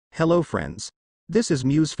Hello friends. This is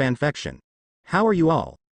Muse Fanfiction. How are you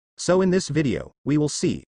all? So in this video, we will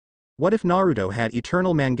see. What if Naruto had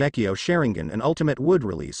eternal Mangekyo Sharingan and ultimate wood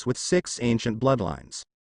release with 6 ancient bloodlines?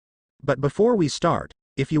 But before we start,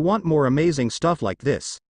 if you want more amazing stuff like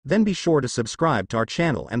this, then be sure to subscribe to our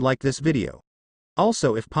channel and like this video.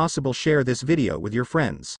 Also if possible share this video with your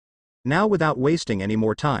friends. Now without wasting any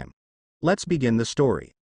more time, let's begin the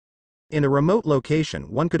story. In a remote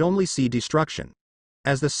location one could only see destruction.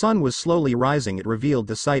 As the sun was slowly rising it revealed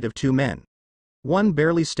the sight of 2 men. One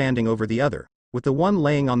barely standing over the other, with the one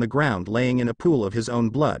laying on the ground laying in a pool of his own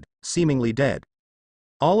blood, seemingly dead.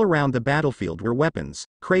 All around the battlefield were weapons,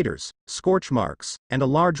 craters, scorch marks, and a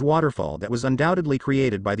large waterfall that was undoubtedly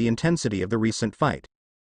created by the intensity of the recent fight.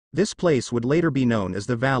 This place would later be known as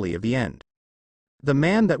the Valley of the End. The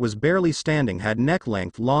man that was barely standing had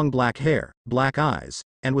neck-length long black hair, black eyes,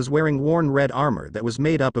 and was wearing worn red armor that was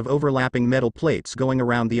made up of overlapping metal plates going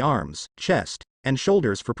around the arms, chest, and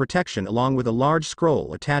shoulders for protection along with a large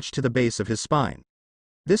scroll attached to the base of his spine.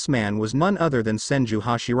 This man was none other than Senju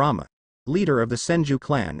Hashirama, leader of the Senju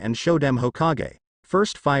clan and Shoden Hokage,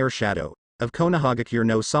 first fire shadow, of Konohagakure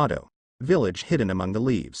no Sato, village hidden among the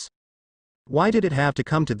leaves. Why did it have to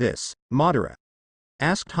come to this, Madara?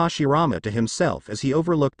 Asked Hashirama to himself as he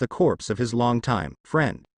overlooked the corpse of his longtime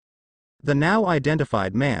friend. The now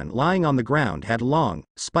identified man lying on the ground had long,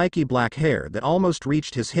 spiky black hair that almost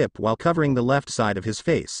reached his hip while covering the left side of his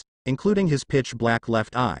face, including his pitch black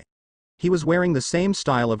left eye. He was wearing the same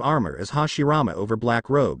style of armor as Hashirama over black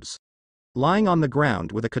robes. Lying on the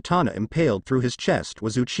ground with a katana impaled through his chest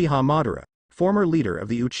was Uchiha Madara, former leader of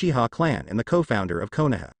the Uchiha clan and the co-founder of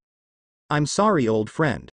Konoha. I'm sorry old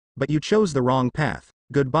friend, but you chose the wrong path,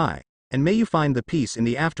 goodbye, and may you find the peace in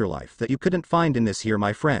the afterlife that you couldn't find in this here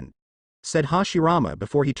my friend, said Hashirama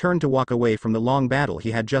before he turned to walk away from the long battle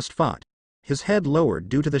he had just fought, his head lowered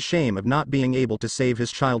due to the shame of not being able to save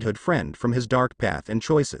his childhood friend from his dark path and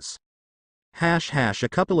choices. A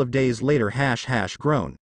couple of days later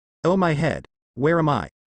groan. Oh my head, where am I?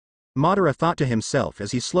 Madara thought to himself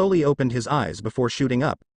as he slowly opened his eyes before shooting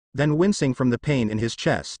up, then wincing from the pain in his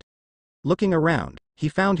chest. Looking around, he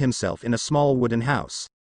found himself in a small wooden house.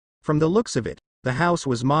 From the looks of it, the house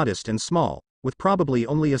was modest and small, with probably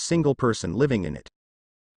only a single person living in it.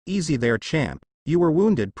 Easy there champ, you were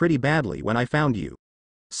wounded pretty badly when I found you,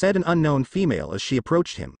 said an unknown female as she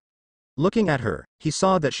approached him. Looking at her, he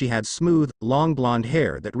saw that she had smooth, long blonde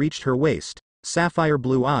hair that reached her waist, sapphire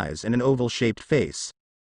blue eyes and an oval-shaped face.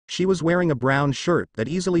 She was wearing a brown shirt that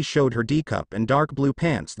easily showed her D-cup and dark blue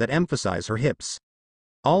pants that emphasize her hips.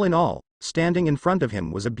 All in all, standing in front of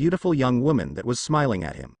him was a beautiful young woman that was smiling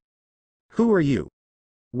at him. Who are you?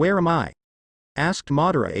 Where am I? Asked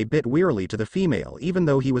Madara a bit wearily to the female even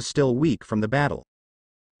though he was still weak from the battle.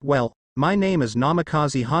 Well, my name is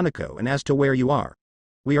Namikaze Hanako and as to where you are,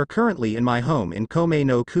 we are currently in my home in Kome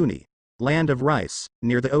no Kuni, land of rice,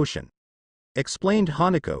 near the ocean, explained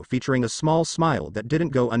Hanako featuring a small smile that didn't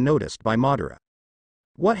go unnoticed by Madara.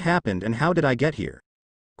 What happened and how did I get here?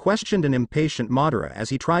 Questioned an impatient Madara as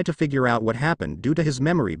he tried to figure out what happened due to his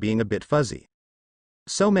memory being a bit fuzzy.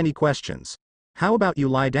 So many questions. How about you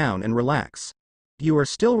lie down and relax? You are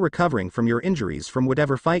still recovering from your injuries from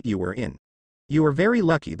whatever fight you were in. You are very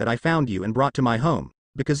lucky that I found you and brought to my home,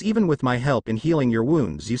 because even with my help in healing your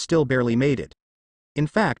wounds you still barely made it. In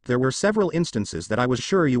fact there were several instances that I was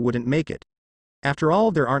sure you wouldn't make it. After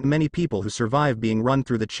all there aren't many people who survive being run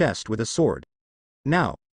through the chest with a sword.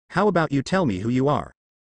 Now, how about you tell me who you are?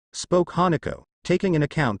 Spoke Hanako, taking in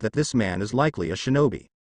account that this man is likely a shinobi.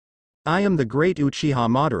 I am the great Uchiha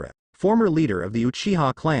Madara, former leader of the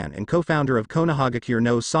Uchiha clan and co-founder of Konohagakure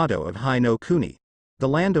no Sato of Hai no Kuni, the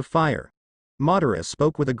land of fire. Madara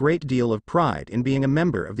spoke with a great deal of pride in being a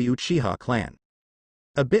member of the Uchiha clan.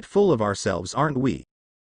 A bit full of ourselves aren't we?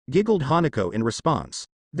 Giggled Hanako in response,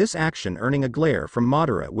 this action earning a glare from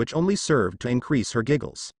Madara which only served to increase her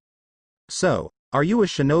giggles. So, are you a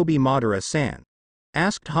shinobi Madara-san?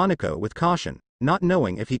 Asked Hanako with caution, not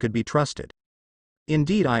knowing if he could be trusted.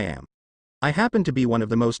 Indeed I am. I happen to be one of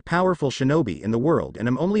the most powerful shinobi in the world and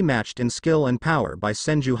am only matched in skill and power by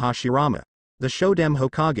Senju Hashirama, the Shoden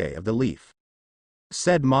Hokage of the Leaf,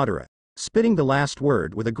 said Madara, spitting the last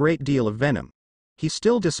word with a great deal of venom. He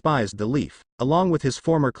still despised the Leaf, along with his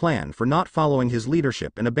former clan for not following his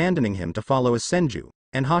leadership and abandoning him to follow a Senju,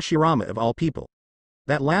 and Hashirama of all people.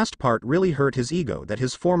 That last part really hurt his ego that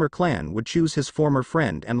his former clan would choose his former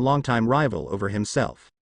friend and longtime rival over himself.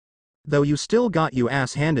 Though you still got your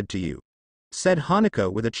ass handed to you. said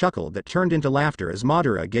Hanako with a chuckle that turned into laughter as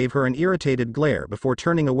Madara gave her an irritated glare before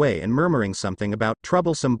turning away and murmuring something about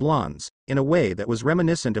troublesome blondes, in a way that was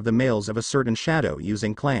reminiscent of the males of a certain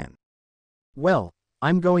shadow-using clan. Well,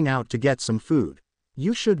 I'm going out to get some food.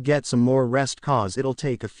 You should get some more rest cause it'll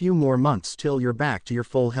take a few more months till you're back to your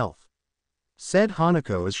full health, said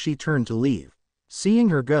Hanako as she turned to leave. Seeing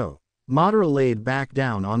her go, Madara laid back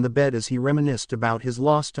down on the bed as he reminisced about his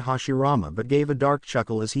loss to Hashirama but gave a dark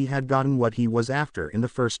chuckle as he had gotten what he was after in the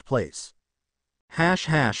first place.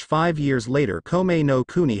 5 years later Kome no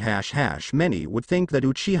Kuni -- many would think that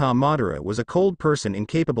Uchiha Madara was a cold person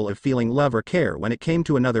incapable of feeling love or care when it came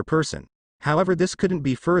to another person. However, this couldn't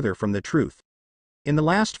be further from the truth. In the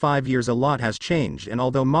last 5 years a lot has changed, and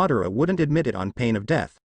although Madara wouldn't admit it on pain of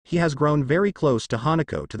death, he has grown very close to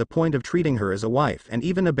Hanako to the point of treating her as a wife and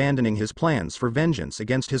even abandoning his plans for vengeance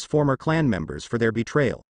against his former clan members for their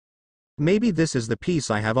betrayal. Maybe this is the peace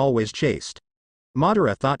I have always chased,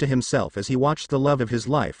 Madara thought to himself as he watched the love of his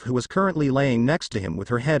life who was currently laying next to him with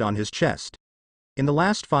her head on his chest. In the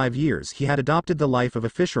last 5 years he had adopted the life of a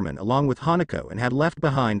fisherman along with Hanako and had left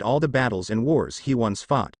behind all the battles and wars he once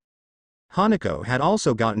fought. Hanako had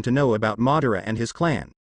also gotten to know about Madara and his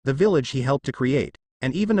clan, the village he helped to create,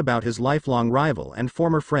 and even about his lifelong rival and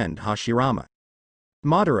former friend Hashirama.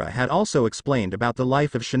 Madara had also explained about the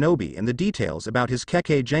life of Shinobi and the details about his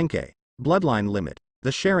Kekkei Genkai, bloodline limit, the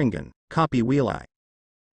Sharingan, copy wheel-eye.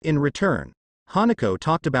 In return, Hanako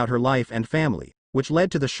talked about her life and family, which led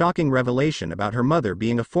to the shocking revelation about her mother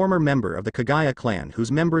being a former member of the Kagaya clan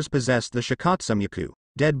whose members possessed the Shikatsumyaku,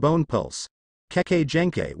 dead bone pulse, Kekkei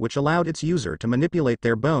Genkai, which allowed its user to manipulate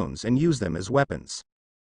their bones and use them as weapons.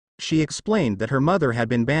 She explained that her mother had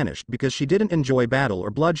been banished because she didn't enjoy battle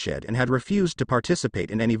or bloodshed and had refused to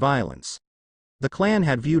participate in any violence. The clan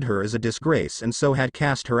had viewed her as a disgrace and so had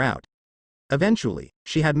cast her out. Eventually,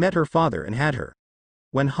 she had met her father and had her.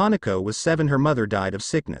 When Hanako was 7, her mother died of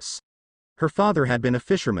sickness. Her father had been a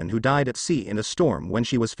fisherman who died at sea in a storm when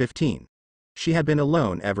she was 15. She had been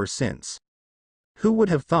alone ever since. Who would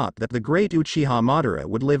have thought that the great Uchiha Madara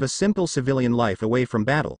would live a simple civilian life away from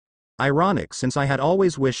battle? Ironic, since I had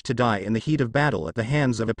always wished to die in the heat of battle at the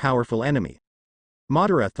hands of a powerful enemy.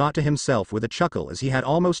 Madara thought to himself with a chuckle as he had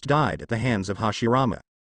almost died at the hands of Hashirama.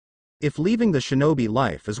 If leaving the shinobi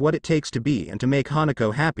life is what it takes to be and to make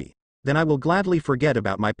Hanako happy, then I will gladly forget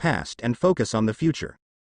about my past and focus on the future,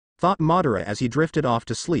 thought Madara as he drifted off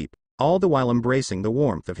to sleep, all the while embracing the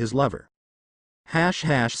warmth of his lover.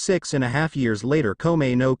 6.5 years later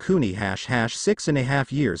Kome no Kuni --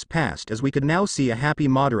 6.5 years passed as we could now see a happy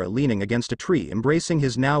Madara leaning against a tree embracing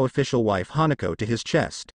his now official wife Hanako to his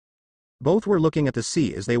chest. Both were looking at the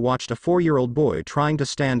sea as they watched a 4-year-old boy trying to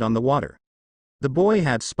stand on the water. The boy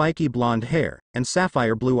had spiky blonde hair and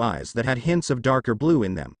sapphire blue eyes that had hints of darker blue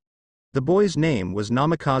in them. The boy's name was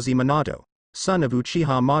Namikaze Minato, son of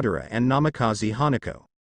Uchiha Madara and Namikaze Hanako.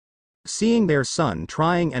 Seeing their son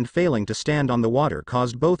trying and failing to stand on the water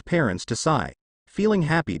caused both parents to sigh, feeling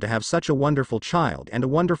happy to have such a wonderful child and a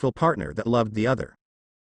wonderful partner that loved the other.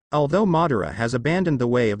 Although Madara has abandoned the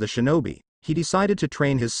way of the shinobi, he decided to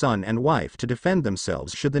train his son and wife to defend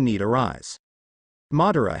themselves should the need arise.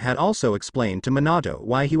 Madara had also explained to Minato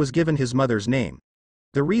why he was given his mother's name.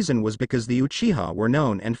 The reason was because the Uchiha were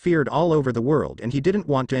known and feared all over the world and he didn't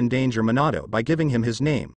want to endanger Minato by giving him his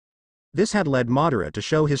name. This had led Madara to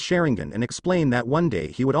show his Sharingan and explain that one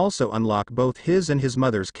day he would also unlock both his and his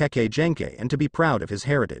mother's Kekkei Genkai and to be proud of his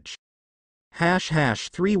heritage.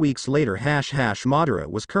 3 weeks later Madara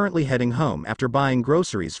was currently heading home after buying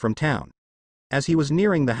groceries from town. As he was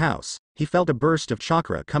nearing the house, he felt a burst of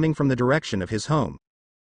chakra coming from the direction of his home.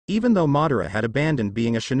 Even though Madara had abandoned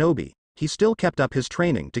being a shinobi, he still kept up his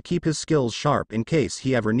training to keep his skills sharp in case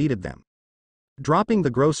he ever needed them. Dropping the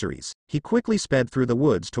groceries, he quickly sped through the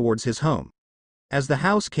woods towards his home. As the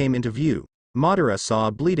house came into view, Madara saw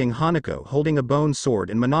a bleeding Hanako holding a bone sword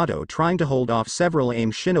and Minato trying to hold off several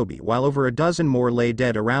aimed shinobi while over a dozen more lay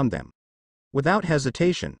dead around them. Without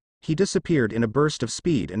hesitation, he disappeared in a burst of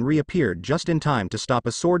speed and reappeared just in time to stop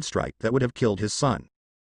a sword strike that would have killed his son.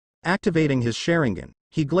 Activating his Sharingan,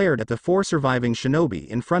 he glared at the 4 surviving shinobi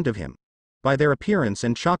in front of him. By their appearance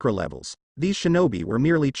and chakra levels, these shinobi were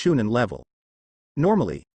merely Chunin level.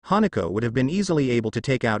 Normally, Hanako would have been easily able to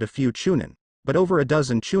take out a few Chunin, but over a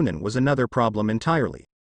dozen Chunin was another problem entirely,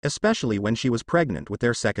 especially when she was pregnant with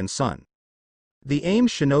their second son. The aimed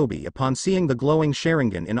shinobi upon seeing the glowing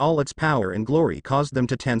Sharingan in all its power and glory caused them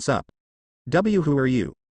to tense up. Who are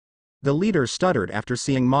you? The leader stuttered after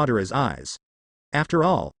seeing Madara's eyes. After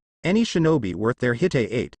all, any shinobi worth their Hite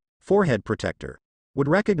 8, forehead protector, would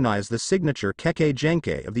recognize the signature Kekkei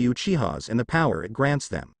Genkai of the Uchihas and the power it grants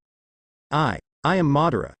them. I am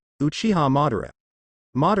Madara, Uchiha Madara.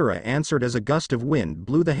 Madara answered as a gust of wind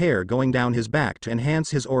blew the hair going down his back to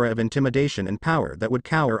enhance his aura of intimidation and power that would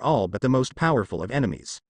cower all but the most powerful of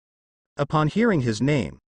enemies. Upon hearing his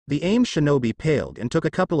name, the aimed shinobi paled and took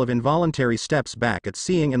a couple of involuntary steps back at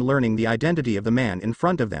seeing and learning the identity of the man in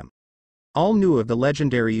front of them. All knew of the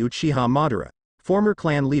legendary Uchiha Madara, former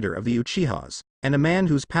clan leader of the Uchihas, and a man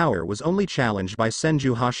whose power was only challenged by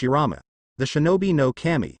Senju Hashirama, the shinobi no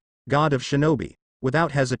kami, god of shinobi.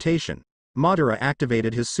 Without hesitation, Madara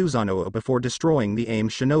activated his Susanoo before destroying the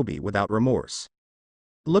aimed shinobi without remorse.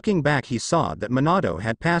 Looking back, he saw that Minato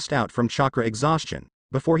had passed out from chakra exhaustion,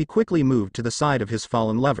 before he quickly moved to the side of his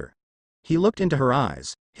fallen lover. He looked into her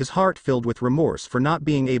eyes, his heart filled with remorse for not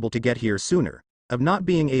being able to get here sooner, of not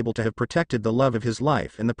being able to have protected the love of his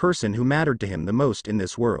life and the person who mattered to him the most in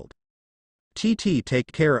this world. "TT,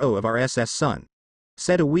 take care of our SS son,"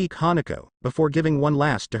 said a weak Hanako, before giving one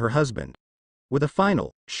last to her husband. With a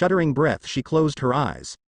final, shuddering breath she closed her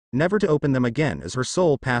eyes, never to open them again as her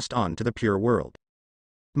soul passed on to the pure world.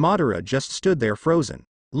 Madara just stood there frozen,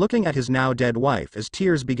 looking at his now dead wife as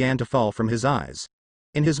tears began to fall from his eyes.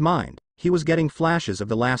 In his mind, he was getting flashes of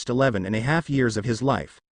the last 11.5 years of his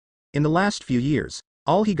life. In the last few years,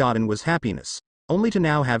 all he gotten was happiness, only to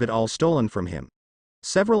now have it all stolen from him.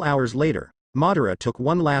 Several hours later, Madara took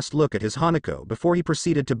one last look at his Hanako before he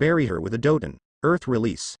proceeded to bury her with a Doton, Earth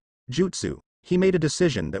Release, Jutsu. He made a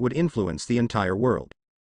decision that would influence the entire world.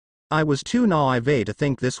 I was too naive to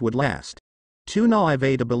think this would last. Too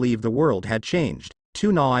naive to believe the world had changed,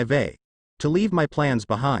 too naive to leave my plans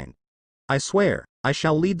behind. I swear, I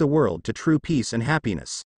shall lead the world to true peace and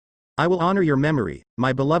happiness. I will honor your memory,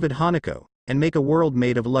 my beloved Hanako, and make a world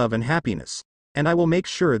made of love and happiness, and I will make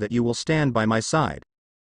sure that you will stand by my side.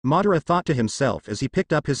 Madara thought to himself as he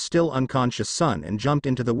picked up his still unconscious son and jumped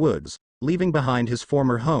into the woods, leaving behind his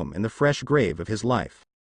former home and the fresh grave of his life.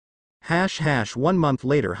 1 month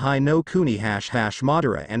later, Hai no Kuni --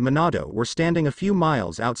 Madara and Minato were standing a few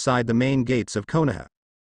miles outside the main gates of Konoha.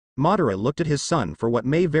 Madara looked at his son for what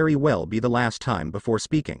may very well be the last time before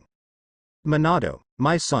speaking. "Minato,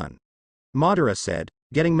 my son," Madara said,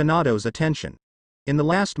 getting Minato's attention. In the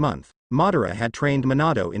last month, Madara had trained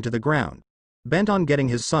Minato into the ground, bent on getting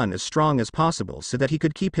his son as strong as possible so that he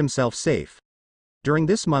could keep himself safe. During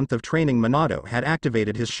this month of training, Minato had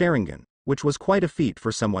activated his Sharingan, which was quite a feat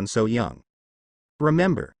for someone so young.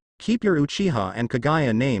 Remember, keep your Uchiha and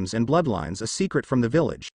Kagaya names and bloodlines a secret from the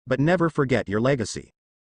village, but never forget your legacy.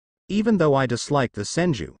 Even though I dislike the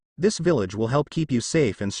Senju, this village will help keep you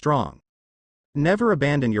safe and strong. Never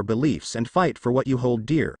abandon your beliefs and fight for what you hold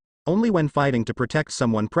dear. Only when fighting to protect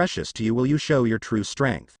someone precious to you will you show your true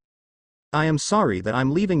strength. I am sorry that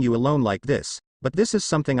I'm leaving you alone like this, but this is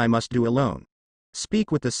something I must do alone.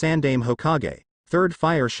 Speak with the Sandaime Hokage, third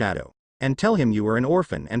fire shadow, and tell him you are an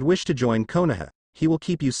orphan and wish to join Konoha. He will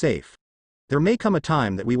keep you safe. There may come a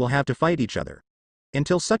time that we will have to fight each other.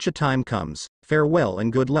 Until such a time comes, farewell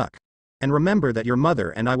and good luck. And remember that your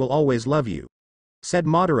mother and I will always love you," said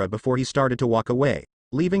Madara before he started to walk away,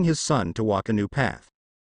 leaving his son to walk a new path.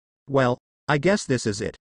 "Well, I guess this is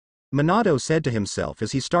it," Minato said to himself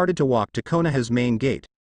as he started to walk to Konoha's main gate.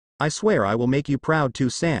 "I swear I will make you proud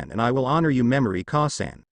Too-san, and I will honor you memory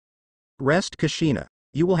Ka-san. Rest Kushina.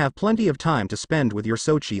 You will have plenty of time to spend with your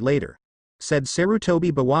Sochi later," said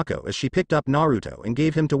Sarutobi Bawako as she picked up Naruto and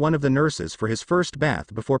gave him to one of the nurses for his first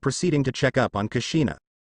bath before proceeding to check up on Kushina.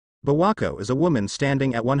 Bawako is a woman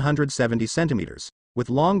standing at 170 centimeters, with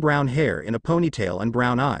long brown hair in a ponytail and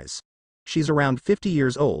brown eyes. She's around 50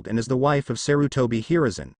 years old and is the wife of Sarutobi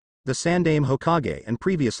Hiruzen, the Sandaime Hokage and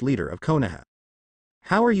previous leader of Konoha.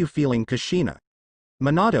 "How are you feeling, Kushina?"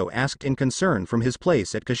 Minato asked in concern from his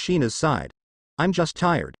place at Kushina's side. "I'm just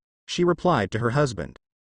tired," she replied to her husband.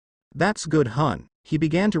 "That's good, hun," he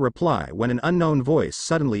began to reply when an unknown voice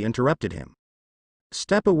suddenly interrupted him.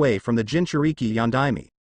 "Step away from the Jinchuriki Yondaime."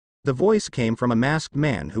 The voice came from a masked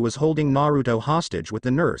man who was holding Naruto hostage with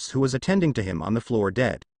the nurse who was attending to him on the floor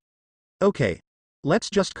dead. "Okay. Let's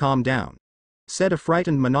just calm down," said a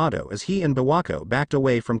frightened Minato as he and Bawako backed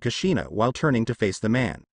away from Kushina while turning to face the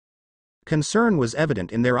man. Concern was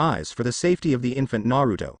evident in their eyes for the safety of the infant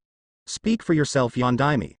Naruto. "Speak for yourself,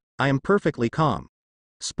 Yondaime, I am perfectly calm,"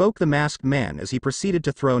 spoke the masked man as he proceeded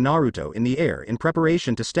to throw Naruto in the air in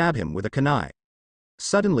preparation to stab him with a kunai.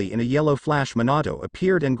 Suddenly in a yellow flash Minato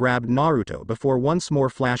appeared and grabbed Naruto before once more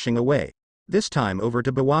flashing away, this time over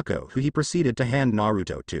to Bawako, who he proceeded to hand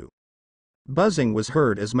Naruto to. Buzzing was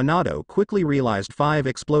heard as Minato quickly realized 5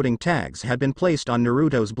 exploding tags had been placed on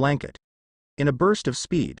Naruto's blanket. In a burst of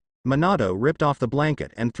speed, Minato ripped off the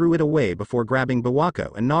blanket and threw it away before grabbing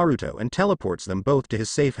Bawako and Naruto and teleports them both to his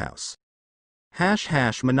safe house.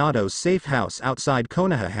 Minado's safe house outside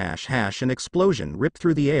Konoha. An explosion ripped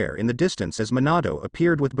through the air in the distance as Minado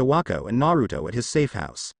appeared with Bawako and Naruto at his safe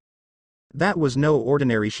house. That was no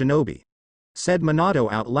ordinary shinobi, said Minado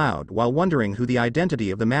out loud while wondering who the identity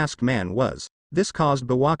of the masked man was. This caused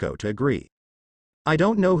Bawako to agree. I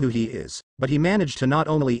don't know who he is, but he managed to not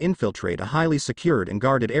only infiltrate a highly secured and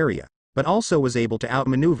guarded area, but also was able to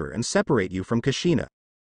outmaneuver and separate you from Kushina.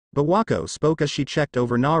 Bawako spoke as she checked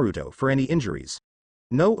over Naruto for any injuries.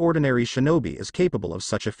 No ordinary shinobi is capable of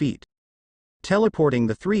such a feat. Teleporting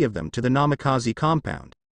the three of them to the Namikaze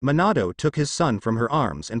compound, Minado took his son from her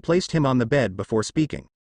arms and placed him on the bed before speaking.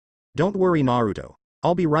 Don't worry Naruto,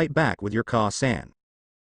 I'll be right back with your Ka-san.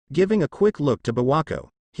 Giving a quick look to Bawako,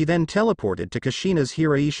 he then teleported to Kushina's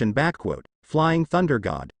Hiraishin Flying Thunder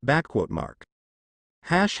God,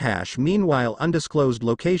 Meanwhile undisclosed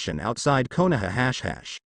location outside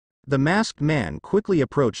Konoha. The masked man quickly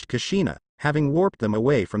approached Kushina, having warped them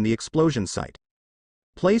away from the explosion site.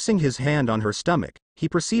 Placing his hand on her stomach, he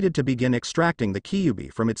proceeded to begin extracting the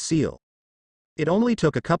Kyuubi from its seal. It only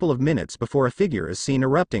took a couple of minutes before a figure is seen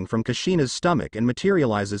erupting from Kushina's stomach and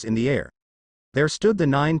materializes in the air. There stood the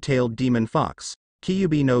nine-tailed demon fox,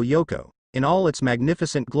 Kyuubi no Yoko, in all its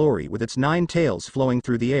magnificent glory with its 9 tails flowing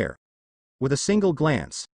through the air. With a single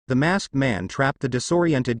glance, the masked man trapped the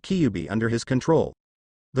disoriented Kyuubi under his control.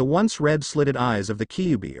 The once red-slitted eyes of the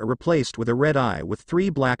Kyuubi are replaced with a red eye with 3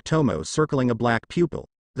 black tomos circling a black pupil,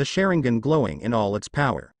 the Sharingan glowing in all its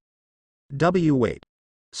power. Wait!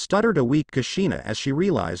 Stuttered a weak Kushina as she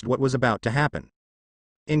realized what was about to happen.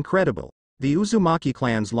 Incredible. The Uzumaki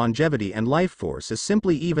clan's longevity and life force is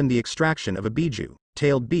simply even the extraction of a biju,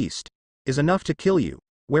 tailed beast, is enough to kill you,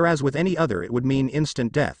 whereas with any other it would mean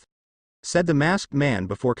instant death, said the masked man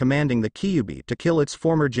before commanding the Kyuubi to kill its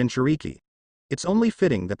former Jinchuriki. It's only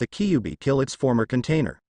fitting that the Kyuubi kill its former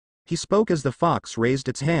container. He spoke as the fox raised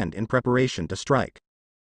its hand in preparation to strike.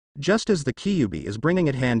 Just as the Kyuubi is bringing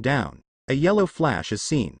its hand down, a yellow flash is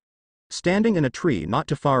seen. Standing in a tree not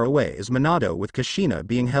too far away is Minado with Kushina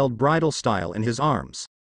being held bridal style in his arms.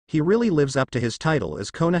 He really lives up to his title as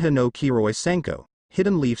Konoha no Kiroi Senko,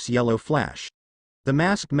 Hidden Leaf's yellow flash. The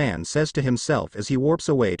masked man says to himself as he warps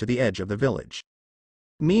away to the edge of the village.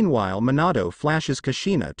 Meanwhile Minado flashes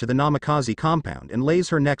Kushina to the Namikaze compound and lays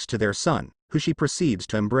her next to their son, who she proceeds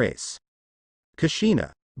to embrace.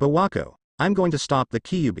 Kushina, Bawako, I'm going to stop the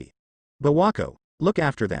Kyuubi. Bawako, look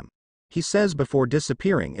after them, he says before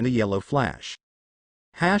disappearing in a yellow flash.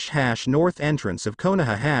 North entrance of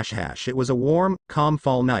Konoha. It was a warm, calm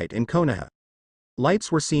fall night in Konoha.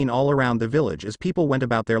 Lights were seen all around the village as people went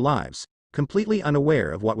about their lives, completely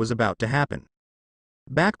unaware of what was about to happen.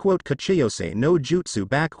 Kachiyose no jutsu,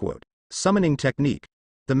 summoning technique,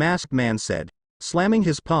 the masked man said, slamming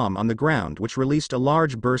his palm on the ground, which released a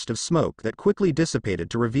large burst of smoke that quickly dissipated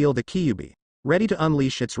to reveal the Kyuubi, ready to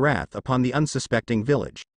unleash its wrath upon the unsuspecting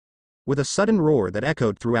village. With a sudden roar that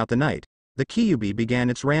echoed throughout the night, the Kyuubi began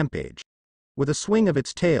its rampage. With a swing of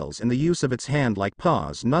its tails and the use of its hand-like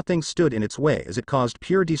paws, nothing stood in its way as it caused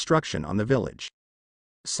pure destruction on the village.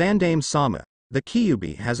 Sandame-sama, the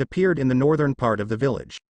Kyuubi has appeared in the northern part of the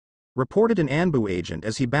village, reported an Anbu agent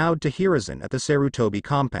as he bowed to Hiruzen at the Sarutobi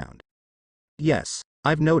compound. Yes,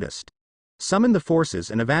 I've noticed. Summon the forces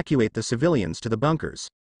and evacuate the civilians to the bunkers.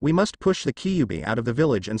 We must push the Kyuubi out of the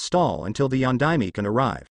village and stall until the Yondaime can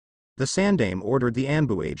arrive, the Sandame ordered the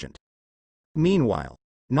Anbu agent. Meanwhile,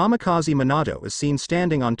 Namikaze Minato is seen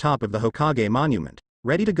standing on top of the Hokage monument,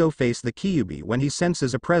 ready to go face the Kyuubi when he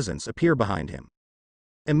senses a presence appear behind him.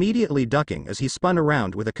 Immediately ducking as he spun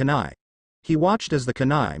around with a kunai, he watched as the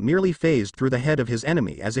kunai merely phased through the head of his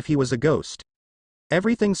enemy as if he was a ghost.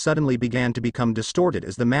 Everything suddenly began to become distorted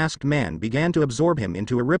as the masked man began to absorb him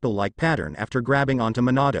into a ripple-like pattern after grabbing onto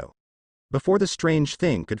Minato. Before the strange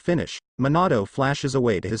thing could finish, Minato flashes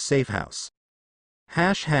away to his safe house.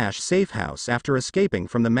 Safe house after escaping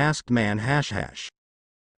from the masked man.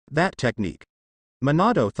 That technique,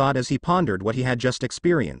 Minato thought as he pondered what he had just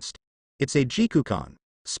experienced. It's a Jikukan,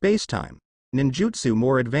 space-time, ninjutsu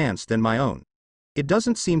more advanced than my own. It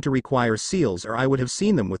doesn't seem to require seals or I would have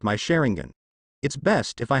seen them with my Sharingan. It's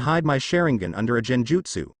best if I hide my Sharingan under a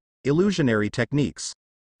genjutsu, illusionary techniques.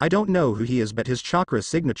 I don't know who he is but his chakra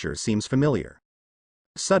signature seems familiar.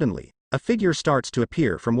 Suddenly, a figure starts to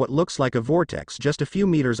appear from what looks like a vortex just a few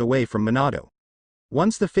meters away from Minato.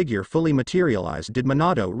 Once the figure fully materialized did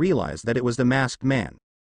Minato realize that it was the masked man.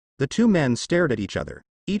 The two men stared at each other,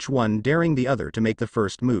 each one daring the other to make the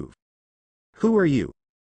first move. Who are you?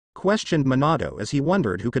 Questioned Minato as he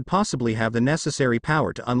wondered who could possibly have the necessary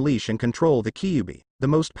power to unleash and control the Kyuubi, the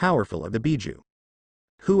most powerful of the Biju.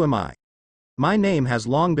 Who am I? My name has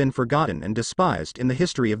long been forgotten and despised in the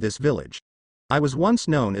history of this village. I was once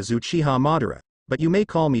known as Uchiha Madara, but you may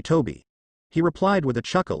call me Toby. He replied with a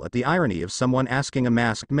chuckle at the irony of someone asking a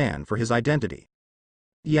masked man for his identity.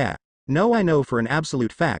 Yeah. No, I know for an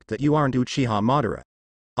absolute fact that you aren't Uchiha Madara.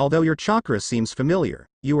 Although your chakra seems familiar,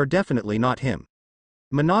 you are definitely not him.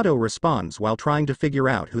 Minato responds while trying to figure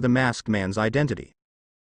out who the masked man's identity.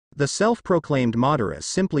 The self-proclaimed Madara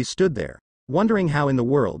simply stood there, wondering how in the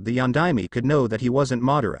world the Yondaime could know that he wasn't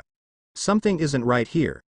Madara. Something isn't right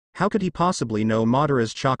here. How could he possibly know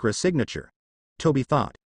Madara's chakra signature? Toby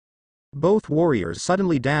thought. Both warriors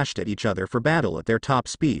suddenly dashed at each other for battle at their top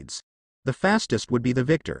speeds. The fastest would be the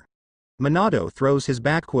victor. Minato throws his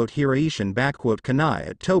Hiraishin kunai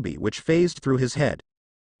at Toby, which phased through his head.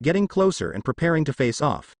 Getting closer and preparing to face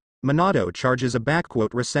off, Minato charges a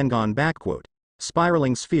Rasengan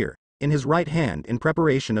spiraling sphere in his right hand in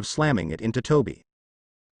preparation of slamming it into Toby.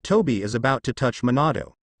 Toby is about to touch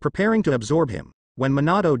Minato, preparing to absorb him, when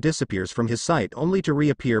Minato disappears from his sight only to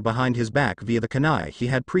reappear behind his back via the kunai he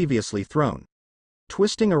had previously thrown.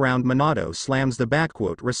 Twisting around, Minato slams the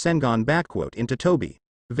Rasengan into Toby,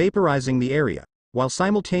 vaporizing the area, while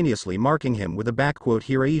simultaneously marking him with a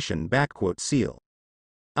Hiraishin seal.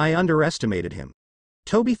 I underestimated him.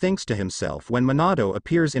 Toby thinks to himself when Minato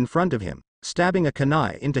appears in front of him, stabbing a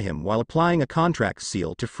kunai into him while applying a contract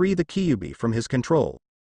seal to free the Kyuubi from his control.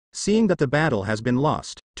 Seeing that the battle has been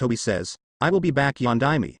lost, Toby says, I will be back,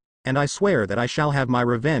 Yondaime, and I swear that I shall have my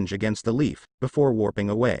revenge against the leaf, before warping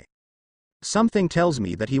away. Something tells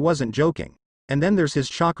me that he wasn't joking. And then there's his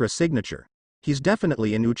chakra signature. He's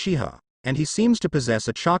definitely an Uchiha, and he seems to possess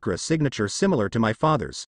a chakra signature similar to my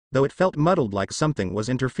father's, though it felt muddled like something was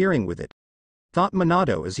interfering with it. Thought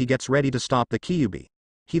Minato as he gets ready to stop the Kyuubi.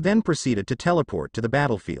 He then proceeded to teleport to the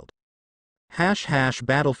battlefield.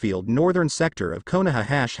 Battlefield northern sector of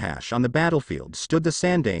Konoha. On the battlefield stood the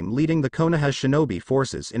Sandaime leading the Konoha shinobi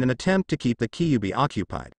forces in an attempt to keep the Kyuubi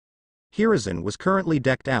occupied. Hiruzen was currently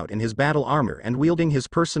decked out in his battle armor and wielding his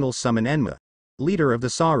personal summon Enma, leader of the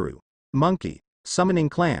Saru, monkey, summoning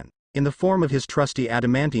clan, in the form of his trusty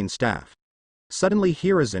adamantine staff. Suddenly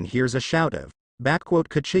Hiruzen hears a shout of,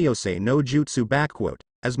 Kachiyose no Jutsu,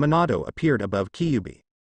 as Minato appeared above Kyuubi.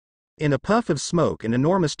 In a puff of smoke, an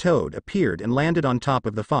enormous toad appeared and landed on top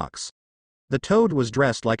of the fox. The toad was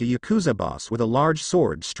dressed like a Yakuza boss with a large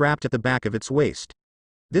sword strapped at the back of its waist.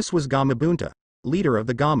 This was Gamabunta, leader of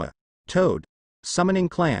the Gama, Toad, summoning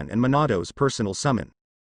clan and Minato's personal summon.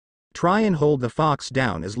 Try and hold the fox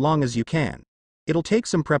down as long as you can. It'll take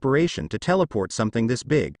some preparation to teleport something this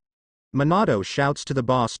big. Minato shouts to the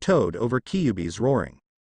boss Toad over Kyuubi's roaring.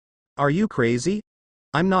 Are you crazy?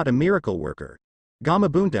 I'm not a miracle worker.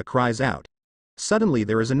 Gamabunta cries out. Suddenly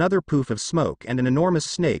there is another poof of smoke and an enormous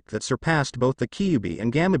snake that surpassed both the Kyuubi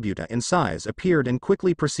and Gamabunta in size appeared and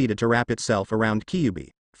quickly proceeded to wrap itself around Kyuubi,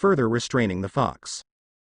 further restraining the fox.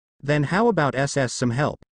 Then how about some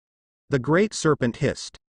help? The great serpent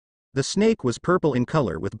hissed. The snake was purple in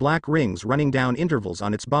color with black rings running down intervals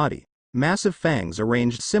on its body, massive fangs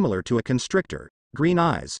arranged similar to a constrictor, green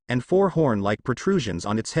eyes, and four horn-like protrusions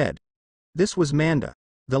on its head. This was Manda,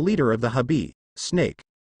 the leader of the Habi, snake,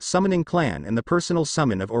 summoning clan and the personal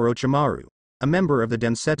summon of Orochimaru, a member of the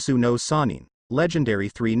Densetsu no Sannin, legendary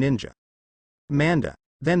 3 ninja. Manda,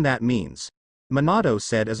 then that means. Minato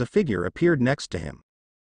said as a figure appeared next to him.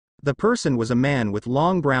 The person was a man with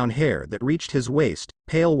long brown hair that reached his waist,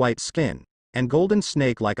 pale white skin, and golden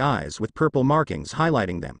snake-like eyes with purple markings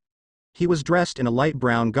highlighting them. He was dressed in a light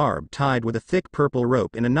brown garb tied with a thick purple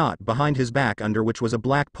rope in a knot behind his back under which was a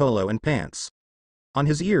black polo and pants. On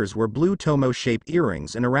his ears were blue tomo-shaped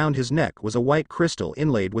earrings and around his neck was a white crystal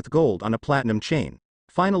inlaid with gold on a platinum chain.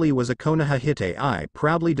 Finally was a Konoha Hite eye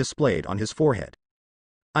proudly displayed on his forehead.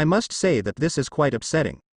 I must say that this is quite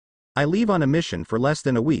upsetting. I leave on a mission for less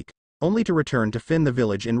than a week, only to return to find the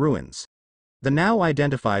village in ruins. The now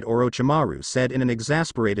identified Orochimaru said in an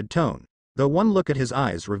exasperated tone, though one look at his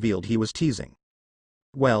eyes revealed he was teasing.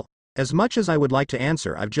 Well, as much as I would like to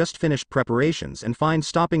answer, I've just finished preparations and find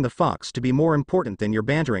stopping the fox to be more important than your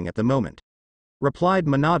bantering at the moment. Replied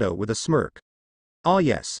Minato with a smirk. Ah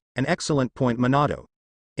yes, an excellent point, Minato.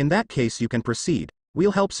 In that case you can proceed,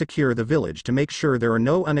 we'll help secure the village to make sure there are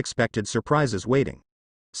no unexpected surprises waiting.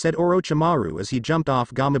 Said Orochimaru as he jumped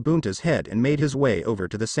off Gamabunta's head and made his way over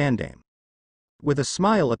to the Sandaime. With a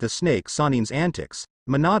smile at the snake Sannin's antics,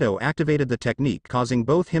 Minato activated the technique causing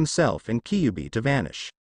both himself and Kyuubi to vanish.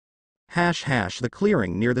 The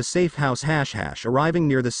clearing near the safe house arriving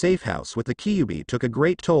near the safe house with the Kyuubi took a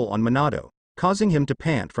great toll on Minato, causing him to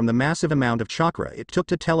pant from the massive amount of chakra it took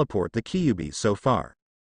to teleport the Kyuubi so far.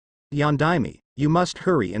 Yondaime, you must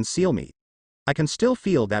hurry and seal me. I can still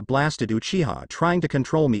feel that blasted Uchiha trying to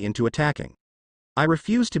control me into attacking. I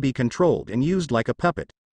refuse to be controlled and used like a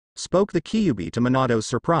puppet, spoke the Kyuubi to Minato's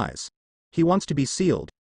surprise. He wants to be sealed.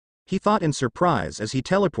 He thought in surprise as he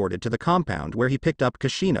teleported to the compound where he picked up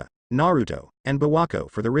Kushina, Naruto, and Bawako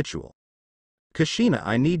for the ritual. Kushina,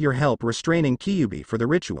 I need your help restraining Kyuubi for the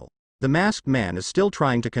ritual. The masked man is still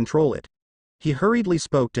trying to control it. He hurriedly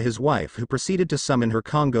spoke to his wife, who proceeded to summon her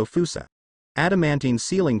Kongo Fusa, adamantine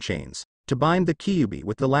sealing chains, to bind the Kyuubi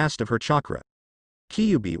with the last of her chakra.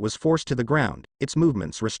 Kyuubi was forced to the ground, its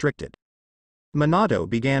movements restricted. Minato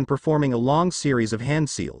began performing a long series of hand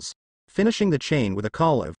seals, finishing the chain with a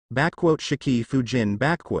call of, Shiki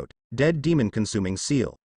Fujin, dead demon consuming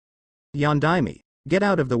seal. Yondaime, get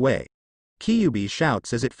out of the way. Kyuubi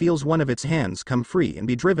shouts as it feels one of its hands come free and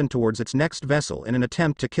be driven towards its next vessel in an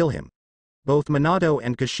attempt to kill him. Both Minato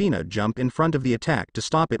and Kushina jump in front of the attack to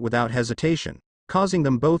stop it without hesitation, causing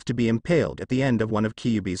them both to be impaled at the end of one of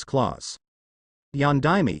Kyuubi's claws.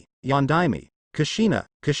 Yondaime, Yondaime, Kushina,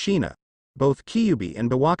 Kushina. Both Kyuubi and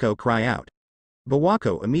Bawako cry out.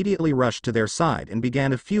 Bawako immediately rushed to their side and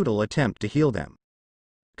began a futile attempt to heal them.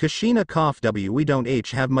 Kushina coughed. We don't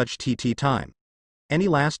have much TT time. Any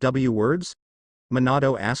last words?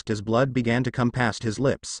 Minato asked as blood began to come past his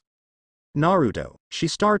lips. Naruto, she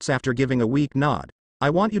starts after giving a weak nod. I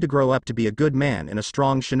want you to grow up to be a good man and a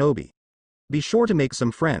strong shinobi. Be sure to make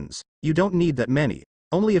some friends. You don't need that many,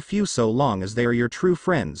 only a few, so long as they are your true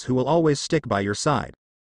friends who will always stick by your side.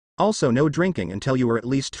 Also, no drinking until you are at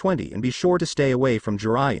least 20, and be sure to stay away from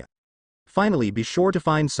Jiraiya. Finally, be sure to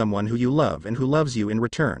find someone who you love and who loves you in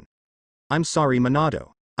return. I'm sorry,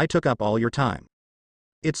 Minato, I took up all your time.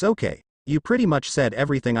 It's okay, you pretty much said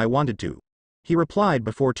everything I wanted to, he replied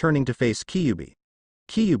before turning to face Kyuubi.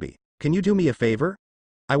 Kyuubi, can you do me a favor?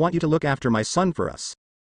 I want you to look after my son for us.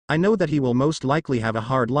 I know that he will most likely have a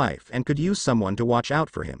hard life and could use someone to watch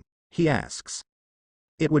out for him, he asks.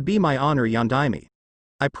 It would be my honor, Yondaime.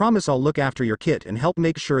 I promise I'll look after your kid and help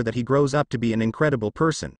make sure that he grows up to be an incredible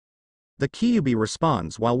person. The Kyuubi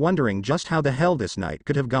responds while wondering just how the hell this night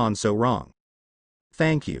could have gone so wrong.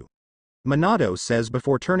 Thank you, Minato says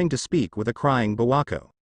before turning to speak with a crying Bawako.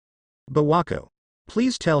 Bawako,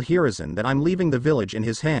 please tell Hiruzen that I'm leaving the village in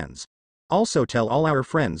his hands. Also tell all our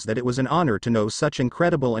friends that it was an honor to know such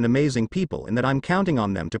incredible and amazing people and that I'm counting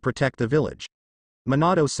on them to protect the village,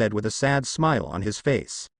 Minato said with a sad smile on his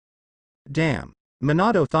face. Damn,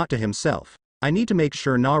 Minato thought to himself, I need to make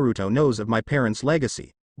sure Naruto knows of my parents'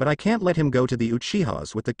 legacy, but I can't let him go to the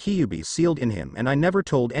Uchihas with the Kyuubi sealed in him, and I never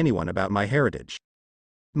told anyone about my heritage.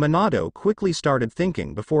 Minato quickly started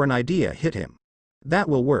thinking before an idea hit him. That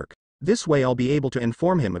will work. This way I'll be able to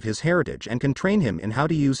inform him of his heritage and can train him in how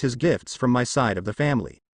to use his gifts from my side of the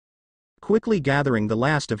family. Quickly gathering the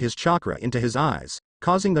last of his chakra into his eyes,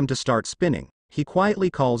 causing them to start spinning, he quietly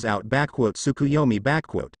calls out Tsukuyomi,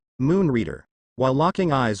 Moon Reader, while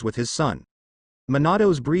locking eyes with his son.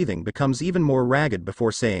 Minato's breathing becomes even more ragged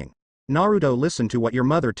before saying, Naruto, listen to what your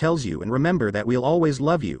mother tells you and remember that we'll always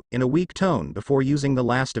love you, in a weak tone before using the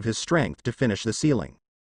last of his strength to finish the sealing.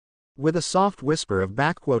 With a soft whisper of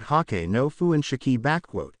Hake no Fuin Shiki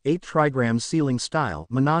 8 trigrams sealing style,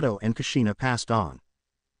 Minato and Kushina passed on,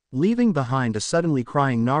 leaving behind a suddenly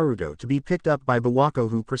crying Naruto to be picked up by Bawako,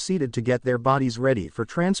 who proceeded to get their bodies ready for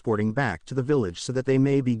transporting back to the village so that they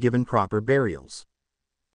may be given proper burials.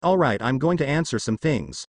 Alright, I'm going to answer some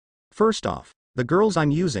things. First off, the girls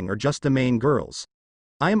I'm using are just the main girls.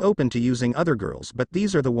 I am open to using other girls, but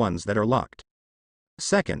these are the ones that are locked.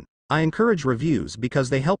 Second, I encourage reviews because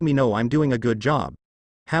they help me know I'm doing a good job.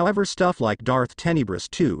 However, stuff like Darth Tenebris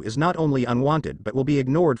 2 is not only unwanted but will be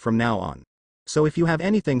ignored from now on. So if you have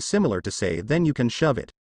anything similar to say, then you can shove it.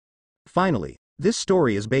 Finally, this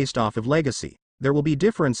story is based off of Legacy. There will be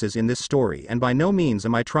differences in this story, and by no means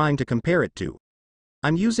am I trying to compare it to.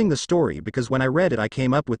 I'm using the story because when I read it I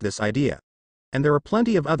came up with this idea. And there are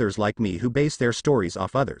plenty of others like me who base their stories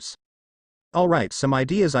off others. Alright, some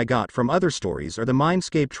ideas I got from other stories are the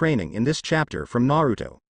Mindscape training in this chapter from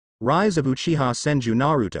Naruto. Rise of Uchiha Senju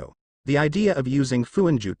Naruto. The idea of using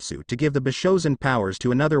Fuinjutsu to give the Bishozen powers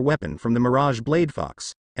to another weapon from the Mirage Blade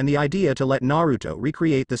Fox, and the idea to let Naruto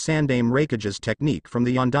recreate the Sandaime Raikage's technique from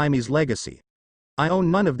the Yondaime's legacy. I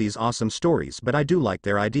own none of these awesome stories, but I do like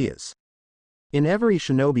their ideas. In every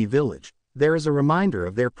shinobi village, there is a reminder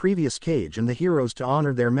of their previous cage and the heroes to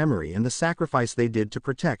honor their memory and the sacrifice they did to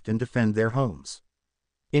protect and defend their homes.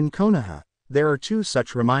 In Konoha, there are 2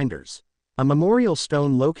 such reminders. A memorial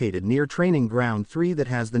stone located near Training Ground 3 that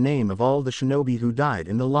has the name of all the shinobi who died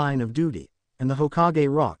in the line of duty, and the Hokage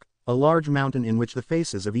Rock, a large mountain in which the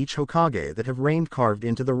faces of each Hokage that have reigned carved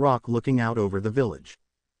into the rock looking out over the village.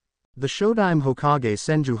 The Shodaime Hokage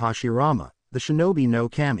Senju Hashirama, the Shinobi no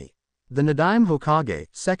Kami. The Nadaime Hokage,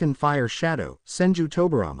 second Fire Shadow, Senju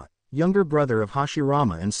Tobarama, younger brother of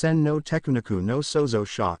Hashirama and Sen no Tekunaku no Sozo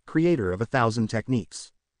Sha, creator of 1,000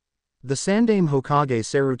 techniques. The Sandaime Hokage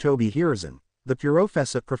Sarutobi Hiruzen, the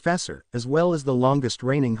Purofessa professor, as well as the longest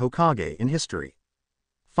reigning Hokage in history.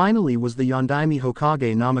 Finally was the Yondaime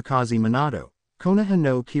Hokage Namikaze Minato, Konoha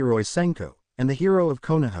no Kiroi Senko, and the hero of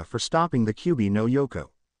Konoha for stopping the Kyubi no Yoko.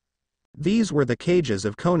 These were the Kages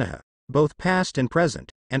of Konoha, both past and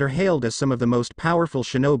present, and are hailed as some of the most powerful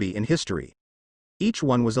shinobi in history. Each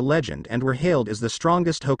one was a legend and were hailed as the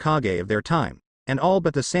strongest Hokage of their time, and all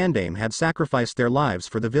but the Sandaime had sacrificed their lives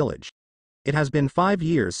for the village. It has been 5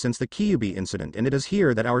 years since the Kyubi incident, and it is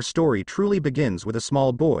here that our story truly begins with a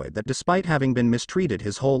small boy that, despite having been mistreated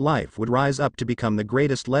his whole life, would rise up to become the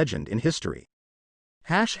greatest legend in history.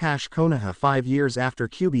 Konoha 5 years after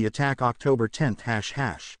Kyubi attack, October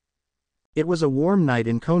 10th. It was a warm night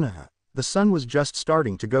in Konoha. The sun was just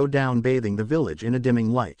starting to go down, bathing the village in a dimming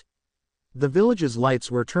light. The village's lights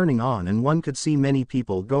were turning on and one could see many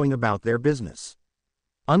people going about their business.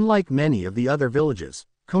 Unlike many of the other villages,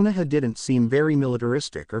 Konoha didn't seem very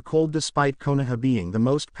militaristic or cold, despite Konoha being the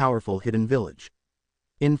most powerful hidden village.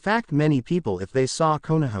 In fact, many people, if they saw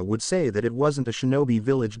Konoha, would say that it wasn't a shinobi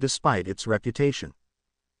village despite its reputation.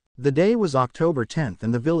 The day was October 10th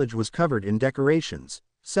and the village was covered in decorations,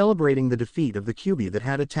 celebrating the defeat of the Kyubi that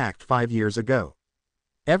had attacked 5 years ago.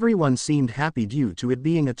 Everyone seemed happy due to it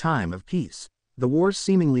being a time of peace, the wars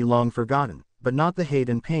seemingly long forgotten, but not the hate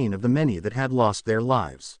and pain of the many that had lost their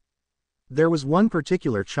lives. There was one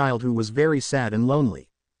particular child who was very sad and lonely.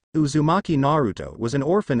 Uzumaki Naruto was an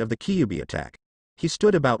orphan of the Kyubi attack. He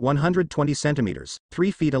stood about 120 centimeters,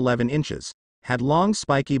 3 feet 11 inches, had long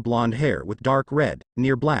spiky blonde hair with dark red,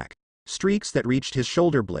 near black, streaks that reached his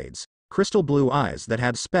shoulder blades, crystal blue eyes that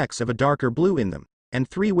had specks of a darker blue in them, and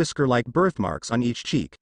 3 whisker-like birthmarks on each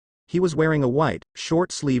cheek. He was wearing a white,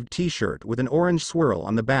 short-sleeved t-shirt with an orange swirl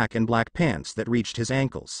on the back and black pants that reached his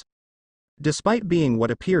ankles. Despite being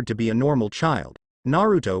what appeared to be a normal child,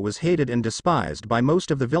 Naruto was hated and despised by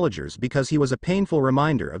most of the villagers because he was a painful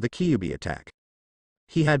reminder of the Kyubi attack.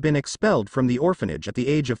 He had been expelled from the orphanage at the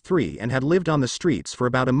age of 3 and had lived on the streets for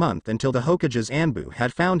about a month until the Hokage's Anbu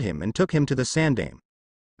had found him and took him to the Sandaime.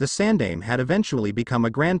 The Sandaime had eventually become a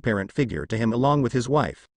grandparent figure to him along with his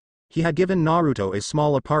wife. He had given Naruto a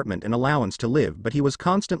small apartment and allowance to live, but he was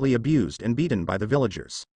constantly abused and beaten by the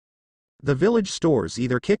villagers. The village stores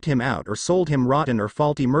either kicked him out or sold him rotten or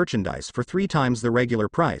faulty merchandise for 3 times the regular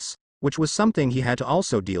price, which was something he had to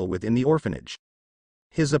also deal with in the orphanage.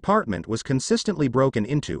 His apartment was consistently broken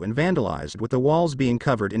into and vandalized, with the walls being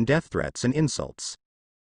covered in death threats and insults.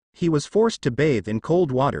 He was forced to bathe in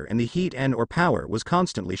cold water and the heat and/or power was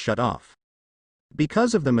constantly shut off.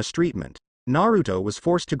 Because of the mistreatment, Naruto was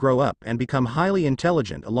forced to grow up and become highly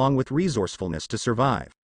intelligent along with resourcefulness to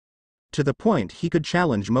survive. To the point he could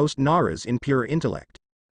challenge most Naras in pure intellect.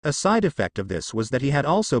 A side effect of this was that he had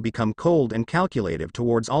also become cold and calculative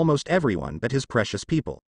towards almost everyone but his precious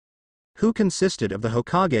people, who consisted of the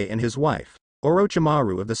Hokage and his wife,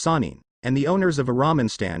 Orochimaru of the Sannin, and the owners of a ramen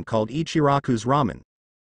stand called Ichiraku's Ramen.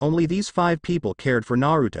 Only these 5 people cared for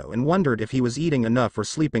Naruto and wondered if he was eating enough or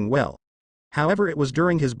sleeping well. However, it was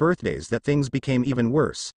during his birthdays that things became even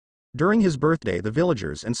worse. During his birthday, the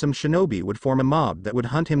villagers and some shinobi would form a mob that would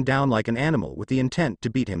hunt him down like an animal with the intent to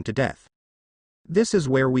beat him to death. This is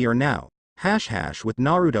where we are now. With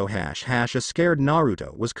Naruto. A scared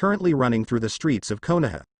Naruto was currently running through the streets of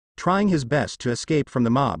Konoha, trying his best to escape from the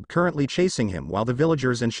mob currently chasing him, while the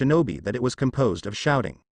villagers and shinobi that it was composed of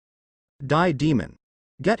shouting, "Die demon!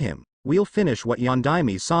 Get him, we'll finish what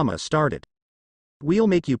Yondaime-sama started. We'll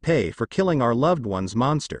make you pay for killing our loved one's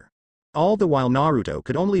monster." All the while Naruto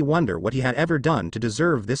could only wonder what he had ever done to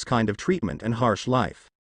deserve this kind of treatment and harsh life.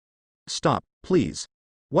 "Stop, please.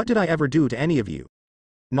 What did I ever do to any of you?"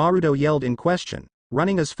 Naruto yelled in question,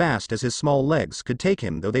 running as fast as his small legs could take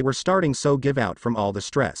him, though they were starting so give out from all the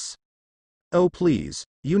stress. "Oh please,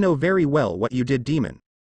 you know very well what you did, demon.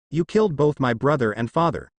 You killed both my brother and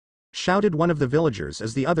father," shouted one of the villagers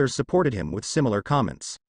as the others supported him with similar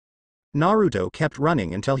comments. Naruto kept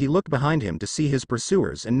running until he looked behind him to see his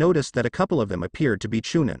pursuers and noticed that a couple of them appeared to be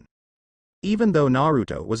Chunin. Even though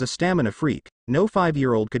Naruto was a stamina freak, no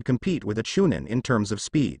 5-year-old could compete with a Chunin in terms of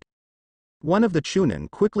speed. One of the Chunin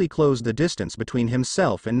quickly closed the distance between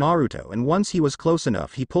himself and Naruto, and once he was close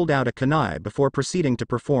enough he pulled out a kunai before proceeding to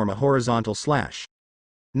perform a horizontal slash.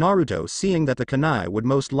 Naruto, seeing that the kunai would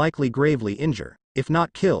most likely gravely injure, if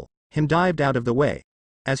not kill, him, dived out of the way.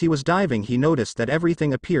 As he was diving he noticed that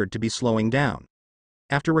everything appeared to be slowing down.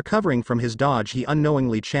 After recovering from his dodge, he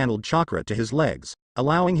unknowingly channeled chakra to his legs,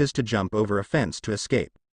 allowing his to jump over a fence to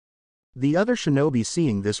escape. The other shinobi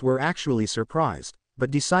seeing this were actually surprised,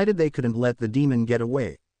 but decided they couldn't let the demon get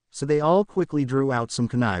away, so they all quickly drew out some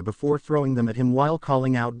kunai before throwing them at him while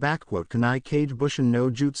calling out "kunai Kage Bushin no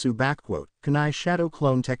Jutsu kunai Shadow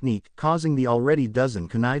Clone Technique," causing the already dozen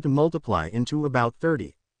kunai to multiply into about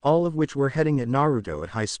 30, all of which were heading at Naruto at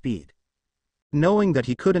high speed. Knowing that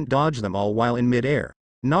he couldn't dodge them all while in mid-air,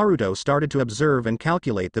 Naruto started to observe and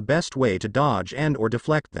calculate the best way to dodge and or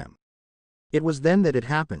deflect them. It was then that it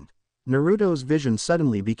happened. Naruto's vision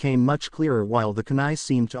suddenly became much clearer while the kunai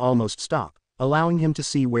seemed to almost stop, allowing him to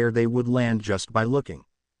see where they would land just by looking.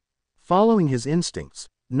 Following his instincts,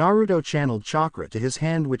 Naruto channeled chakra to his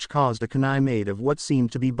hand, which caused a kunai made of what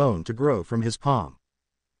seemed to be bone to grow from his palm.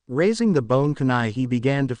 Raising the bone kunai, he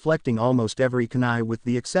began deflecting almost every kunai with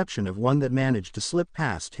the exception of one that managed to slip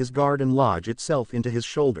past his guard and lodge itself into his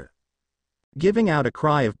shoulder. Giving out a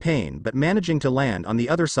cry of pain but managing to land on the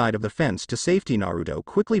other side of the fence to safety, Naruto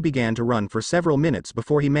quickly began to run for several minutes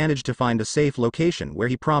before he managed to find a safe location where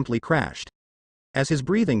he promptly crashed. As his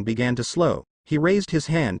breathing began to slow, he raised his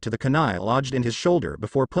hand to the kunai lodged in his shoulder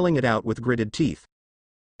before pulling it out with gritted teeth.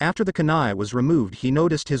 After the kunai was removed, he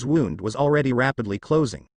noticed his wound was already rapidly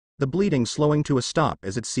closing, the bleeding slowing to a stop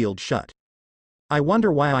as it sealed shut. "I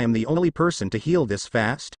wonder why I am the only person to heal this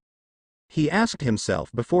fast?" he asked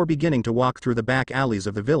himself before beginning to walk through the back alleys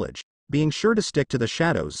of the village, being sure to stick to the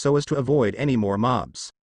shadows so as to avoid any more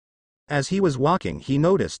mobs. As he was walking, he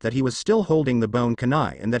noticed that he was still holding the bone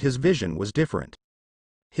kunai and that his vision was different.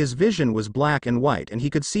 His vision was black and white, and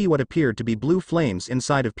he could see what appeared to be blue flames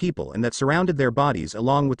inside of people and that surrounded their bodies,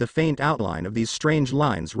 along with the faint outline of these strange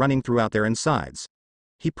lines running throughout their insides.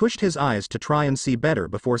 He pushed his eyes to try and see better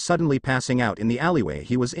before suddenly passing out in the alleyway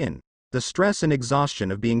he was in, the stress and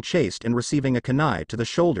exhaustion of being chased and receiving a kunai to the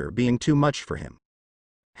shoulder being too much for him.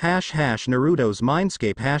 Naruto's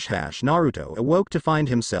mindscape. Naruto awoke to find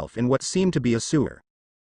himself in what seemed to be a sewer.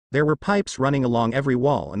 There were pipes running along every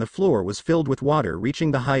wall and the floor was filled with water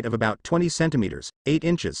reaching the height of about 20 centimeters, 8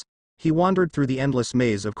 inches. He wandered through the endless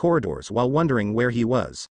maze of corridors while wondering where he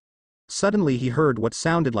was. Suddenly he heard what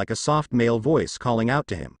sounded like a soft male voice calling out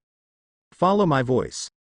to him. "Follow my voice,"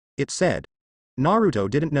 it said. Naruto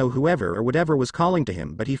didn't know whoever or whatever was calling to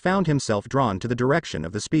him, but he found himself drawn to the direction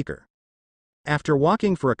of the speaker. After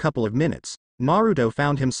walking for a couple of minutes, Naruto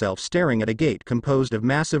found himself staring at a gate composed of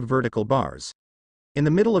massive vertical bars. In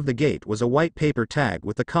the middle of the gate was a white paper tag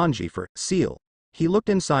with the kanji for seal. He looked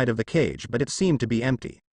inside of the cage, but it seemed to be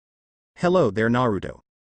empty. "Hello there, Naruto."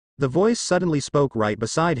 The voice suddenly spoke right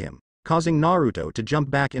beside him, causing Naruto to jump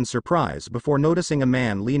back in surprise before noticing a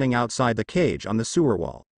man leaning outside the cage on the sewer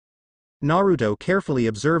wall. Naruto carefully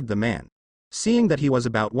observed the man. Seeing that he was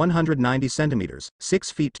about 190 centimeters,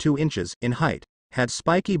 6 feet 2 inches, in height, had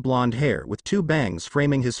spiky blonde hair with 2 bangs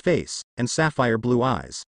framing his face, and sapphire blue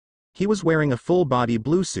eyes. He was wearing a full-body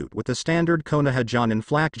blue suit with the standard Konoha Jonin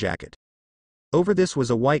flak jacket. Over this was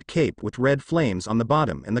a white cape with red flames on the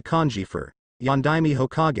bottom and the kanji for Yondaime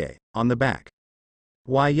Hokage on the back.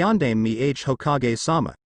 "Why Yondaime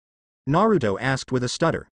Hokage-sama?" Naruto asked with a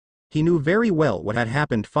stutter. He knew very well what had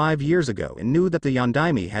happened 5 years ago and knew that the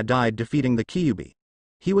Yondaime had died defeating the Kyuubi.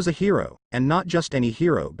 He was a hero, and not just any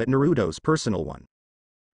hero but Naruto's personal one.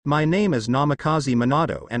 "My name is Namikaze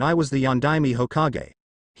Minato and I was the Yondaime Hokage,"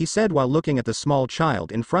 he said while looking at the small child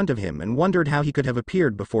in front of him and wondered how he could have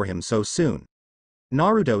appeared before him so soon.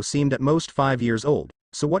 Naruto seemed at most 5 years old,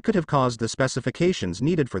 so what could have caused the specifications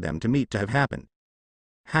needed for them to meet to have happened?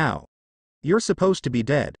 "How? You're supposed to be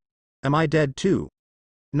dead. Am I dead too?"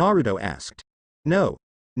 Naruto asked. No,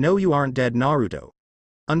 you aren't dead, Naruto.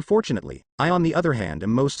 "Unfortunately, I on the other hand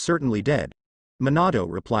am most certainly dead," Minato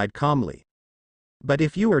replied calmly. "But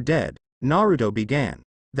if you are dead," Naruto began,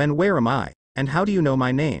 "then where am I, and how do you know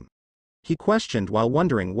my name?" he questioned while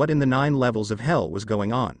wondering what in the 9 levels of hell was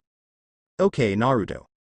going on. "Okay, Naruto.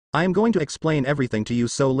 I am going to explain everything to you,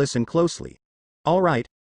 so listen closely." "All right?"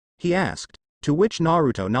 he asked, to which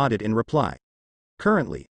Naruto nodded in reply.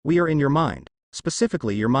 "Currently, we are in your mind,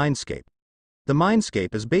 specifically your mindscape. The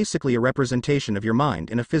mindscape is basically a representation of your mind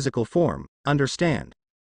in a physical form, understand?"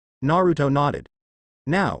 Naruto nodded.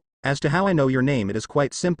 "Now, as to how I know your name, it is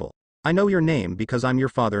quite simple. I know your name because I'm your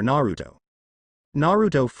father, Naruto."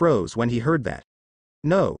 Naruto froze when he heard that.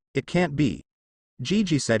 "No, it can't be.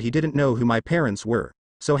 Gigi said he didn't know who my parents were,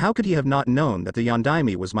 so how could he have not known that the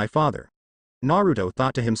Yondaime was my father?" Naruto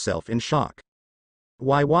thought to himself in shock.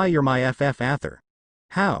 Why you're my Ather.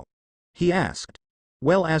 How?" he asked.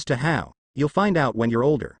 "Well, as to how, you'll find out when you're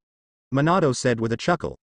older," Minato said with a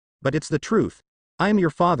chuckle. "But it's the truth. I am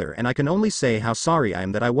your father and I can only say how sorry I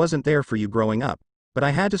am that I wasn't there for you growing up, but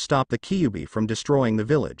I had to stop the Kyuubi from destroying the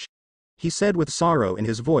village. He said with sorrow in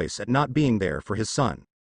his voice at not being there for his son.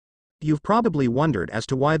 You've probably wondered as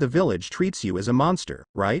to why the village treats you as a monster,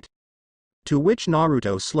 right? To which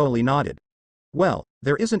Naruto slowly nodded. Well,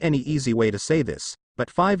 there isn't any easy way to say this,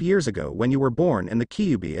 but 5 years ago when you were born and the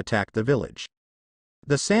Kyuubi attacked the village.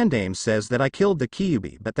 The Sandaime says that I killed the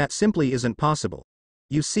Kyuubi, but that simply isn't possible.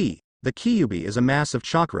 You see, the Kyuubi is a mass of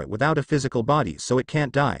chakra without a physical body, so it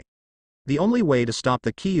can't die. The only way to stop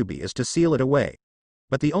the Kyuubi is to seal it away.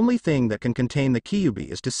 But the only thing that can contain the Kyuubi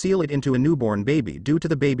is to seal it into a newborn baby due to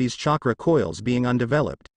the baby's chakra coils being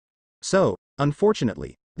undeveloped. So,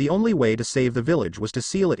 unfortunately, the only way to save the village was to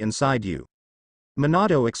seal it inside you.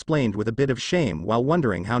 Minato explained with a bit of shame while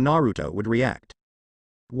wondering how Naruto would react.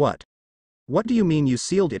 What? What do you mean you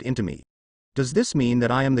sealed it into me? Does this mean that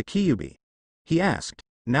I am the Kyuubi? He asked,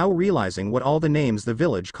 now realizing what all the names the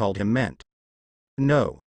village called him meant.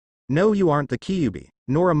 No. No, you aren't the Kyuubi,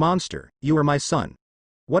 nor a monster, you are my son.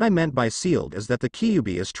 What I meant by sealed is that the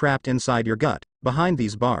Kyuubi is trapped inside your gut, behind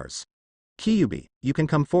these bars. Kyuubi, you can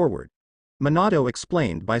come forward. Minato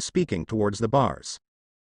explained by speaking towards the bars.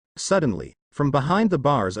 Suddenly, from behind the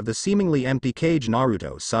bars of the seemingly empty cage,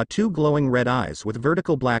 Naruto saw 2 glowing red eyes with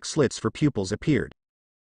vertical black slits for pupils appeared.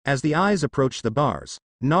 As the eyes approached the bars,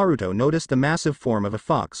 Naruto noticed the massive form of a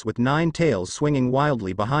fox with 9 tails swinging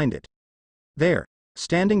wildly behind it. There,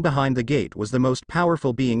 standing behind the gate, was the most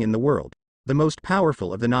powerful being in the world, the most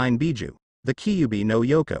powerful of the 9 Biju, the Kyuubi no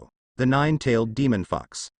Yoko, the 9-tailed demon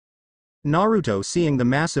fox. Naruto, seeing the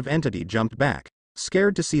massive entity, jumped back,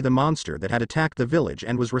 scared to see the monster that had attacked the village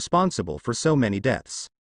and was responsible for so many deaths.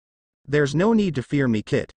 There's no need to fear me,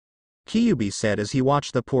 kid. Kyuubi said as he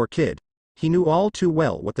watched the poor kid. He knew all too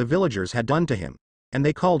well what the villagers had done to him, and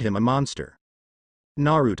they called him a monster.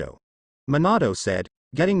 Naruto. Minato said,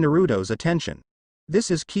 getting Naruto's attention. This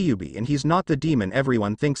is Kyuubi and he's not the demon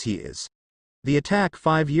everyone thinks he is. The attack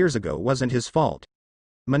 5 years ago wasn't his fault.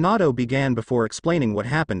 Minato began before explaining what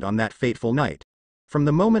happened on that fateful night. From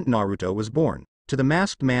the moment Naruto was born, to the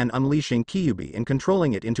masked man unleashing Kyuubi and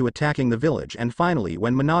controlling it into attacking the village, and finally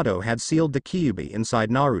when Minato had sealed the Kyuubi inside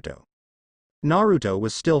Naruto. Naruto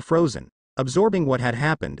was still frozen, absorbing what had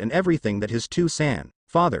happened and everything that his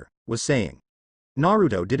father, was saying.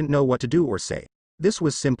 Naruto didn't know what to do or say. This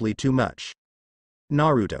was simply too much.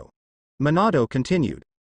 Naruto. Minato continued.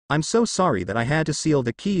 I'm so sorry that I had to seal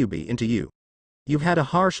the Kyuubi into you. You've had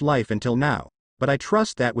a harsh life until now, but I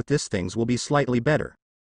trust that with this things will be slightly better.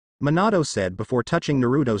 Minato said before touching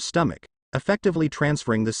Naruto's stomach, effectively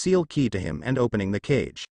transferring the seal key to him and opening the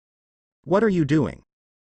cage. What are you doing?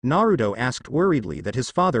 Naruto asked worriedly that his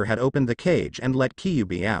father had opened the cage and let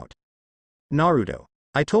Kyuubi out. Naruto.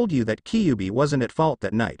 I told you that Kyuubi wasn't at fault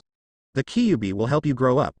that night. The Kyuubi will help you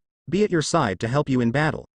grow up, be at your side to help you in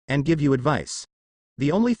battle, and give you advice.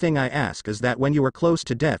 The only thing I ask is that when you are close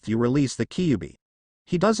to death you release the Kyuubi.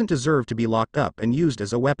 He doesn't deserve to be locked up and used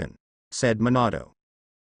as a weapon, said Minato.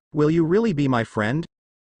 Will you really be my friend?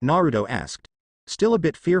 Naruto asked, still a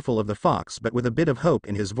bit fearful of the fox but with a bit of hope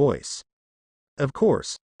in his voice. Of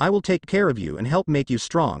course, I will take care of you and help make you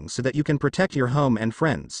strong so that you can protect your home and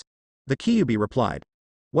friends. The Kyuubi replied.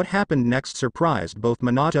 What happened next surprised both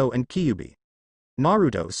Minato and Kyuubi.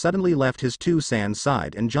 Naruto suddenly left his San's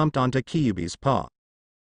side and jumped onto Kyuubi's paw.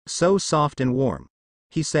 So soft and warm,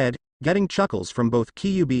 he said, getting chuckles from both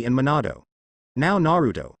Kyuubi and Minato. Now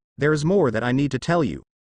Naruto, there is more that I need to tell you.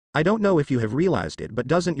 I don't know if you have realized it, but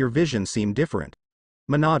doesn't your vision seem different?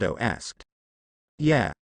 Minato asked.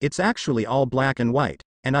 Yeah, it's actually all black and white,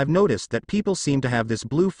 and I've noticed that people seem to have this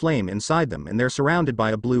blue flame inside them and they're surrounded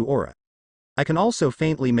by a blue aura. I can also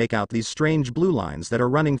faintly make out these strange blue lines that are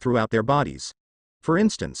running throughout their bodies. For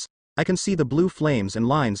instance, I can see the blue flames and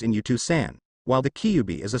lines in you San, while the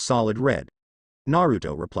Kyuubi is a solid red.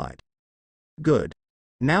 Naruto replied. Good.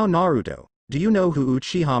 Now Naruto, do you know who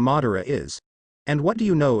Uchiha Madara is? And what do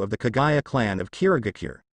you know of the Kagaya clan of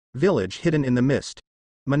Kirigakure, village hidden in the mist?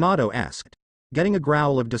 Minato asked, getting a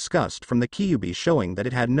growl of disgust from the Kyuubi showing that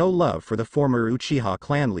it had no love for the former Uchiha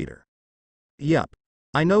clan leader. Yup.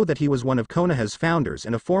 I know that he was one of Konoha's founders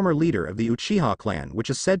and a former leader of the Uchiha clan, which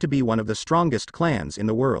is said to be one of the strongest clans in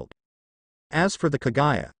the world. As for the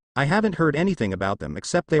Kagaya, I haven't heard anything about them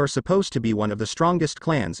except they are supposed to be one of the strongest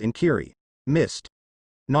clans in Kiri, Mist.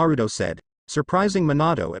 Naruto said, surprising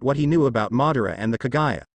Minato at what he knew about Madara and the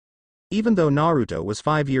Kagaya. Even though Naruto was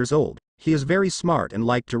 5 years old, he is very smart and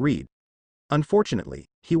liked to read. Unfortunately,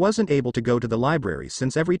 he wasn't able to go to the library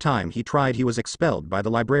since every time he tried he was expelled by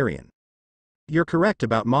the librarian. You're correct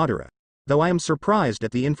about Madara, though I am surprised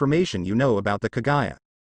at the information you know about the Kagaya.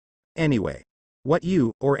 Anyway, What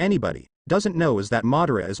you, or anybody, doesn't know is that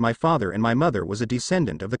Madara is my father and my mother was a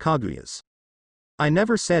descendant of the Kaguyas. I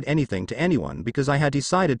never said anything to anyone because I had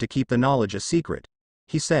decided to keep the knowledge a secret,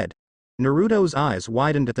 he said. Naruto's eyes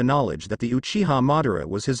widened at the knowledge that the Uchiha Madara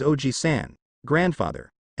was his Oji-san, grandfather,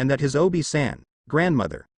 and that his Obi-san,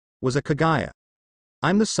 grandmother, was a Kagaya.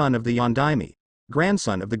 I'm the son of the Yondaime,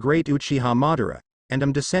 grandson of the great Uchiha Madara, and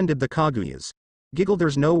am descended the Kaguyas. Giggle,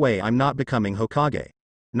 there's no way I'm not becoming Hokage,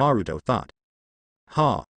 Naruto thought.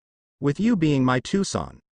 Ha. With you being my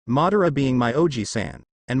Tucson, Madara being my Oji-san,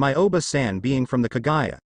 and my Oba-san being from the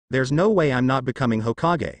Kagaya, there's no way I'm not becoming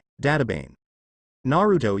Hokage, Databane.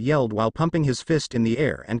 Naruto yelled while pumping his fist in the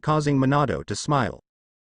air and causing Minato to smile.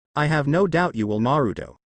 I have no doubt you will,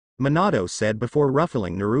 Naruto, Minato said before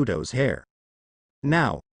ruffling Naruto's hair.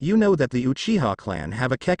 Now, you know that the Uchiha clan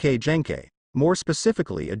have a Kekkei Genkai, more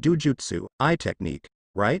specifically a Dujutsu, eye technique,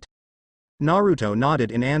 right? Naruto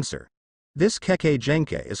nodded in answer. This Kekkei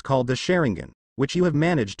Genkai is called the Sharingan, which you have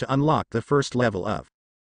managed to unlock the first level of.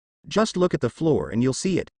 Just look at the floor and you'll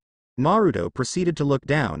see it. Naruto proceeded to look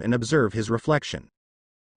down and observe his reflection.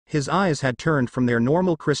 His eyes had turned from their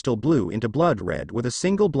normal crystal blue into blood red with a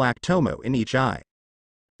single black tomo in each eye.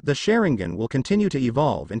 The Sharingan will continue to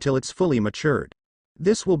evolve until it's fully matured.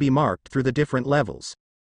 This will be marked through the different levels.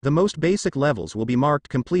 The most basic levels will be marked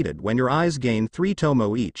completed when your eyes gain 3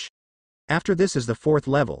 tomo each. After this is the 4th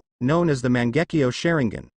level, known as the Mangekyo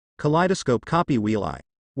Sharingan, Kaleidoscope Copy Wheel Eye,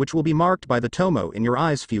 which will be marked by the tomo in your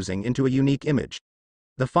eyes fusing into a unique image.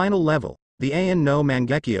 The final level, the Ain no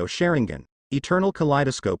Mangekyo Sharingan, Eternal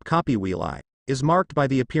Kaleidoscope Copy Wheel Eye, is marked by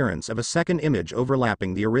the appearance of a second image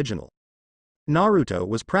overlapping the original. Naruto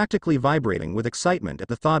was practically vibrating with excitement at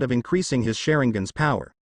the thought of increasing his Sharingan's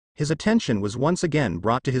power. His attention was once again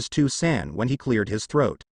brought to his Tusan when he cleared his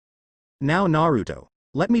throat. Now Naruto,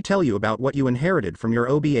 let me tell you about what you inherited from your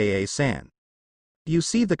Obaa-san. You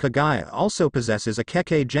see, the Kagaya also possesses a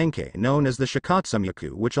Kekkei Genkai known as the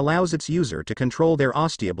Shikatsumiyaku, which allows its user to control their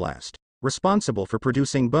osteoblast, responsible for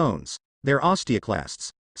producing bones, their osteoclasts,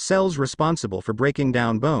 cells responsible for breaking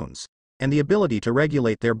down bones, and the ability to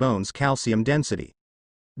regulate their bones' calcium density.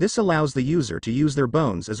 This allows the user to use their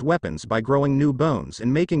bones as weapons by growing new bones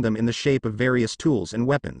and making them in the shape of various tools and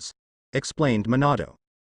weapons, explained Minato.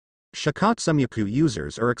 Shikatsumiyaku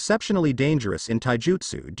users are exceptionally dangerous in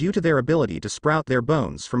taijutsu due to their ability to sprout their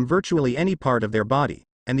bones from virtually any part of their body,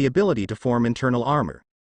 and the ability to form internal armor,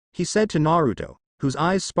 he said to Naruto, whose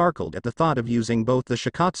eyes sparkled at the thought of using both the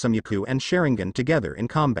Shikatsumiyaku and Sharingan together in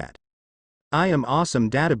combat. I am awesome,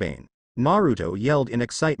 Databane, Naruto yelled in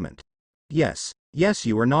excitement. Yes,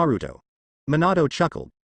 you are Naruto. Minato chuckled.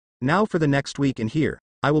 Now for the next week in here,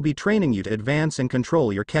 I will be training you to advance and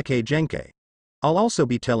control your Kekkei Genkai. I'll also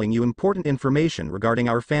be telling you important information regarding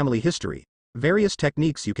our family history, various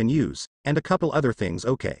techniques you can use, and a couple other things,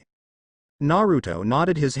 okay? Naruto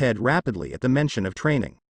nodded his head rapidly at the mention of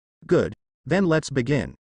training. Good, then let's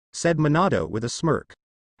begin, said Minato with a smirk.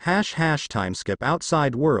 Time skip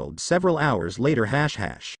outside world several hours later.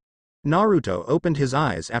 Naruto opened his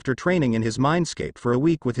eyes after training in his mindscape for a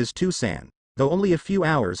week with his Tusan, though only a few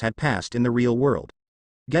hours had passed in the real world.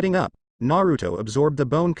 Getting up, Naruto absorbed the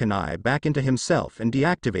bone kunai back into himself and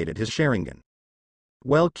deactivated his Sharingan.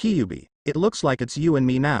 Well, Kyuubi, it looks like it's you and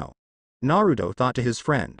me now, Naruto thought to his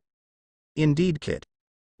friend. Indeed, Kit.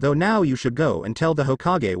 Though now you should go and tell the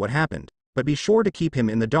Hokage what happened, but be sure to keep him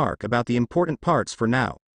in the dark about the important parts for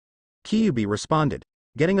now, Kyuubi responded,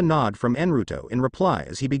 getting a nod from Naruto in reply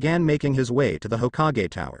as he began making his way to the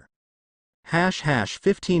Hokage Tower.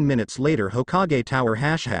 15 minutes later, Hokage Tower.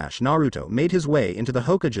 Naruto made his way into the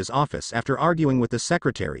Hokage's office after arguing with the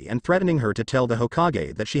secretary and threatening her to tell the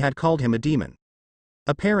Hokage that she had called him a demon.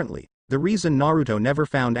 Apparently, the reason Naruto never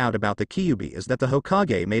found out about the Kyuubi is that the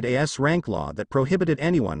Hokage made a S-rank law that prohibited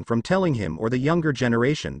anyone from telling him or the younger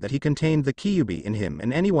generation that he contained the Kyuubi in him,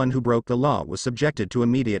 and anyone who broke the law was subjected to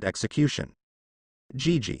immediate execution.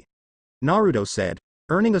 GG. Naruto said,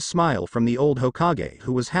 earning a smile from the old Hokage,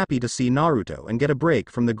 who was happy to see Naruto and get a break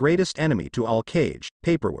from the greatest enemy to all Kage,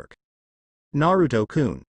 paperwork.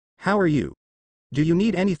 Naruto-kun, how are you? Do you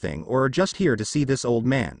need anything or are just here to see this old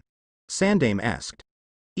man? Sandaime asked.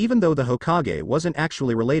 Even though the Hokage wasn't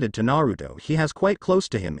actually related to Naruto, he has quite close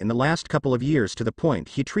to him in the last couple of years, to the point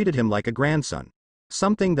he treated him like a grandson,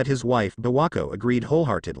 something that his wife Bawako agreed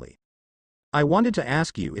wholeheartedly. I wanted to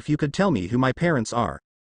ask you if you could tell me who my parents are,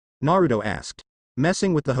 Naruto asked,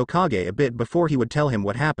 messing with the Hokage a bit before he would tell him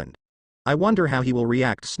what happened. I wonder how he will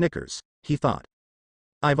react. Snickers, he thought.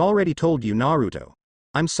 I've already told you, Naruto.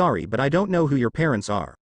 I'm sorry, but I don't know who your parents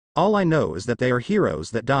are. All I know is that they are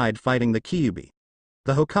heroes that died fighting the Kyuubi.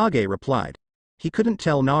 The Hokage replied. He couldn't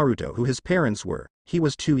tell Naruto who his parents were, he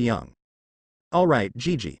was too young. Alright,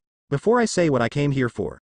 Gigi. Before I say what I came here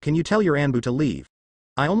for, can you tell your Anbu to leave?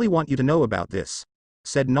 I only want you to know about this,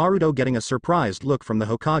 said Naruto, getting a surprised look from the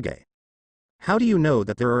Hokage. How do you know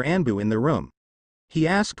that there are Anbu in the room? He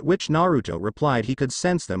asked, which Naruto replied he could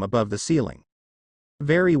sense them above the ceiling.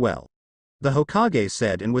 Very well. The Hokage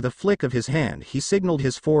said, and with a flick of his hand he signaled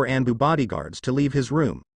his 4 Anbu bodyguards to leave his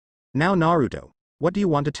room. Now Naruto, what do you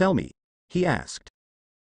want to tell me? He asked.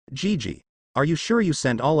 Gigi, are you sure you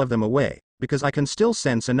sent all of them away, because I can still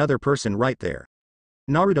sense another person right there?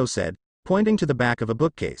 Naruto said, pointing to the back of a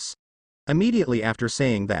bookcase. Immediately after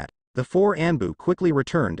saying that, the 4 Anbu quickly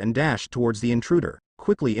returned and dashed towards the intruder,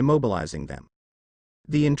 quickly immobilizing them.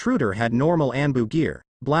 The intruder had normal Anbu gear,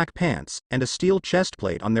 black pants, and a steel chest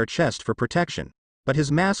plate on their chest for protection, but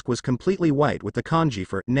his mask was completely white with the kanji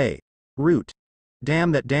for nay, root.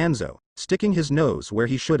 Damn that Danzo, sticking his nose where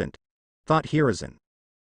he shouldn't, thought Hiruzen.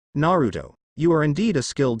 Naruto, you are indeed a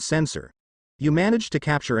skilled censor. You managed to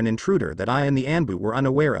capture an intruder that I and the Anbu were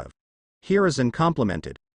unaware of. Hiruzen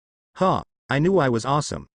complimented. Ha, I knew I was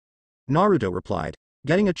awesome. Naruto replied,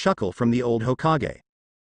 getting a chuckle from the old Hokage.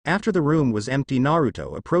 After the room was empty,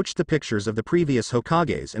 Naruto approached the pictures of the previous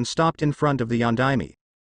Hokages and stopped in front of the Yondaime.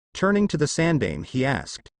 Turning to the Sandaime, he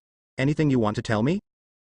asked, anything you want to tell me?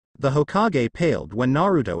 The Hokage paled when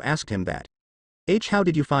Naruto asked him that. How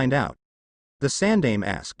did you find out? The Sandaime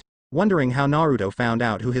asked, wondering how Naruto found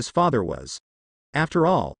out who his father was. After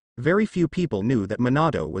all, very few people knew that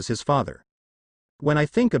Minato was his father. When I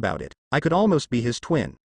think about it, I could almost be his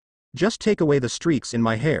twin. Just take away the streaks in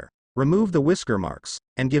my hair, remove the whisker marks,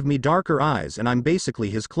 and give me darker eyes and I'm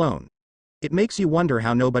basically his clone. It makes you wonder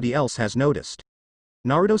how nobody else has noticed.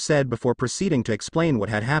 Naruto said before proceeding to explain what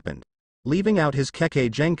had happened, leaving out his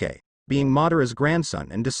Kekkei Genkai, being Madara's grandson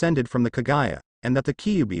and descended from the Kagaya, and that the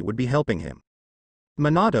Kyuubi would be helping him.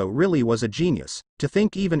 Minato really was a genius, to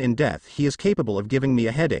think even in death he is capable of giving me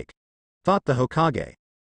a headache, thought the Hokage.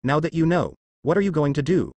 Now that you know, what are you going to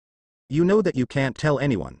do? You know that you can't tell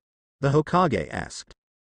anyone. The Hokage asked.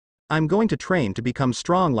 I'm going to train to become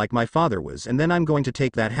strong like my father was, and then I'm going to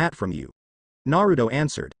take that hat from you. Naruto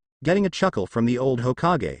answered, getting a chuckle from the old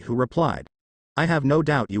Hokage, who replied, I have no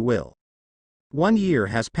doubt you will. 1 year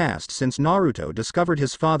has passed since Naruto discovered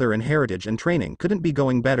his father, and heritage and training couldn't be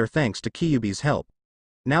going better thanks to Kyuubi's help.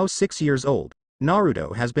 Now 6 years old,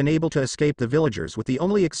 Naruto has been able to escape the villagers, with the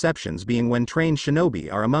only exceptions being when trained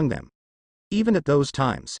shinobi are among them. Even at those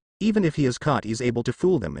times, even if he is caught, he's able to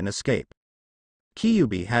fool them and escape.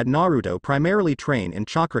 Kyuubi had Naruto primarily train in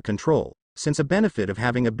chakra control, since a benefit of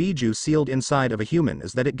having a biju sealed inside of a human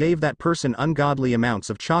is that it gave that person ungodly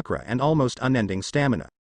amounts of chakra and almost unending stamina.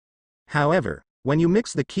 However, when you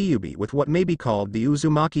mix the Kyuubi with what may be called the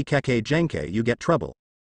Uzumaki Kekkei Genkai, you get trouble.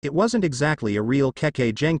 It wasn't exactly a real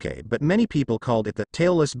Kekkei Genkai, but many people called it the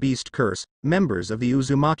tailless beast curse. Members of the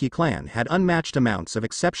Uzumaki clan had unmatched amounts of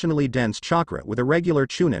exceptionally dense chakra, with a regular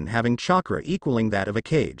chunin having chakra equaling that of a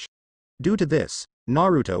kage. Due to this,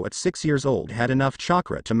 Naruto at 6 years old had enough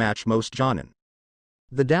chakra to match most jonin.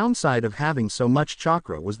 The downside of having so much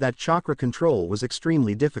chakra was that chakra control was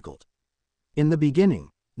extremely difficult. In the beginning,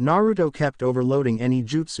 Naruto kept overloading any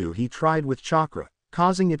jutsu he tried with chakra,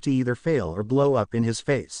 causing it to either fail or blow up in his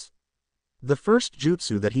face. The first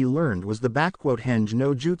jutsu that he learned was the Henge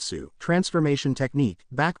no Jutsu transformation technique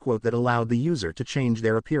that allowed the user to change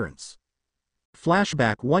their appearance.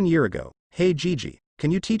 Flashback 1 year ago. Hey Gigi,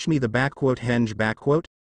 can you teach me the Henge?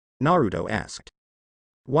 Naruto asked.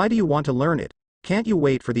 Why do you want to learn it? Can't you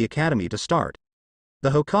wait for the academy to start?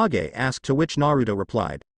 The Hokage asked, to which Naruto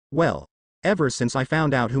replied, well, ever since I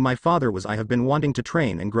found out who my father was, I have been wanting to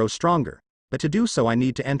train and grow stronger, but to do so I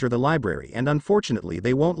need to enter the library, and unfortunately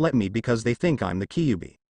they won't let me because they think I'm the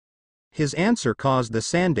Kyuubi. His answer caused the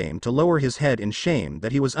Sandaime to lower his head in shame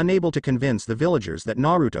that he was unable to convince the villagers that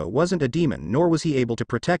Naruto wasn't a demon, nor was he able to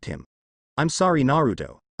protect him. I'm sorry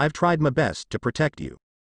Naruto, I've tried my best to protect you.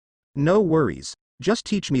 No worries, just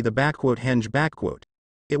teach me the Henge.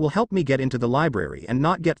 It will help me get into the library and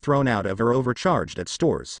not get thrown out of or overcharged at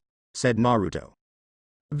stores, said Naruto.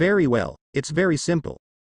 Very well, it's very simple.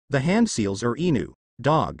 The hand seals are Inu,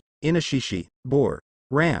 dog, Inoshishi, boar,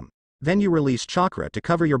 ram. Then you release chakra to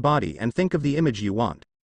cover your body and think of the image you want.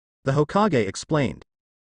 The Hokage explained.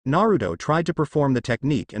 Naruto tried to perform the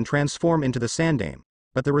technique and transform into the Sandaime,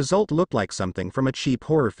 but the result looked like something from a cheap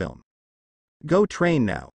horror film. Go train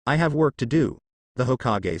now, I have work to do, the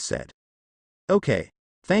Hokage said. Okay,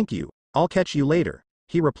 thank you, I'll catch you later,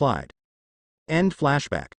 he replied. End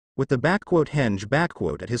flashback. With the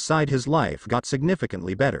Henge at his side, his life got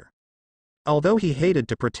significantly better. Although he hated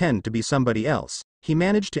to pretend to be somebody else, he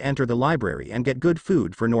managed to enter the library and get good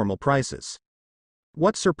food for normal prices.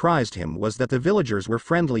 What surprised him was that the villagers were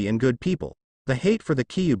friendly and good people, the hate for the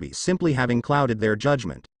Kyuubi simply having clouded their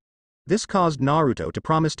judgment. This caused Naruto to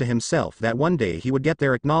promise to himself that one day he would get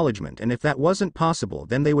their acknowledgement, and if that wasn't possible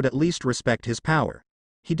then they would at least respect his power.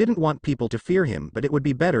 He didn't want people to fear him, but it would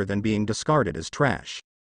be better than being discarded as trash.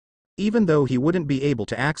 Even though he wouldn't be able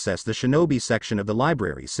to access the shinobi section of the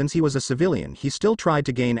library since he was a civilian, he still tried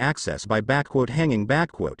to gain access by hanging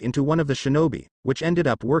into one of the shinobi, which ended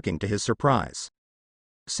up working to his surprise.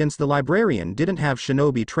 Since the librarian didn't have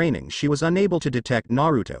shinobi training, she was unable to detect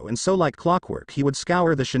Naruto, and so like clockwork he would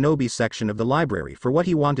scour the shinobi section of the library for what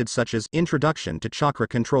he wanted, such as Introduction to Chakra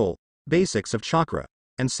Control, Basics of Chakra,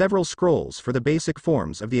 and several scrolls for the basic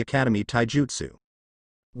forms of the Academy Taijutsu.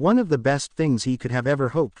 One of the best things he could have ever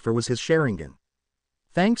hoped for was his Sharingan.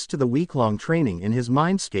 Thanks to the week-long training in his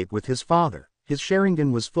mindscape with his father, his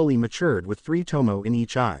Sharingan was fully matured with 3 tomo in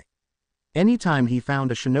each eye. Anytime he found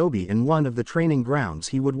a shinobi in one of the training grounds,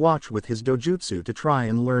 he would watch with his dojutsu to try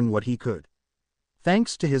and learn what he could.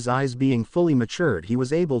 Thanks to his eyes being fully matured, he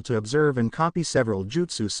was able to observe and copy several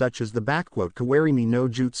jutsu such as the Kawarimi no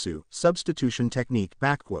Jutsu, substitution technique.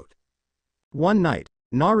 One night,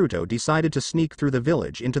 Naruto decided to sneak through the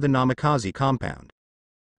village into the Namikaze compound.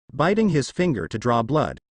 Biting his finger to draw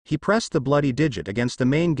blood, he pressed the bloody digit against the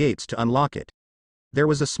main gates to unlock it. There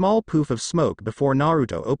was a small poof of smoke before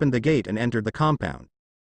Naruto opened the gate and entered the compound.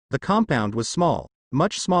 The compound was small,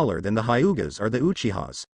 much smaller than the Hyugas or the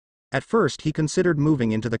Uchihas. At first he considered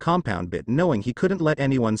moving into the compound, but knowing he couldn't let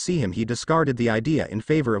anyone see him, he discarded the idea in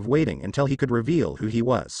favor of waiting until he could reveal who he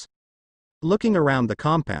was. Looking around the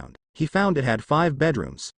compound, he found it had 5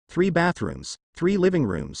 bedrooms, 3 bathrooms, 3 living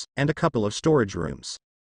rooms, and a couple of storage rooms.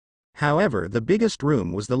 However, the biggest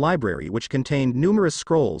room was the library, which contained numerous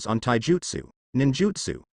scrolls on taijutsu,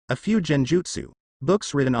 ninjutsu, a few genjutsu,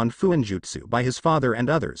 books written on fuinjutsu by his father and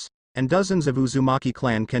others, and dozens of Uzumaki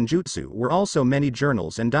clan kenjutsu. Were also many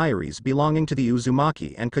journals and diaries belonging to the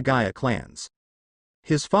Uzumaki and Kagaya clans.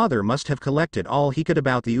 His father must have collected all he could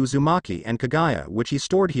about the Uzumaki and Kagaya, which he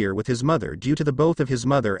stored here with his mother due to the both of his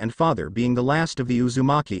mother and father being the last of the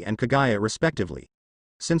Uzumaki and Kagaya respectively.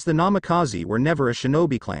 Since the Namikaze were never a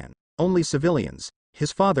shinobi clan, only civilians,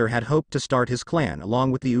 his father had hoped to start his clan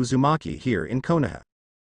along with the Uzumaki here in Konoha.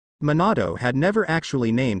 Minato had never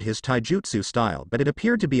actually named his taijutsu style, but it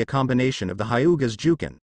appeared to be a combination of the Hyuga's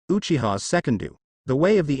Juken, Uchiha's Sekendu, the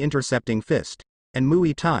way of the intercepting fist, and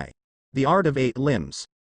Muay Thai, the art of 8 limbs.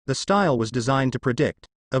 The style was designed to predict,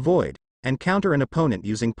 avoid, and counter an opponent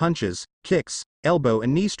using punches, kicks, elbow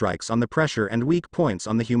and knee strikes on the pressure and weak points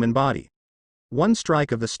on the human body. One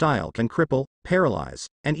strike of the style can cripple, paralyze,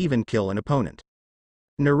 and even kill an opponent.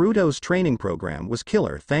 Naruto's training program was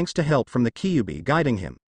killer thanks to help from the Kyuubi guiding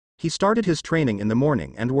him. He started his training in the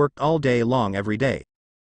morning and worked all day long every day.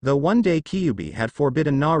 Though one day Kyuubi had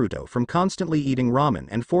forbidden Naruto from constantly eating ramen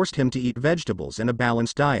and forced him to eat vegetables and a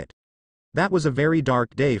balanced diet. That was a very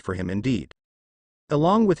dark day for him indeed.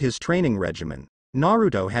 Along with his training regimen,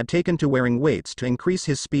 Naruto had taken to wearing weights to increase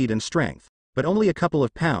his speed and strength, but only a couple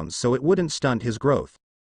of pounds so it wouldn't stunt his growth.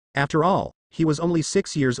 After all, he was only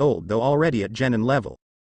 6 years old, though already at genin level.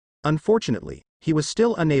 Unfortunately, he was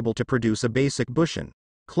still unable to produce a basic Bushin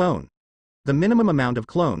clone. The minimum amount of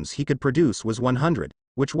clones he could produce was 100,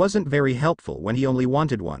 which wasn't very helpful when he only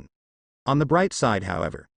wanted one. On the bright side,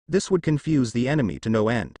 however, this would confuse the enemy to no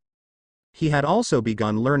end. He had also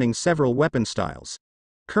begun learning several weapon styles.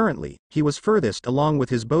 Currently, he was furthest along with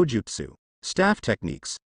his bojutsu, staff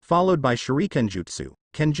techniques, followed by shurikenjutsu,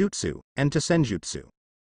 kenjutsu, and tessenjutsu.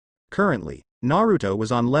 Currently, Naruto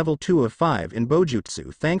was on level 2 of 5 in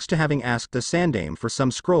bojutsu thanks to having asked the Sandaime for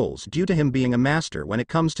some scrolls due to him being a master when it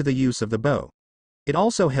comes to the use of the bow. It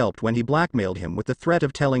also helped when he blackmailed him with the threat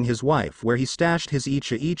of telling his wife where he stashed his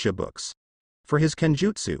Icha books. For his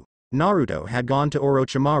kenjutsu, Naruto had gone to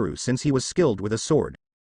Orochimaru since he was skilled with a sword.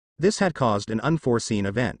 This had caused an unforeseen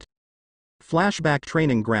event. Flashback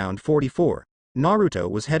Training Ground 44. Naruto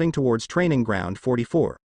was heading towards Training Ground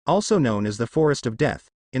 44, also known as the Forest of Death,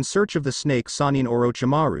 in search of the snake Sannin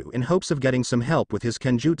Orochimaru in hopes of getting some help with his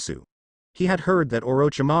kenjutsu. He had heard that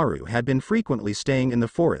Orochimaru had been frequently staying in the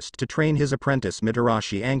forest to train his apprentice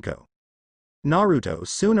Mitarashi Anko. Naruto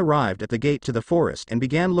soon arrived at the gate to the forest and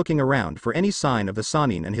began looking around for any sign of the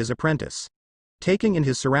Sannin and his apprentice. Taking in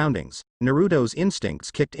his surroundings, Naruto's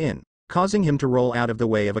instincts kicked in, causing him to roll out of the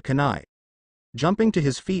way of a kunai. Jumping to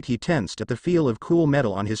his feet, he tensed at the feel of cool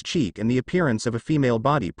metal on his cheek and the appearance of a female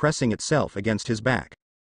body pressing itself against his back.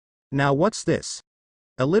 Now what's this?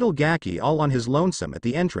 A little gaki all on his lonesome at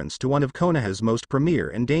the entrance to one of Konoha's most premier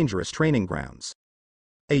and dangerous training grounds.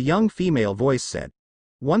 A young female voice said.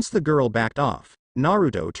 Once the girl backed off,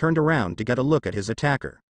 Naruto turned around to get a look at his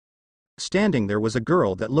attacker. Standing there was a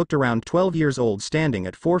girl that looked around 12 years old, standing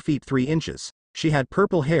at 4 feet 3 inches. She had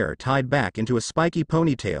purple hair tied back into a spiky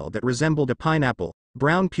ponytail that resembled a pineapple,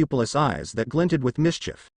 brown pupilless eyes that glinted with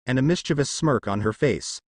mischief, and a mischievous smirk on her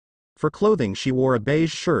face. For clothing she wore a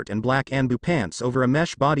beige shirt and black anbu pants over a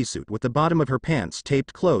mesh bodysuit with the bottom of her pants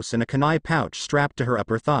taped close and a kunai pouch strapped to her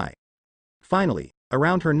upper thigh. Finally,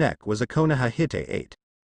 around her neck was a Konoha Hite 8.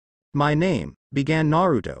 My name, began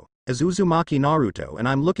Naruto, is Uzumaki Naruto, and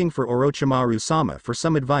I'm looking for Orochimaru-sama for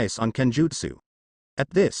some advice on Kenjutsu.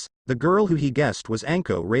 At this, the girl who he guessed was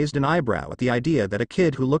Anko raised an eyebrow at the idea that a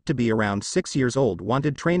kid who looked to be around 6 years old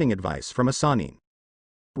wanted training advice from a Sannin.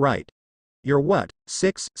 Right. You're what,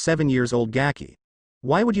 6, 7 years old Gaki?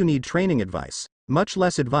 Why would you need training advice, much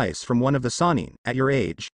less advice from one of the Sannin, at your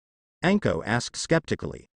age? Anko asked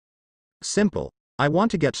skeptically. Simple. I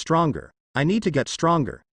want to get stronger. I need to get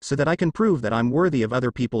stronger, so that I can prove that I'm worthy of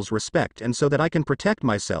other people's respect and so that I can protect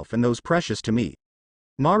myself and those precious to me.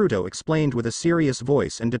 Naruto explained with a serious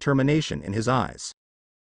voice and determination in his eyes.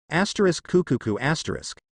 Kukuku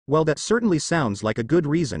asterisk. Well, that certainly sounds like a good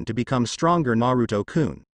reason to become stronger,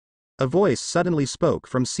 Naruto-kun. A voice suddenly spoke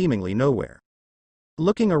from seemingly nowhere.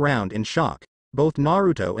 Looking around in shock, both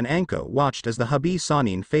Naruto and Anko watched as the Hubei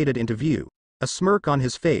Sannin faded into view, a smirk on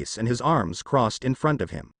his face and his arms crossed in front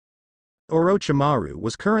of him. Orochimaru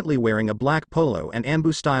was currently wearing a black polo and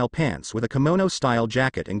ambu-style pants with a kimono-style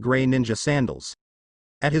jacket and gray ninja sandals.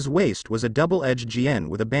 At his waist was a double-edged jien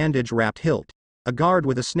with a bandage-wrapped hilt, a guard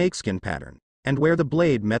with a snakeskin pattern, and where the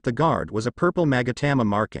blade met the guard was a purple magatama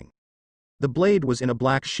marking. The blade was in a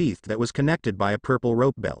black sheath that was connected by a purple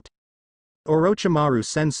rope belt.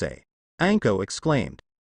 Orochimaru-sensei, Anko exclaimed.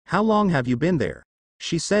 How long have you been there?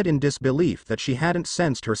 She said in disbelief that she hadn't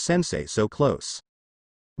sensed her sensei so close.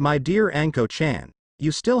 My dear Anko-chan,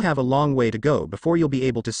 you still have a long way to go before you'll be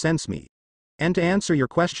able to sense me. And to answer your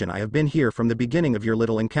question, I have been here from the beginning of your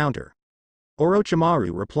little encounter. Orochimaru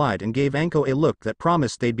replied and gave Anko a look that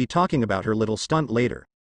promised they'd be talking about her little stunt later.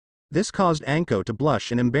 This caused Anko to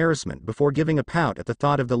blush in embarrassment before giving a pout at the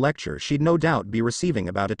thought of the lecture she'd no doubt be receiving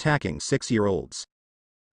about attacking 6-year-olds.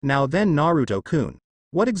 Now then, Naruto-kun,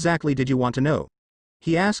 what exactly did you want to know?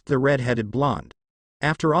 He asked the red-headed blonde.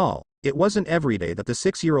 After all, it wasn't every day that the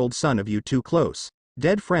 6-year-old son of you two close,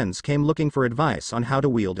 dead friends came looking for advice on how to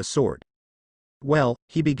wield a sword. Well,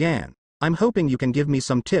 he began, I'm hoping you can give me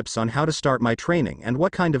some tips on how to start my training and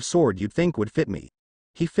what kind of sword you'd think would fit me.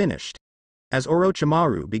 He finished. As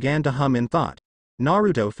Orochimaru began to hum in thought,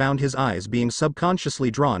 Naruto found his eyes being subconsciously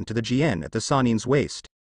drawn to the jien at the Sannin's waist.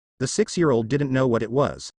 The 6-year-old didn't know what it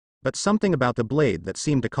was, but something about the blade that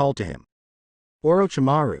seemed to call to him.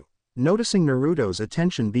 Orochimaru, noticing Naruto's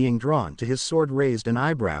attention being drawn to his sword, raised an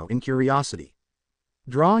eyebrow in curiosity.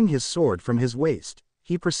 Drawing his sword from his waist,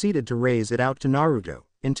 he proceeded to raise it out to Naruto,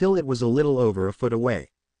 until it was a little over a foot away.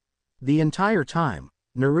 The entire time,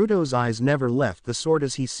 Naruto's eyes never left the sword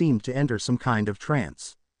as he seemed to enter some kind of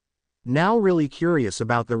trance. Now really curious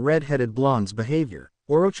about the red-headed blonde's behavior,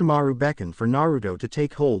 Orochimaru beckoned for Naruto to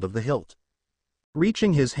take hold of the hilt.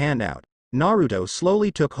 Reaching his hand out, Naruto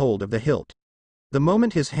slowly took hold of the hilt. The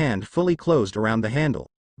moment his hand fully closed around the handle,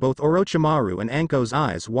 both Orochimaru and Anko's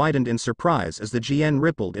eyes widened in surprise as the jien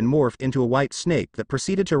rippled and morphed into a white snake that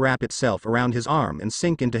proceeded to wrap itself around his arm and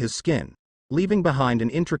sink into his skin, leaving behind an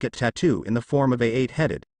intricate tattoo in the form of a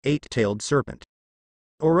 8-headed, 8-tailed serpent.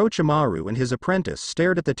 Orochimaru and his apprentice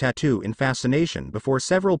stared at the tattoo in fascination before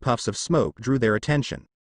several puffs of smoke drew their attention.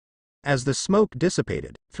 As the smoke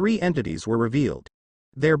dissipated, 3 entities were revealed.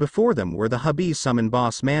 There before them were the Hubei summon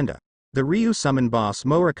boss Manda, the Ryu summon boss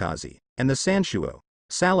Morikaze, and the Sanshuo,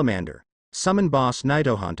 Salamander, summon boss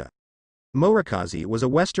Nitohanta. Morikaze was a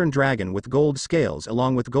western dragon with gold scales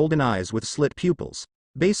along with golden eyes with slit pupils,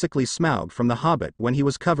 basically Smaug from The Hobbit when he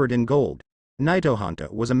was covered in gold.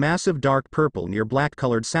 Nitohanta was a massive dark purple near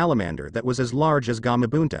black-colored salamander that was as large as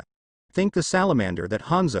Gamabunta. Think the salamander that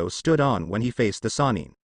Hanzo stood on when he faced the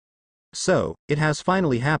Sannin. So, it has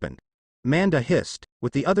finally happened. Manda hissed,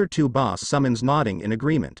 with the other 2 boss summons nodding in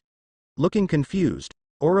agreement. Looking confused,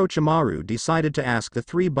 Orochimaru decided to ask the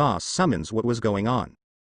 3 boss summons what was going on.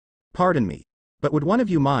 Pardon me, but would one of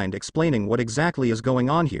you mind explaining what exactly is going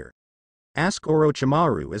on here? Asked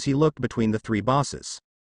Orochimaru as he looked between the 3 bosses.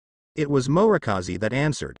 It was Morikaze that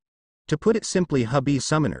answered. To put it simply, Hubei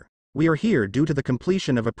Summoner, we are here due to the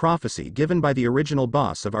completion of a prophecy given by the original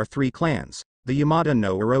boss of our 3 clans, the Yamada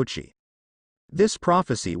no Orochi. This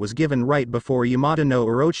prophecy was given right before Yamada no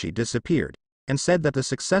Orochi disappeared, and said that the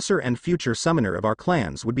successor and future summoner of our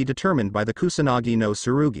clans would be determined by the Kusanagi no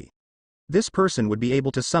Tsurugi. This person would be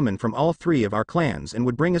able to summon from all three of our clans and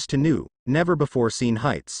would bring us to new, never-before-seen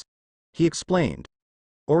heights. He explained.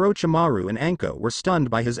 Orochimaru and Anko were stunned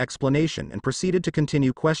by his explanation and proceeded to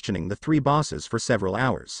continue questioning the three bosses for several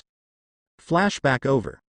hours. Flashback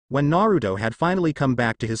over. When Naruto had finally come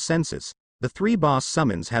back to his senses, the three boss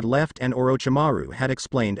summons had left and Orochimaru had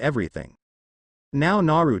explained everything. Now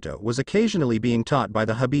Naruto was occasionally being taught by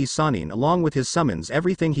the Hubei Sannin along with his summons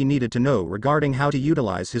everything he needed to know regarding how to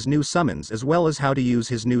utilize his new summons as well as how to use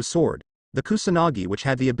his new sword, the Kusanagi, which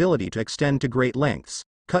had the ability to extend to great lengths,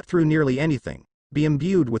 cut through nearly anything, be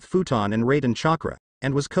imbued with Futon and Raiden chakra,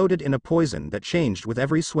 and was coated in a poison that changed with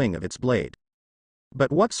every swing of its blade.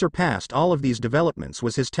 But what surpassed all of these developments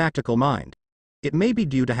was his tactical mind. It may be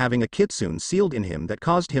due to having a kitsune sealed in him that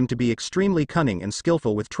caused him to be extremely cunning and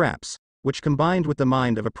skillful with traps, which combined with the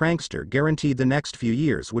mind of a prankster guaranteed the next few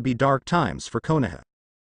years would be dark times for Konoha.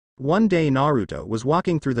 One day Naruto was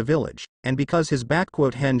walking through the village, and because his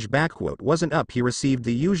henge wasn't up, he received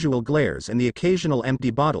the usual glares and the occasional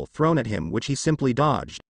empty bottle thrown at him, which he simply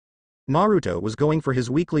dodged. Naruto was going for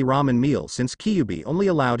his weekly ramen meal since Kyuubi only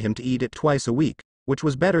allowed him to eat it twice a week, which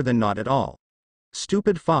was better than not at all.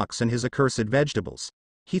 Stupid fox and his accursed vegetables,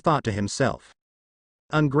 he thought to himself.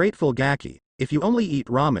 Ungrateful Gaki, if you only eat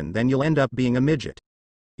ramen then you'll end up being a midget.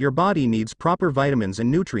 Your body needs proper vitamins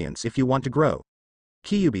and nutrients if you want to grow.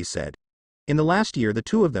 Kyuubi said. In the last year the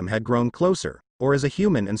two of them had grown closer, or as a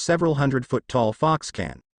human and several 100-foot-tall fox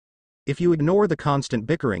can. If you ignore the constant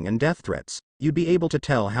bickering and death threats, you'd be able to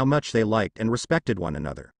tell how much they liked and respected one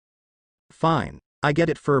another. Fine, I get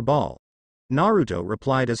it, fur ball. Naruto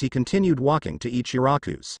replied as he continued walking to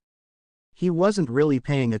Ichiraku's. He wasn't really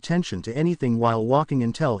paying attention to anything while walking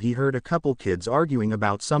until he heard a couple kids arguing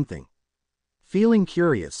about something. Feeling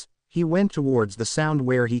curious, he went towards the sound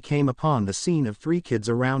where he came upon the scene of three kids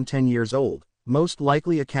around 10 years old, most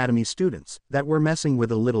likely academy students, that were messing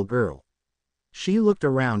with a little girl. She looked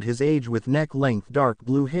around his age with neck-length dark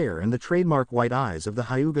blue hair and the trademark white eyes of the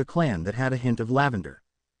Hyuga clan that had a hint of lavender.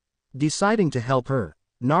 Deciding to help her,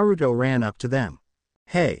 Naruto ran up to them.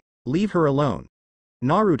 Hey, leave her alone.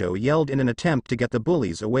 Naruto yelled in an attempt to get the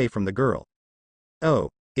bullies away from the girl. Oh,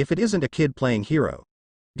 if it isn't a kid playing hero.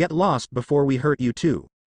 Get lost before we hurt you too.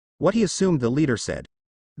 What he assumed the leader said.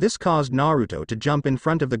 This caused Naruto to jump in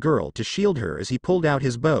front of the girl to shield her as he pulled out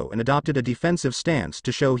his bow and adopted a defensive stance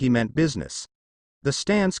to show he meant business. The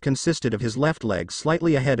stance consisted of his left leg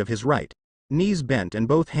slightly ahead of his right, knees bent and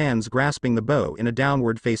both hands grasping the bow in a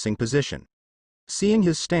downward-facing position. Seeing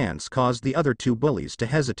his stance caused the other two bullies to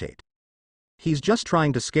hesitate. He's just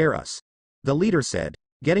trying to scare us, the leader said,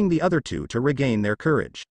 getting the other two to regain their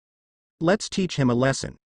courage. Let's teach him a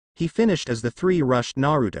lesson. He finished as the three rushed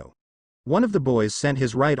Naruto. One of the boys sent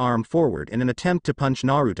his right arm forward in an attempt to punch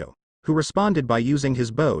Naruto, who responded by using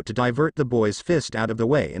his bow to divert the boy's fist out of the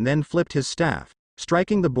way and then flipped his staff,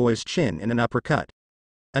 striking the boy's chin in an uppercut.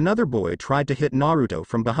 Another boy tried to hit Naruto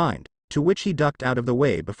from behind, to which he ducked out of the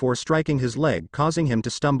way before striking his leg, causing him to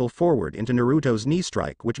stumble forward into Naruto's knee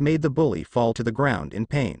strike, which made the bully fall to the ground in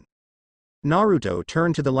pain. Naruto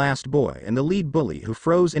turned to the last boy and the lead bully, who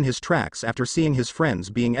froze in his tracks after seeing his friends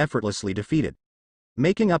being effortlessly defeated.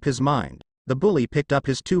 Making up his mind, the bully picked up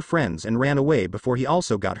his two friends and ran away before he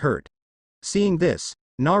also got hurt. Seeing this,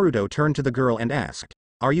 Naruto turned to the girl and asked,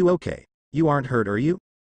 "Are you okay? You aren't hurt, are you?"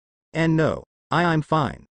 "And no, I'm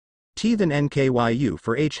fine. T than NKYU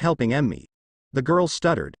for H helping me." The girl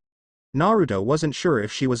stuttered. Naruto wasn't sure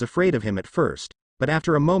if she was afraid of him at first, but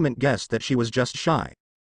after a moment guessed that she was just shy.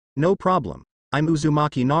 "No problem. I'm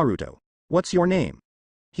Uzumaki Naruto. What's your name?"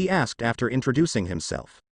 he asked after introducing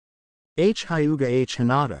himself. H. Hyuga H.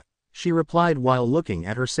 Hinata, she replied while looking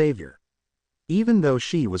at her savior. Even though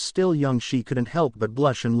she was still young, she couldn't help but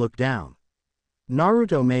blush and look down.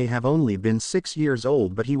 Naruto may have only been 6 years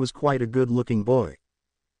old, but he was quite a good-looking boy.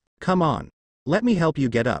 "Come on. Let me help you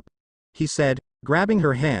get up," he said, grabbing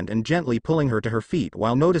her hand and gently pulling her to her feet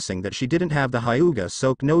while noticing that she didn't have the Hyuga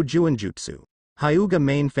Soke no Juinjutsu, Hyuga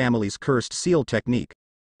main family's cursed seal technique,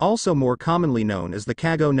 also more commonly known as the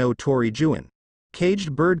Kago no Tori Juin,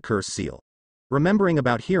 caged bird curse seal. Remembering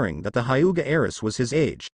about hearing that the Hyuga heiress was his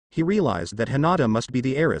age, he realized that Hinata must be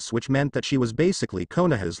the heiress, which meant that she was basically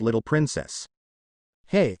Konoha's little princess.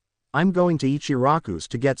 "Hey, I'm going to Ichiraku's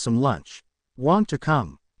to get some lunch. Want to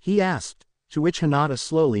come?" he asked, to which Hinata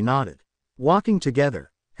slowly nodded. Walking together,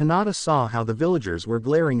 Hinata saw how the villagers were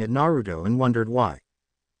glaring at Naruto and wondered why.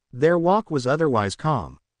 Their walk was otherwise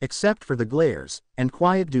calm, except for the glares, and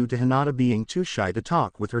quiet due to Hinata being too shy to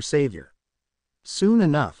talk with her savior. Soon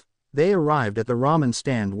enough, they arrived at the ramen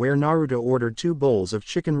stand where Naruto ordered 2 bowls of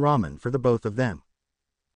chicken ramen for the both of them.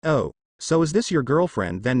 "Oh, so is this your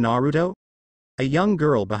girlfriend then, Naruto?" A young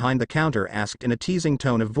girl behind the counter asked in a teasing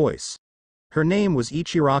tone of voice. Her name was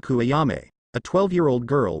Ichiraku Ayame, a 12-year-old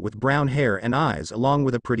girl with brown hair and eyes along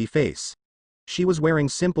with a pretty face. She was wearing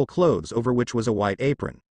simple clothes over which was a white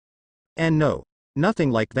apron. And no,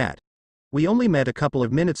 nothing like that. We only met a couple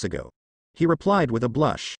of minutes ago, he replied with a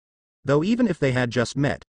blush. Though even if they had just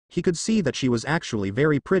met, he could see that she was actually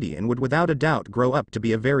very pretty and would without a doubt grow up to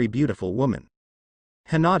be a very beautiful woman.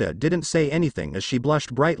 Hinata didn't say anything as she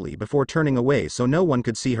blushed brightly before turning away so no one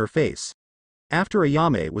could see her face. After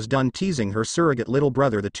Ayame was done teasing her surrogate little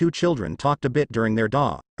brother, the two children talked a bit during their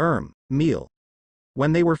meal.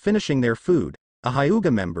 When they were finishing their food, a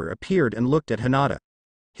Hyuga member appeared and looked at Hinata.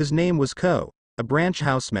 His name was Ko, a branch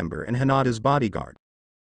house member and Hinata's bodyguard.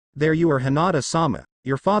 There you are, Hinata-sama,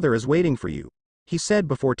 your father is waiting for you, he said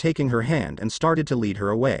before taking her hand and started to lead her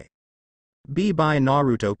away. Bye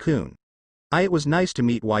Naruto-kun. It was nice to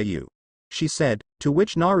meet you, she said, to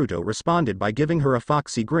which Naruto responded by giving her a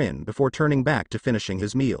foxy grin before turning back to finishing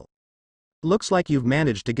his meal. Looks like you've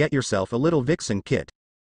managed to get yourself a little vixen kit,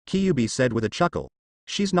 Kyuubi said with a chuckle.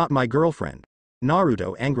 She's not my girlfriend,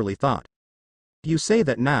 Naruto angrily thought. You say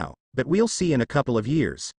that now, but we'll see in a couple of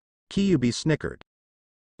years, Kyuubi snickered.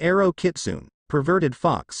 Arrow Kitsune, perverted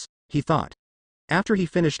fox, he thought. After he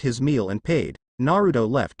finished his meal and paid, Naruto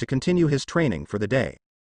left to continue his training for the day.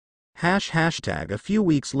 A few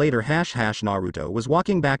weeks later Naruto was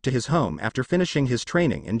walking back to his home after finishing his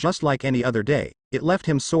training, and just like any other day, it left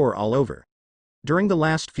him sore all over. During the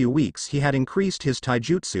last few weeks he had increased his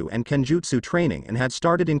taijutsu and kenjutsu training and had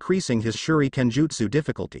started increasing his shuri kenjutsu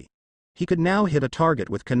difficulty. He could now hit a target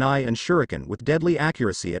with kunai and shuriken with deadly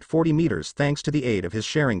accuracy at 40 meters thanks to the aid of his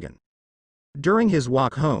Sharingan. During his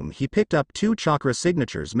walk home he picked up 2 chakra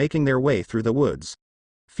signatures making their way through the woods.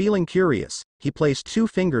 Feeling curious, he placed 2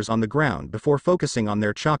 fingers on the ground before focusing on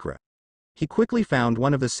their chakra. He quickly found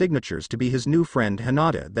one of the signatures to be his new friend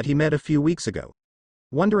Hinata that he met a few weeks ago.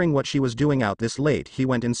 Wondering what she was doing out this late, he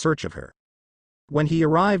went in search of her. When he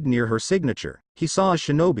arrived near her signature, he saw a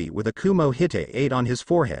shinobi with a Kumo Hite 8 on his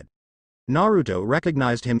forehead. Naruto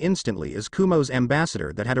recognized him instantly as Kumo's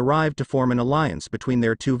ambassador that had arrived to form an alliance between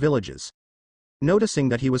their two villages. Noticing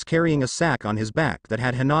that he was carrying a sack on his back that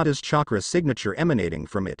had Hinata's chakra signature emanating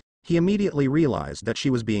from it, he immediately realized that she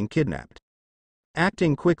was being kidnapped.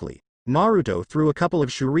 Acting quickly, Naruto threw a couple of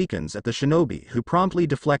shurikens at the shinobi, who promptly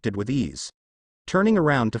deflected with ease. Turning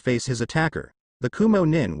around to face his attacker, the Kumo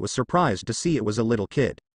nin was surprised to see it was a little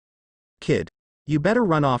kid. Kid, you better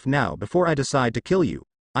run off now before I decide to kill you.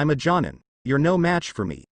 I'm a Jonin, you're no match for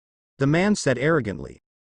me, the man said arrogantly.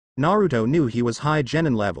 Naruto knew he was high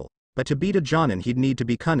genin level, but to beat a Jonin he'd need to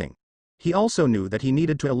be cunning. He also knew that he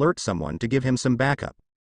needed to alert someone to give him some backup.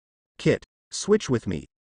 Kit, switch with me.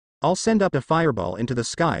 I'll send up a fireball into the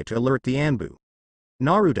sky to alert the Anbu.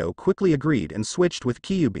 Naruto quickly agreed and switched with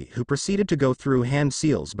Kyuubi, who proceeded to go through hand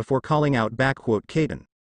seals before calling out Kaiten.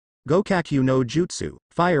 Gokakyu no Jutsu,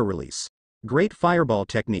 fire release. Great fireball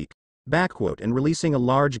technique, and releasing a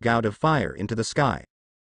large gout of fire into the sky.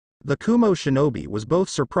 The Kumo shinobi was both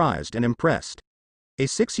surprised and impressed. A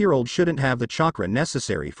 6-year-old shouldn't have the chakra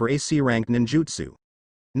necessary for a C-rank ninjutsu.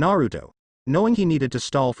 Naruto, knowing he needed to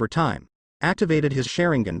stall for time, activated his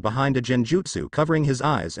Sharingan behind a genjutsu covering his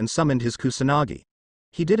eyes and summoned his Kusanagi.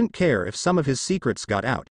 He didn't care if some of his secrets got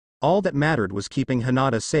out, all that mattered was keeping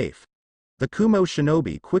Hinata safe. The Kumo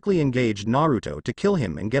shinobi quickly engaged Naruto to kill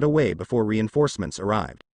him and get away before reinforcements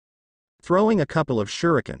arrived. Throwing a couple of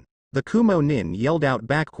shuriken, the Kumo nin yelled out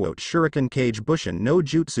Shuriken Kage Bushin no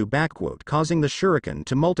Jutsu causing the shuriken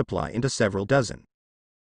to multiply into several dozen.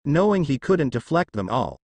 Knowing he couldn't deflect them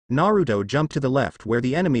all, Naruto jumped to the left where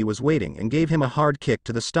the enemy was waiting and gave him a hard kick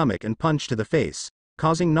to the stomach and punch to the face,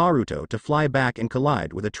 causing Naruto to fly back and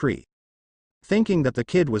collide with a tree. Thinking that the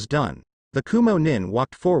kid was done, the Kumo nin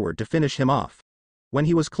walked forward to finish him off. When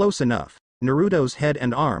he was close enough, Naruto's head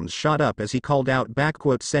and arms shot up as he called out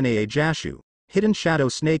Senei Jashu, hidden shadow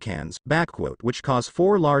snake hands, which cause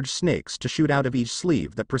 4 large snakes to shoot out of each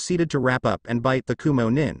sleeve that proceeded to wrap up and bite the Kumo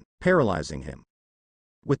nin, paralyzing him.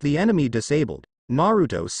 With the enemy disabled,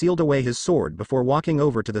 Naruto sealed away his sword before walking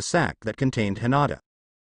over to the sack that contained Hinata.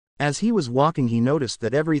 As he was walking he noticed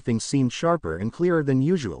that everything seemed sharper and clearer than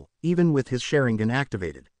usual, even with his Sharingan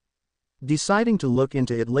activated. Deciding to look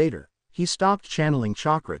into it later, he stopped channeling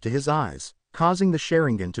chakra to his eyes, causing the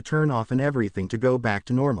Sharingan to turn off and everything to go back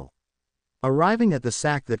to normal. Arriving at the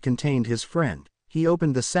sack that contained his friend, he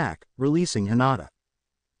opened the sack, releasing Hinata.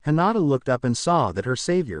 Hinata looked up and saw that her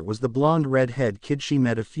savior was the blonde red-haired kid she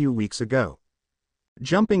met a few weeks ago.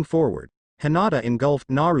 Jumping forward, Hinata engulfed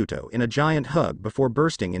Naruto in a giant hug before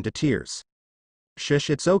bursting into tears. Shush,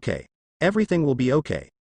 it's okay. Everything will be okay.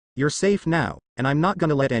 You're safe now, and I'm not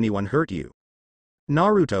gonna let anyone hurt you.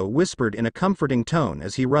 Naruto whispered in a comforting tone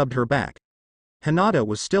as he rubbed her back. Hinata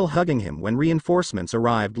was still hugging him when reinforcements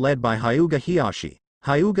arrived led by Hyuga Hiyashi,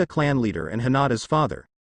 Hyuga clan leader and Hinata's father.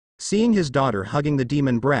 Seeing his daughter hugging the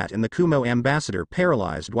demon brat and the Kumo ambassador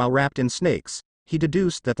paralyzed while wrapped in snakes, he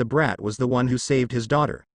deduced that the brat was the one who saved his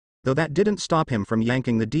daughter, though that didn't stop him from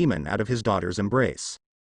yanking the demon out of his daughter's embrace.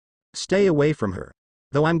 Stay away from her.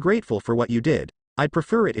 Though I'm grateful for what you did, I'd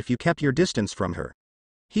prefer it if you kept your distance from her,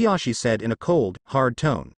 Hiyashi said in a cold, hard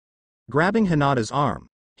tone. Grabbing Hinata's arm,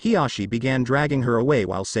 Hiyashi began dragging her away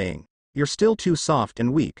while saying, "You're still too soft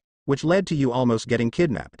and weak, which led to you almost getting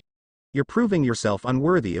kidnapped. You're proving yourself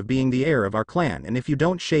unworthy of being the heir of our clan, and if you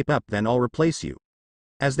don't shape up then I'll replace you."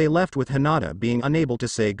 As they left with Hinata being unable to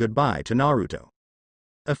say goodbye to Naruto.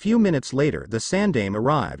 A few minutes later the Sandaime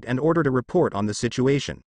arrived and ordered a report on the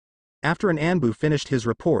situation. After an Anbu finished his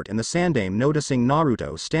report and the Sandaime noticing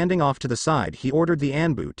Naruto standing off to the side, he ordered the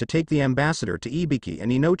Anbu to take the ambassador to Ibiki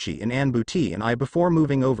and Inochi in Anbu T&I before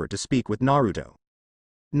moving over to speak with Naruto.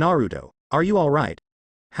 "Naruto, are you alright?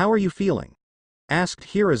 How are you feeling?"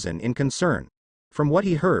 asked Hiruzen in concern. From what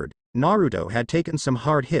he heard, Naruto had taken some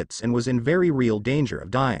hard hits and was in very real danger of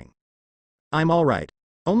dying. "I'm alright.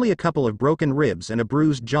 Only a couple of broken ribs and a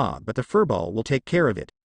bruised jaw, but the furball will take care of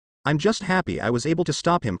it. I'm just happy I was able to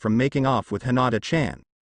stop him from making off with Hinata-chan.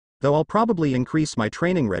 Though I'll probably increase my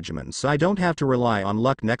training regimen so I don't have to rely on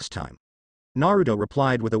luck next time," Naruto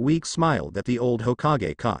replied with a weak smile that the old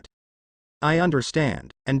Hokage caught. "I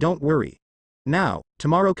understand, and don't worry. Now,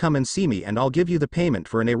 tomorrow come and see me and I'll give you the payment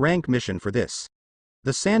for an A-rank mission for this,"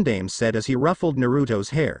 the Sandaime said as he ruffled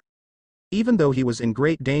Naruto's hair. Even though he was in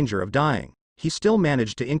great danger of dying, he still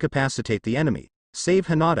managed to incapacitate the enemy, save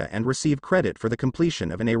Hinata and receive credit for the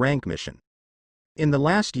completion of an A-rank mission. In the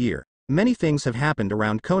last year, many things have happened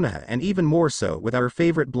around Konoha, and even more so with our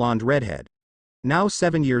favorite blonde redhead. Now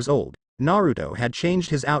 7 years old, Naruto had changed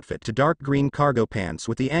his outfit to dark green cargo pants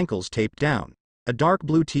with the ankles taped down, a dark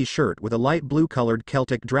blue t-shirt with a light blue colored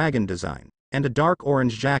Celtic dragon design, and a dark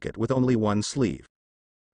orange jacket with only one sleeve.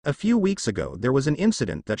 A few weeks ago there was an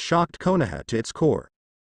incident that shocked Konoha to its core.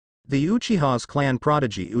 The Uchiha's clan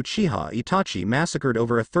prodigy Uchiha Itachi massacred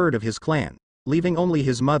over a third of his clan, leaving only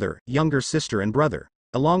his mother, younger sister and brother,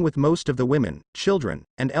 along with most of the women, children,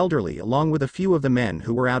 and elderly, along with a few of the men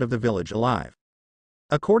who were out of the village alive.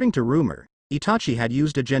 According to rumor, Itachi had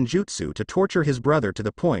used a genjutsu to torture his brother to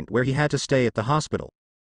the point where he had to stay at the hospital.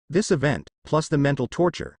 This event, plus the mental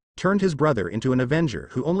torture, turned his brother into an avenger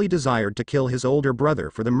who only desired to kill his older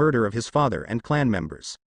brother for the murder of his father and clan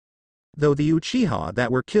members. Though the Uchiha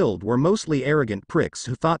that were killed were mostly arrogant pricks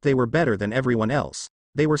who thought they were better than everyone else,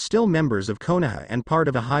 they were still members of Konoha and part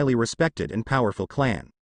of a highly respected and powerful clan.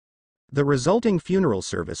 The resulting funeral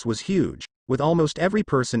service was huge, with almost every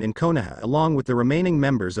person in Konoha along with the remaining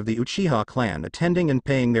members of the Uchiha clan attending and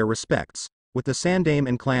paying their respects, with the Sandaime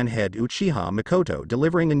and clan head Uchiha Mikoto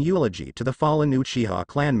delivering an eulogy to the fallen Uchiha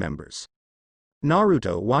clan members.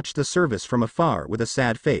 Naruto watched the service from afar with a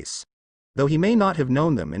sad face. Though he may not have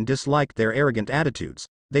known them and disliked their arrogant attitudes,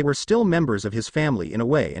 they were still members of his family in a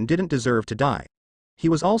way and didn't deserve to die. He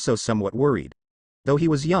was also somewhat worried. Though he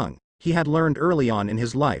was young, he had learned early on in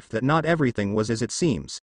his life that not everything was as it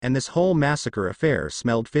seems, and this whole massacre affair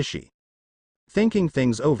smelled fishy. Thinking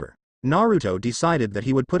things over, Naruto decided that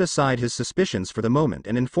he would put aside his suspicions for the moment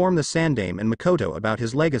and inform the Sandaime and Mikoto about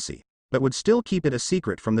his legacy, but would still keep it a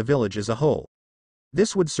secret from the village as a whole.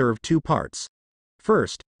 This would serve two parts.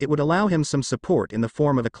 First, it would allow him some support in the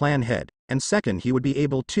form of a clan head, and second, he would be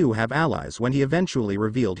able to have allies when he eventually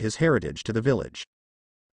revealed his heritage to the village.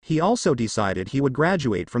 He also decided he would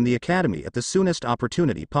graduate from the academy at the soonest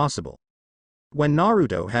opportunity possible. When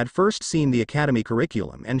Naruto had first seen the academy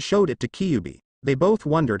curriculum and showed it to Kyubi, they both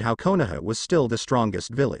wondered how Konoha was still the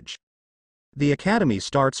strongest village. The academy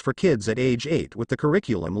starts for kids at age 8 with the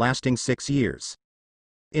curriculum lasting 6 years.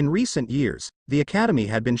 In recent years, the academy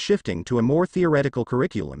had been shifting to a more theoretical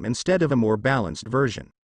curriculum instead of a more balanced version.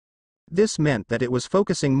 This meant that it was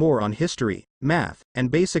focusing more on history, math, and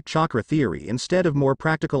basic chakra theory instead of more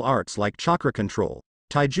practical arts like chakra control,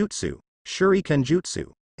 taijutsu, shuriken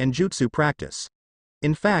jutsu, and jutsu practice.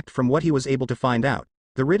 In fact, from what he was able to find out,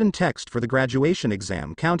 the written text for the graduation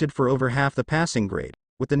exam counted for over half the passing grade,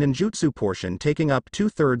 with the ninjutsu portion taking up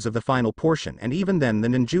 2/3 of the final portion, and even then the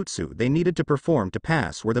ninjutsu they needed to perform to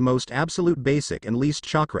pass were the most absolute basic and least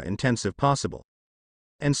chakra intensive possible.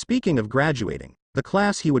 And speaking of graduating, the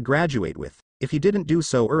class he would graduate with, if he didn't do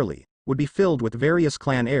so early, would be filled with various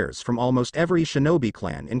clan heirs from almost every shinobi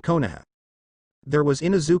clan in Konoha. There was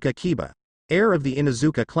Inuzuka Kiba, heir of the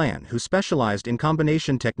Inuzuka clan who specialized in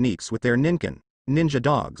combination techniques with their ninken, ninja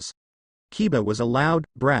dogs. Kiba was a loud,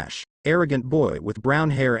 brash, arrogant boy with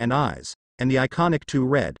brown hair and eyes, and the iconic two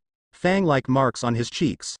red, fang-like marks on his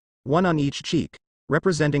cheeks, one on each cheek,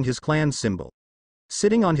 representing his clan's symbol.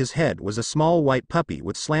 Sitting on his head was a small white puppy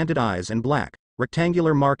with slanted eyes and black,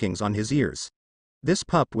 rectangular markings on his ears. This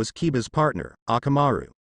pup was Kiba's partner, Akamaru.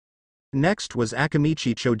 Next was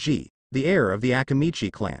Akamichi Choji, the heir of the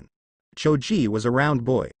Akamichi clan. Choji was a round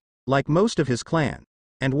boy, like most of his clan,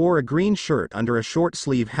 and wore a green shirt under a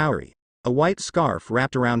short-sleeve haori, a white scarf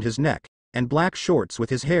wrapped around his neck, and black shorts with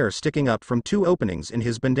his hair sticking up from two openings in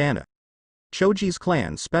his bandana. Choji's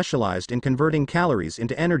clan specialized in converting calories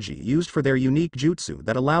into energy used for their unique jutsu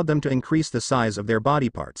that allowed them to increase the size of their body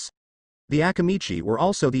parts. The Akamichi were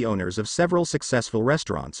also the owners of several successful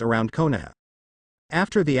restaurants around Konoha.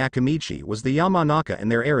 After the Akamichi was the Yamanaka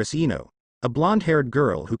and their heiress Ino, a blonde-haired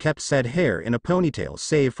girl who kept said hair in a ponytail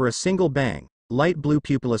save for a single bang, light blue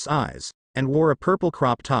pupilless eyes, and wore a purple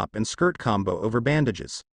crop top and skirt combo over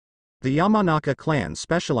bandages. The Yamanaka clan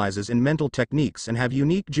specializes in mental techniques and have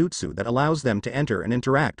unique jutsu that allows them to enter and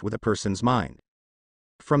interact with a person's mind.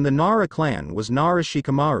 From the Nara clan was Nara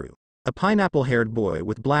Shikamaru, a pineapple-haired boy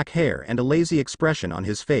with black hair and a lazy expression on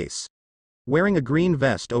his face. Wearing a green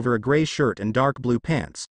vest over a gray shirt and dark blue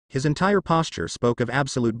pants, his entire posture spoke of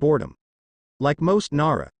absolute boredom. Like most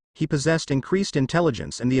Nara, he possessed increased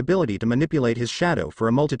intelligence and the ability to manipulate his shadow for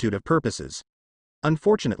a multitude of purposes.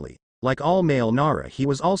 Unfortunately, like all male Nara, he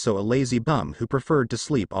was also a lazy bum who preferred to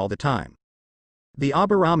sleep all the time. The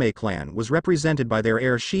Aburame clan was represented by their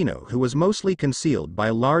heir Shino, who was mostly concealed by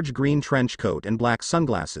a large green trench coat and black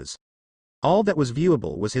sunglasses. All that was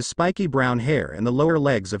viewable was his spiky brown hair and the lower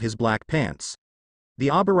legs of his black pants. The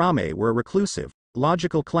Aburame were a reclusive,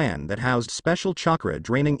 logical clan that housed special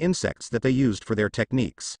chakra-draining insects that they used for their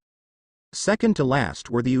techniques. Second to last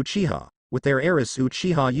were the Uchiha, with their heiress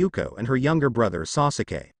Uchiha Yuko and her younger brother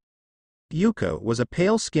Sasuke. Yuko was a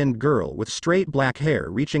pale-skinned girl with straight black hair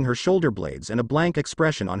reaching her shoulder blades and a blank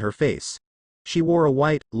expression on her face. She wore a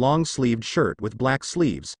white, long-sleeved shirt with black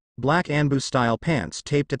sleeves, black Anbu-style pants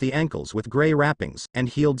taped at the ankles with gray wrappings, and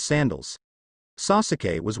heeled sandals.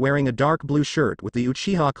 Sasuke was wearing a dark blue shirt with the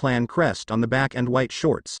Uchiha clan crest on the back and white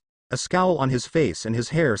shorts, a scowl on his face and his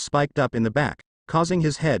hair spiked up in the back, causing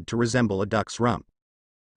his head to resemble a duck's rump.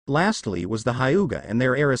 Lastly was the Hyuga and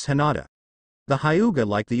their heiress Hinata. The Hyuga,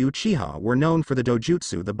 like the Uchiha, were known for the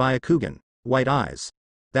dojutsu, the Byakugan, white eyes,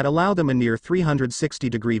 that allow them a near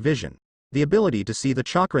 360-degree vision, the ability to see the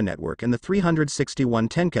chakra network and the 361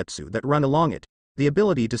 tenketsu that run along it, the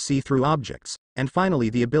ability to see through objects, and finally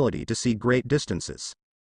the ability to see great distances.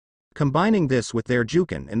 Combining this with their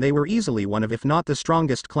juken, and they were easily one of, if not the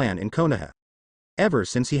strongest clan in Konoha. Ever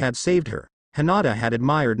since he had saved her, Hinata had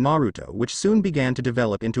admired Naruto, which soon began to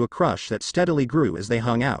develop into a crush that steadily grew as they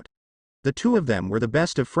hung out. The two of them were the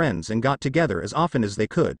best of friends and got together as often as they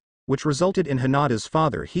could, which resulted in Hinata's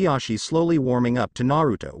father Hiyashi slowly warming up to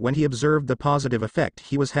Naruto when he observed the positive effect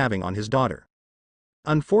he was having on his daughter.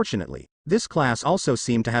 Unfortunately, this class also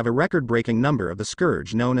seemed to have a record-breaking number of the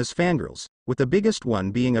scourge known as fangirls, with the biggest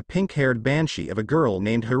one being a pink-haired banshee of a girl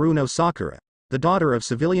named Haruno Sakura, the daughter of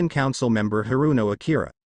civilian council member Haruno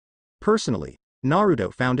Akira. Personally,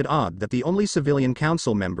 Naruto found it odd that the only civilian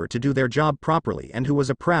council member to do their job properly and who was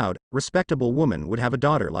a proud, respectable woman would have a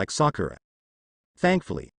daughter like Sakura.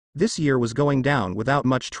 Thankfully, this year was going down without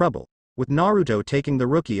much trouble, with Naruto taking the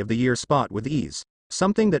Rookie of the Year spot with ease,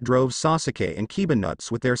 something that drove Sasuke and Kiba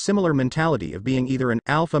nuts with their similar mentality of being either an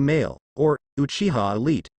alpha male, or Uchiha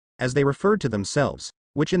elite, as they referred to themselves,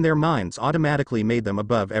 which in their minds automatically made them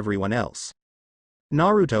above everyone else.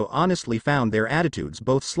 Naruto honestly found their attitudes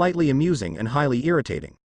both slightly amusing and highly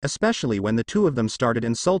irritating, especially when the two of them started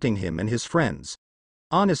insulting him and his friends.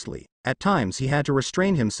 Honestly, at times he had to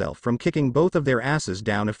restrain himself from kicking both of their asses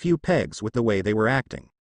down a few pegs with the way they were acting.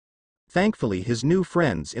 Thankfully, his new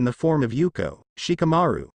friends in the form of Yuko,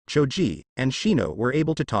 Shikamaru, Choji, and Shino were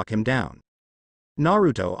able to talk him down.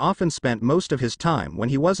 Naruto often spent most of his time when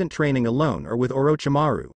he wasn't training alone or with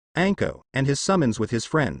Orochimaru, Anko, and his summons with his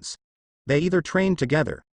friends. They either trained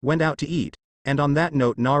together, went out to eat, and on that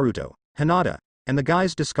note Naruto, Hinata, and the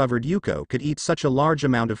guys discovered Yuko could eat such a large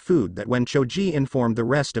amount of food that when Choji informed the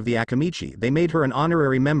rest of the Akamichi they made her an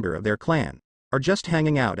honorary member of their clan, or just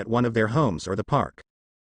hanging out at one of their homes or the park.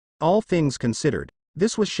 All things considered,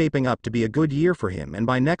 this was shaping up to be a good year for him, and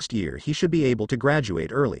by next year he should be able to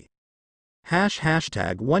graduate early.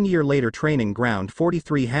 ## 1 year later, training ground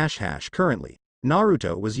 43 ##. Currently,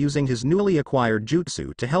 Naruto was using his newly acquired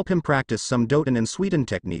jutsu to help him practice some Doten and Suiten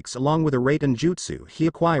techniques along with a Raiten jutsu he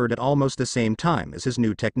acquired at almost the same time as his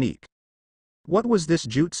new technique. What was this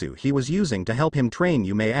jutsu he was using to help him train,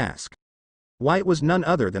 you may ask? Why, it was none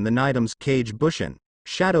other than the Nidaam's Kage Bushin,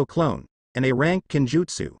 Shadow Clone, and a rank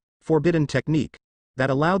Kinjutsu, forbidden technique,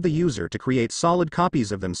 that allowed the user to create solid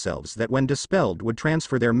copies of themselves that when dispelled would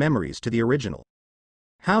transfer their memories to the original.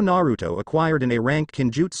 How Naruto acquired an A-rank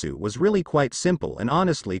Kinjutsu was really quite simple and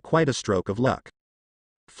honestly quite a stroke of luck.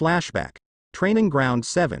 Flashback. Training Ground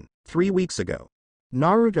 7, 3 weeks ago.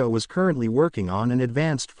 Naruto was currently working on an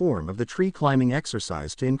advanced form of the tree climbing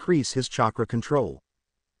exercise to increase his chakra control.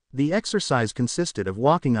 The exercise consisted of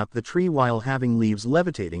walking up the tree while having leaves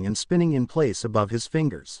levitating and spinning in place above his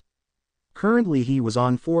fingers. Currently he was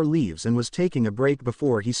on 4 leaves and was taking a break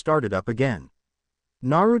before he started up again.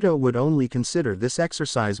 Naruto would only consider this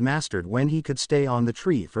exercise mastered when he could stay on the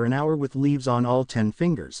tree for an hour with leaves on all 10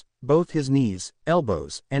 fingers, both his knees,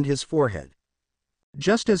 elbows, and his forehead.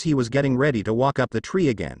 Just as he was getting ready to walk up the tree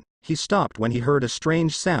again, he stopped when he heard a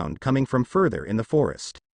strange sound coming from further in the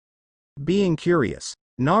forest. Being curious,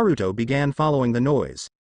 Naruto began following the noise.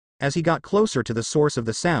 As he got closer to the source of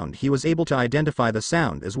the sound, he was able to identify the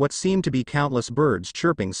sound as what seemed to be countless birds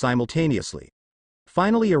chirping simultaneously.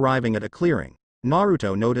 Finally arriving at a clearing,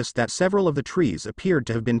 Naruto noticed that several of the trees appeared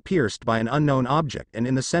to have been pierced by an unknown object, and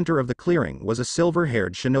in the center of the clearing was a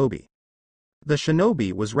silver-haired shinobi. The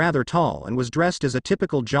shinobi was rather tall and was dressed as a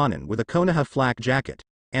typical jonin with a Konoha flak jacket,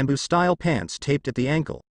 ambu-style pants taped at the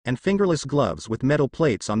ankle, and fingerless gloves with metal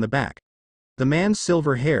plates on the back. The man's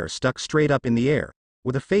silver hair stuck straight up in the air,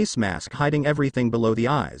 with a face mask hiding everything below the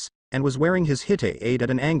eyes, and was wearing his hite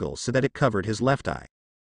at an angle so that it covered his left eye.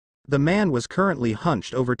 The man was currently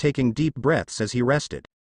hunched over, taking deep breaths as he rested.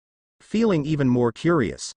 Feeling even more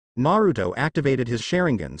curious, Naruto activated his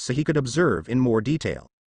Sharingan so he could observe in more detail.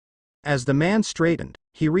 As the man straightened,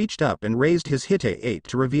 he reached up and raised his hite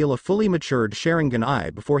to reveal a fully matured Sharingan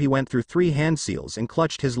eye before he went through 3 hand seals and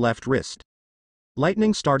clutched his left wrist.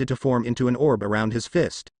 Lightning started to form into an orb around his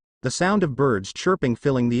fist, the sound of birds chirping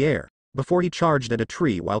filling the air, before he charged at a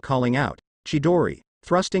tree while calling out, "Chidori,"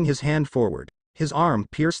 thrusting his hand forward. His arm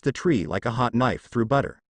pierced the tree like a hot knife through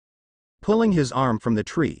butter. Pulling his arm from the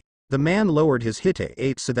tree, the man lowered his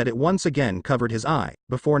hite so that it once again covered his eye,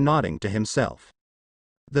 before nodding to himself.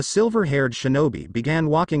 The silver-haired shinobi began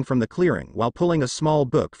walking from the clearing while pulling a small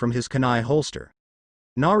book from his kunai holster.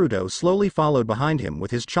 Naruto slowly followed behind him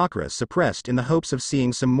with his chakra suppressed in the hopes of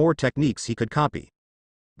seeing some more techniques he could copy.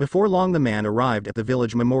 Before long the man arrived at the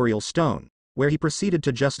village memorial stone, where he proceeded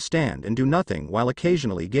to just stand and do nothing while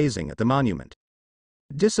occasionally gazing at the monument.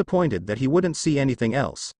 Disappointed that he wouldn't see anything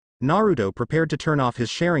else, Naruto prepared to turn off his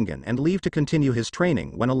Sharingan and leave to continue his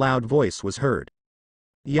training when a loud voice was heard.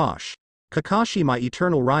 "Yosh! Kakashi, my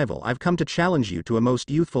eternal rival, I've come to challenge you to a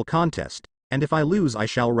most youthful contest, and if I lose I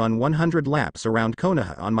shall run 100 laps around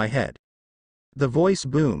Konoha on my head." The voice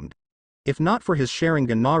boomed. If not for his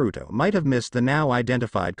Sharingan, Naruto might have missed the now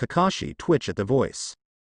identified Kakashi twitch at the voice.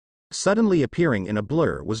 Suddenly appearing in a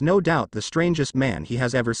blur was no doubt the strangest man he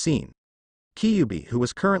has ever seen. Kyuubi, who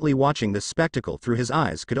was currently watching this spectacle through his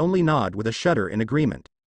eyes, could only nod with a shudder in agreement.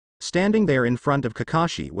 Standing there in front of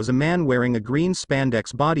Kakashi was a man wearing a green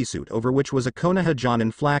spandex bodysuit over which was a Konoha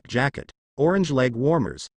jonin flak jacket, orange leg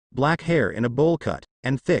warmers, black hair in a bowl cut,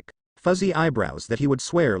 and thick, fuzzy eyebrows that he would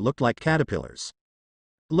swear looked like caterpillars.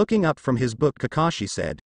 Looking up from his book, Kakashi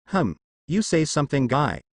said, "You say something,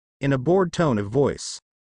 guy?" in a bored tone of voice.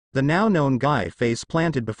 The now known guy face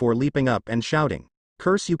planted before leaping up and shouting,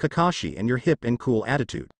 "Curse you, Kakashi, and your hip and cool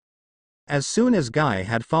attitude." As soon as Guy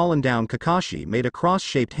had fallen down, Kakashi made a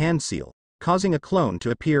cross-shaped hand seal, causing a clone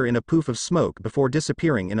to appear in a poof of smoke before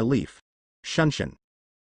disappearing in a leaf. "Shunshin."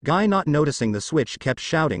 Guy, not noticing the switch, kept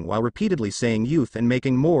shouting while repeatedly saying youth and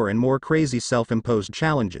making more and more crazy self-imposed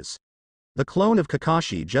challenges. The clone of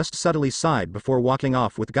Kakashi just subtly sighed before walking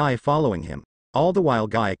off with Guy following him, all the while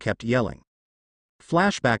Guy kept yelling.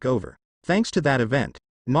 Flashback over. Thanks to that event,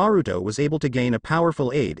 Naruto was able to gain a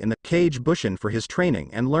powerful aid in the Kage Bushin for his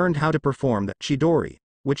training and learned how to perform the Chidori,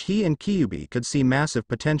 which he and Kyuubi could see massive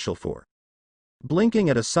potential for. Blinking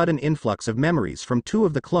at a sudden influx of memories from 2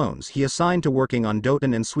 of the clones he assigned to working on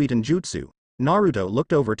Doton and Suiten Jutsu, Naruto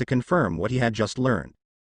looked over to confirm what he had just learned.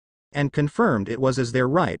 And confirmed it was as their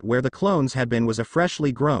right where the clones had been was a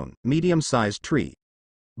freshly grown, medium-sized tree.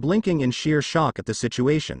 Blinking in sheer shock at the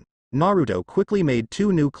situation, Naruto quickly made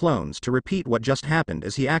 2 new clones to repeat what just happened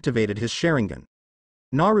as he activated his Sharingan.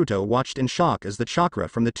 Naruto watched in shock as the chakra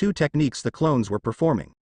from the 2 techniques the clones were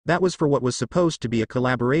performing, that was for what was supposed to be a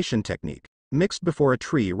collaboration technique, mixed before a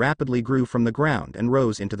tree rapidly grew from the ground and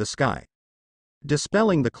rose into the sky.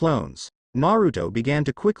 Dispelling the clones, Naruto began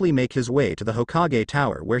to quickly make his way to the Hokage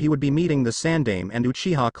Tower, where he would be meeting the Sandaime and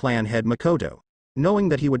Uchiha clan head Makoto, knowing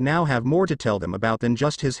that he would now have more to tell them about than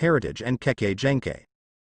just his heritage and Kekkei Genkai.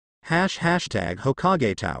 Hashtag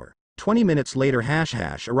Hokage Tower. 20 minutes later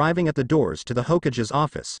arriving at the doors to the Hokage's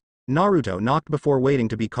office, Naruto knocked before waiting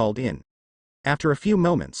to be called in. After a few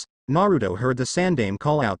moments, Naruto heard the Sandame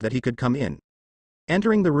call out that he could come in.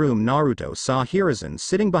 Entering the room, Naruto saw Hiruzen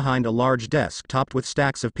sitting behind a large desk topped with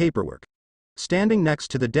stacks of paperwork. Standing next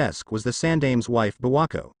to the desk was the Sandame's wife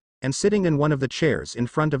Bawako, and sitting in one of the chairs in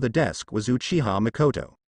front of the desk was Uchiha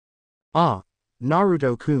Makoto. Ah,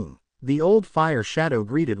 Naruto-kun, the old fire shadow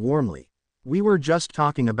greeted warmly. We were just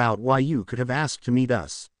talking about why you could have asked to meet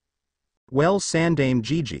us. Well, Sandame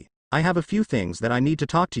Gigi, I have a few things that I need to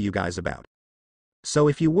talk to you guys about. So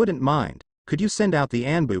if you wouldn't mind, could you send out the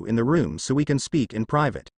Anbu in the room so we can speak in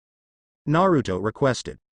private? Naruto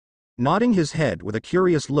requested. Nodding his head with a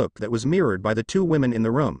curious look that was mirrored by the two women in the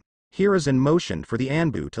room, Hiruzen motioned for the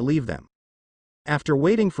Anbu to leave them. After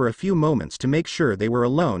waiting for a few moments to make sure they were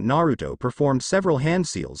alone, Naruto performed several hand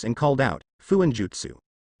seals and called out, Fuinjutsu.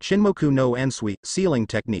 Shinmoku no Ensui, sealing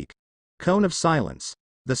technique. Cone of silence.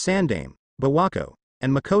 The Sandame, Bawako,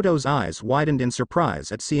 and Makoto's eyes widened in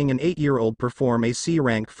surprise at seeing an 8-year-old perform a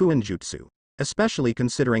C-rank Fuinjutsu, especially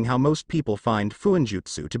considering how most people find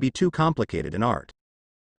Fuinjutsu to be too complicated an art.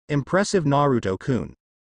 Impressive, Naruto-kun.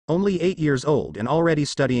 Only 8 years old and already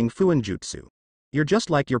studying Fuinjutsu. You're just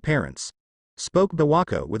like your parents. Spoke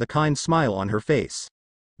Bawako with a kind smile on her face.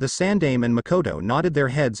 The Sandame and Makoto nodded their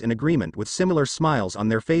heads in agreement with similar smiles on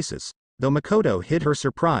their faces, though Makoto hid her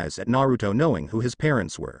surprise at Naruto knowing who his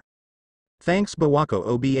parents were. Thanks, Bawako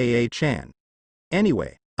Obaa-chan.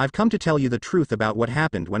 Anyway, I've come to tell you the truth about what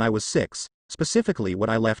happened when I was 6, specifically what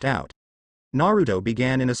I left out. Naruto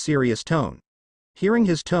began in a serious tone. Hearing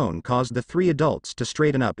his tone caused the 3 adults to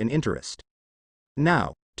straighten up in interest.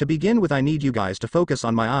 Now, to begin with, I need you guys to focus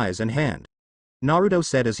on my eyes and hand. Naruto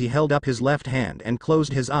said as he held up his left hand and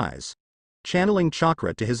closed his eyes. Channeling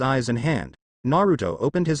chakra to his eyes and hand, Naruto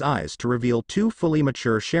opened his eyes to reveal 2 fully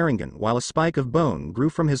mature Sharingan while a spike of bone grew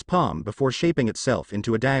from his palm before shaping itself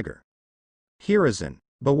into a dagger. Hiruzen,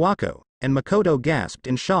 Bawako, and Makoto gasped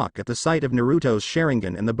in shock at the sight of Naruto's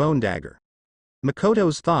Sharingan and the bone dagger.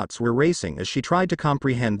 Makoto's thoughts were racing as she tried to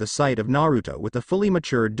comprehend the sight of Naruto with the fully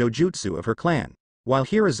matured dojutsu of her clan, while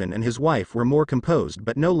Hiruzen and his wife were more composed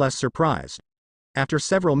but no less surprised. After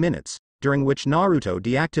several minutes, during which Naruto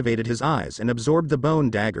deactivated his eyes and absorbed the bone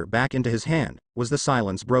dagger back into his hand, was the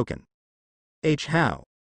silence broken. How?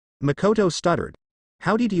 Makoto stuttered.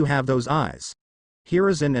 How did you have those eyes?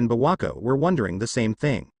 Hiruzen and Bawako were wondering the same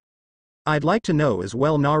thing. I'd like to know as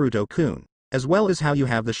well, Naruto-kun, as well as how you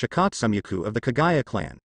have the Shikatsumiku of the Kagaya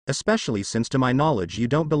clan, especially since to my knowledge you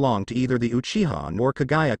don't belong to either the Uchiha nor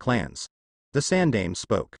Kagaya clans. The Sandame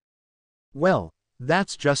spoke. Well,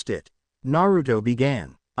 that's just it. Naruto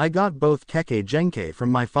began. I got both Kekkei Genkai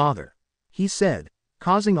from my father, he said,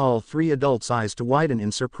 causing all 3 adults' eyes to widen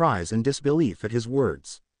in surprise and disbelief at his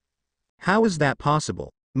words. How is that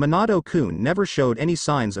possible? Minato-kun never showed any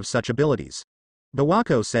signs of such abilities.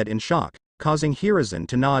 Bawako said in shock, causing Hiruzen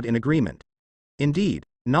to nod in agreement. Indeed,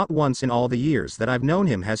 not once in all the years that I've known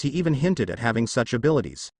him has he even hinted at having such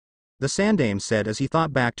abilities. The Sandame said as he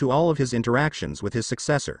thought back to all of his interactions with his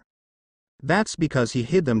successor. That's because he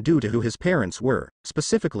hid them due to who his parents were,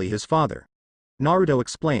 specifically his father. Naruto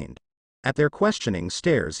explained. At their questioning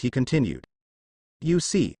stares he continued. You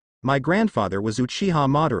see, my grandfather was Uchiha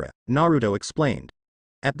Madara, Naruto explained.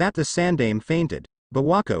 At that the Sandame fainted,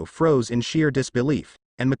 Bawako froze in sheer disbelief,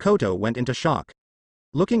 and Makoto went into shock.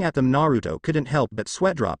 Looking at them, Naruto couldn't help but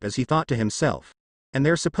sweat drop as he thought to himself. And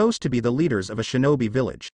they're supposed to be the leaders of a shinobi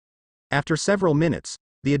village. After several minutes,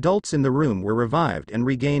 the adults in the room were revived and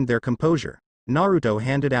regained their composure. Naruto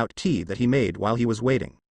handed out tea that he made while he was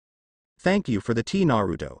waiting. Thank you for the tea,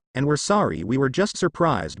 Naruto, and we're sorry we were just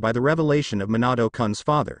surprised by the revelation of Minato-kun's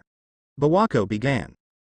father. Bawako began.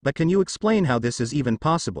 But can you explain how this is even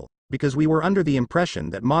possible, because we were under the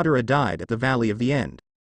impression that Madara died at the Valley of the End?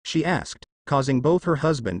 She asked, causing both her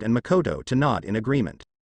husband and Makoto to nod in agreement.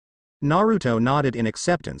 Naruto nodded in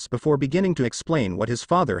acceptance before beginning to explain what his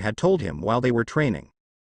father had told him while they were training.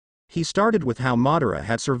 He started with how Madara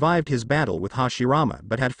had survived his battle with Hashirama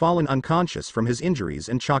but had fallen unconscious from his injuries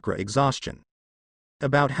and chakra exhaustion.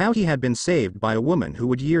 About how he had been saved by a woman who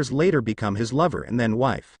would years later become his lover and then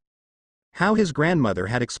wife. How his grandmother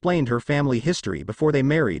had explained her family history before they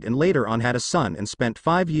married and later on had a son and spent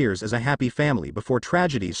 5 years as a happy family before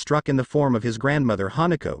tragedy struck in the form of his grandmother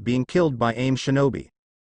Hanako being killed by Aim Shinobi.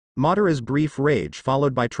 Madara's brief rage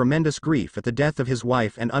followed by tremendous grief at the death of his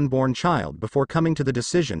wife and unborn child before coming to the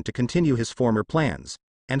decision to continue his former plans,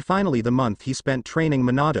 and finally the month he spent training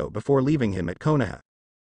Minato before leaving him at Konoha.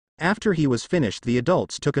 After he was finished, the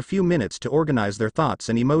adults took a few minutes to organize their thoughts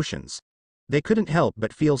and emotions. They couldn't help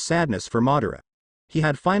but feel sadness for Madara. He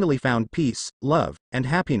had finally found peace, love, and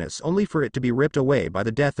happiness only for it to be ripped away by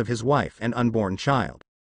the death of his wife and unborn child.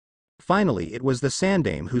 Finally it was the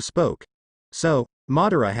Sandaime who spoke. So,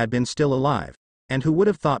 Madara had been still alive. And who would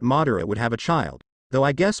have thought Madara would have a child, though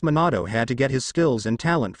I guess Minato had to get his skills and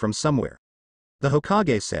talent from somewhere. The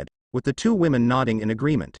Hokage said, with the two women nodding in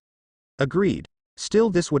agreement. Agreed. Still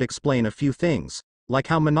this would explain a few things, like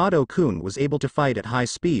how Minato-kun was able to fight at high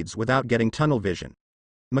speeds without getting tunnel vision.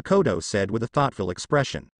 Makoto said with a thoughtful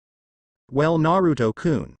expression. Well,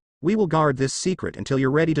 Naruto-kun, we will guard this secret until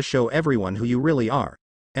you're ready to show everyone who you really are.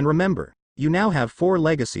 And remember, you now have 4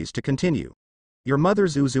 legacies to continue. Your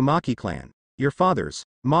mother's Uzumaki clan, your father's,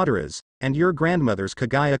 Madara's, and your grandmother's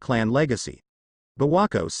Kagaya clan legacy.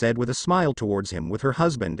 Bawako said with a smile towards him, with her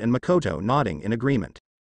husband and Makoto nodding in agreement.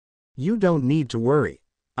 You don't need to worry.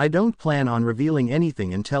 I don't plan on revealing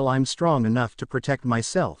anything until I'm strong enough to protect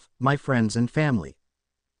myself, my friends and family.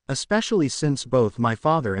 Especially since both my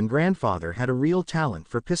father and grandfather had a real talent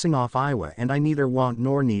for pissing off Iwa, and I neither want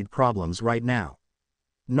nor need problems right now.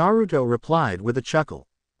 Naruto replied with a chuckle.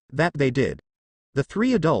 That they did. The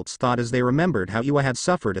 3 adults thought as they remembered how Iwa had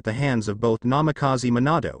suffered at the hands of both Namikaze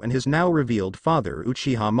Minato and his now revealed father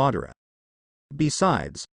Uchiha Madara.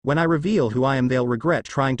 Besides, when I reveal who I am, they'll regret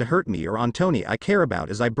trying to hurt me or Antoni I care about,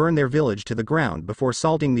 as I burn their village to the ground before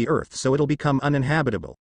salting the earth so it'll become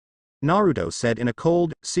uninhabitable. Naruto said in a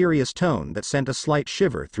cold, serious tone that sent a slight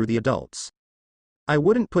shiver through the adults. I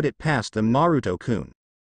wouldn't put it past them, Naruto-kun.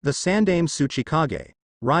 The Sandaime Tsuchikage,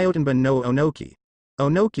 Ryotenban no Onoki,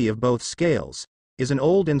 Onoki of both scales, is an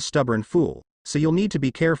old and stubborn fool, so you'll need to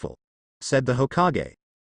be careful, said the Hokage.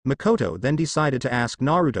 Makoto then decided to ask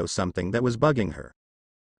Naruto something that was bugging her.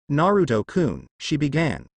 Naruto-kun, she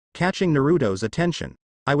began, catching Naruto's attention.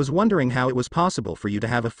 I was wondering how it was possible for you to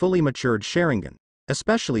have a fully matured Sharingan,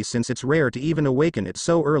 especially since it's rare to even awaken it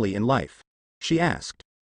so early in life, she asked.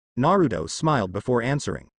 Naruto smiled before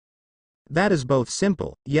answering. That is both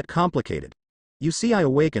simple, yet complicated. You see, I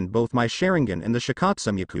awakened both my Sharingan and the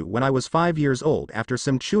Shikatsumiku when I was 5 years old after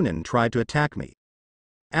some Chunin tried to attack me.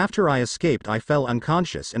 After I escaped, I fell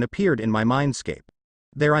unconscious and appeared in my mindscape.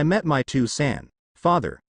 There I met my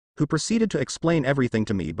father, who proceeded to explain everything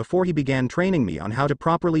to me before he began training me on how to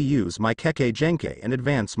properly use my Kekkei Genkai and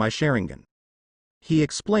advance my Sharingan. He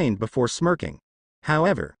explained before smirking.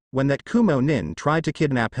 However, when that Kumo Nin tried to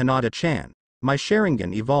kidnap Hinata-chan, my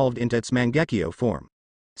Sharingan evolved into its Mangekyo form.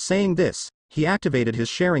 Saying this, he activated his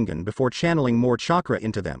Sharingan before channeling more chakra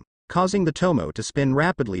into them, causing the Tomo to spin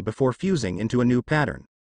rapidly before fusing into a new pattern.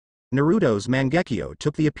 Naruto's Mangekyo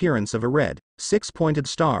took the appearance of a red, 6-pointed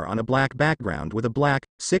star on a black background with a black,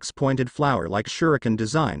 6-pointed flower-like shuriken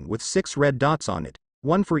design with 6 red dots on it,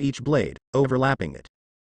 1 for each blade, overlapping it.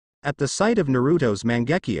 At the sight of Naruto's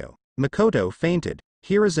Mangekyo, Makoto fainted,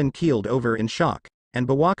 Hiruzen keeled over in shock, and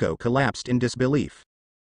Bawako collapsed in disbelief.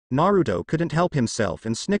 Naruto couldn't help himself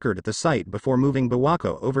and snickered at the sight before moving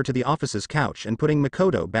Bawako over to the office's couch and putting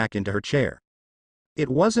Makoto back into her chair. It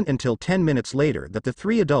wasn't until 10 minutes later that the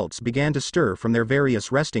 3 adults began to stir from their various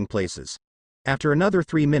resting places. After another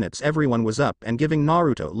 3 minutes everyone was up and giving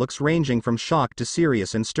Naruto looks ranging from shock to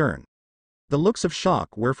serious and stern. The looks of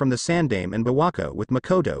shock were from the Sandaime and Bawako, with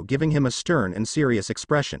Makoto giving him a stern and serious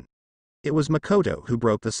expression. It was Makoto who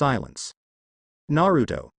broke the silence.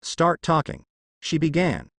 Naruto, start talking. She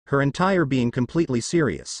began, her entire being completely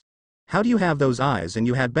serious. How do you have those eyes, and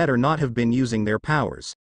you had better not have been using their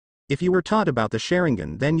powers. If you were taught about the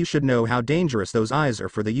Sharingan, then you should know how dangerous those eyes are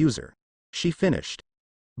for the user. She finished.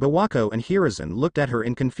 Bawako and Hiruzen looked at her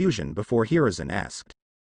in confusion before Hiruzen asked.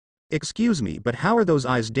 Excuse me, but how are those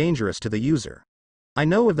eyes dangerous to the user? I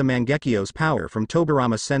know of the Mangekyo's power from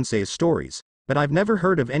Tobirama-sensei's stories, but I've never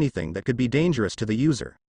heard of anything that could be dangerous to the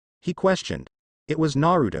user. He questioned. It was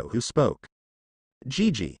Naruto who spoke.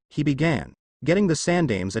 Gigi, he began, getting the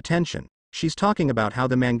Sandaime's attention. She's talking about how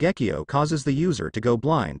the Mangekyo causes the user to go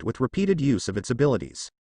blind with repeated use of its abilities.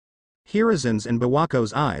 Hiruzen's and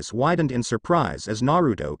Bawako's eyes widened in surprise as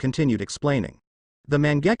Naruto continued explaining. The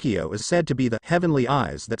Mangekyo is said to be the heavenly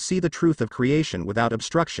eyes that see the truth of creation without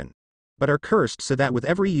obstruction, but are cursed so that with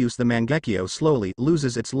every use the Mangekyo slowly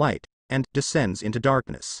loses its light and descends into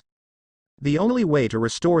darkness. The only way to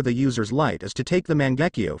restore the user's light is to take the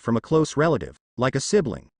Mangekyo from a close relative, like a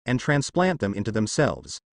sibling, and transplant them into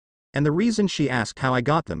themselves. And the reason she asked how I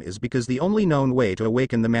got them is because the only known way to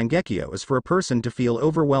awaken the Mangekyo is for a person to feel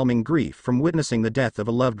overwhelming grief from witnessing the death of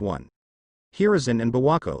a loved one. Hiruzen and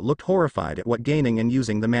Bawako looked horrified at what gaining and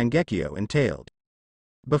using the Mangekyo entailed.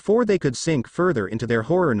 Before they could sink further into their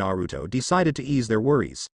horror, Naruto decided to ease their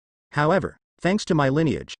worries. However, thanks to my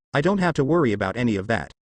lineage, I don't have to worry about any of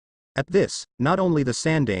that. At this, not only the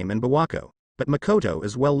Sandaime and Bawako, but Makoto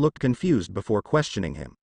as well looked confused before questioning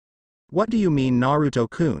him. What do you mean,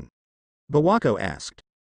 Naruto-kun? Bawako asked.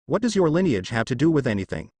 What does your lineage have to do with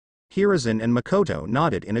anything? Hiruzen and Makoto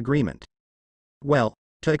nodded in agreement. Well,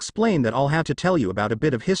 to explain that I'll have to tell you about a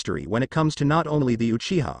bit of history when it comes to not only the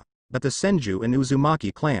Uchiha, but the Senju and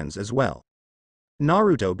Uzumaki clans as well.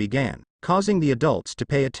 Naruto began, causing the adults to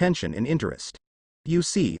pay attention in interest. You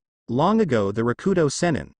see, long ago the Rakuto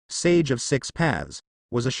Sennin, sage of 6 paths,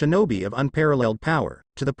 was a shinobi of unparalleled power,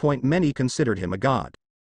 to the point many considered him a god.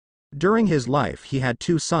 During his life he had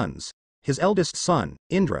 2 sons. His eldest son,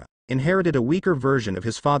 Indra, inherited a weaker version of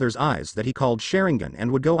his father's eyes that he called Sharingan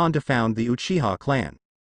and would go on to found the Uchiha clan.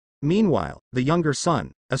 Meanwhile, the younger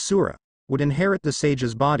son, Asura, would inherit the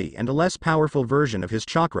sage's body and a less powerful version of his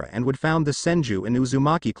chakra and would found the Senju and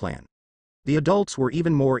Uzumaki clan. The adults were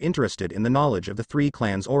even more interested in the knowledge of the 3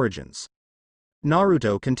 clans' origins.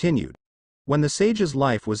 Naruto continued. When the sage's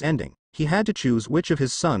life was ending, he had to choose which of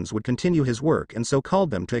his sons would continue his work and so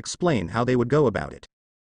called them to explain how they would go about it.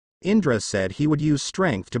 Indra said he would use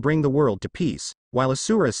strength to bring the world to peace, while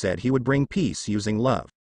Asura said he would bring peace using love.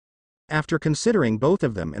 After considering both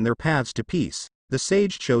of them and their paths to peace, the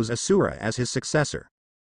sage chose Asura as his successor.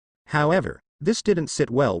 However, this didn't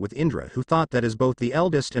sit well with Indra, who thought that as both the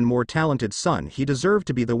eldest and more talented son he deserved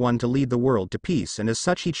to be the one to lead the world to peace, and as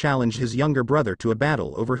such he challenged his younger brother to a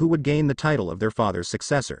battle over who would gain the title of their father's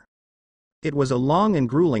successor. It was a long and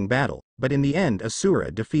grueling battle, but in the end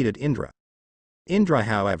Asura defeated Indra. Indra,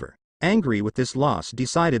 however, angry with this loss,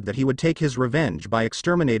 decided that he would take his revenge by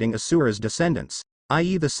exterminating Asura's descendants,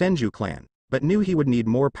 i.e. the Senju clan, but knew he would need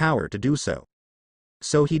more power to do so.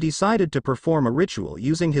 So he decided to perform a ritual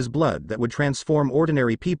using his blood that would transform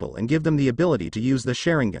ordinary people and give them the ability to use the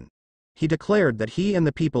Sharingan. He declared that he and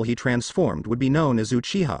the people he transformed would be known as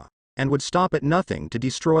Uchiha, and would stop at nothing to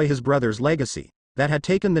destroy his brother's legacy, that had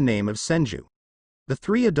taken the name of Senju. The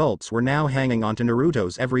 3 adults were now hanging on to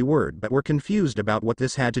Naruto's every word but were confused about what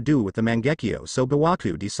this had to do with the Mangekyo, so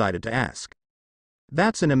Bawaku decided to ask.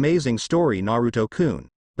 That's an amazing story, Naruto-kun,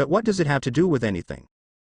 but what does it have to do with anything?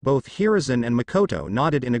 Both Hiruzen and Makoto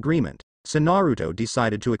nodded in agreement, so Naruto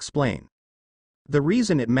decided to explain. The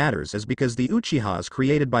reason it matters is because the Uchihas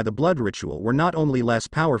created by the blood ritual were not only less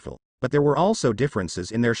powerful, but there were also differences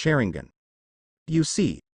in their Sharingan. You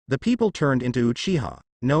see, the people turned into Uchiha,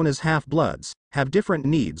 known as half-bloods, have different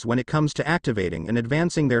needs when it comes to activating and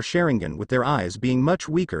advancing their Sharingan, with their eyes being much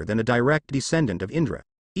weaker than a direct descendant of Indra,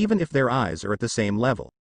 even if their eyes are at the same level.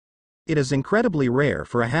 It is incredibly rare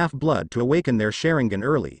for a half-blood to awaken their Sharingan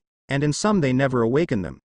early, and in some they never awaken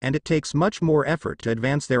them, and it takes much more effort to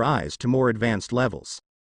advance their eyes to more advanced levels.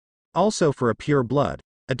 Also, for a pure blood,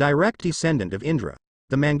 a direct descendant of Indra,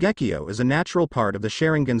 the Mangekyo is a natural part of the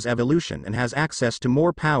Sharingan's evolution and has access to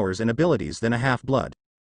more powers and abilities than a half-blood.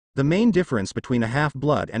 The main difference between a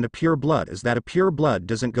half-blood and a pure blood is that a pure blood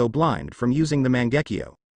doesn't go blind from using the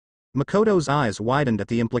Mangekyo. Makoto's eyes widened at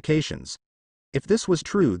the implications. If this was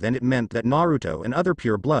true, then it meant that Naruto and other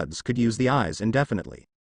pure bloods could use the eyes indefinitely.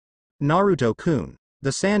 Naruto-kun, the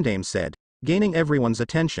Sandaime said, gaining everyone's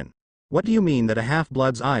attention. What do you mean that a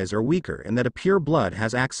half-blood's eyes are weaker and that a pure blood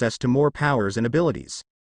has access to more powers and abilities?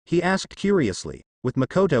 He asked curiously, with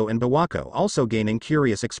Makoto and Bawako also gaining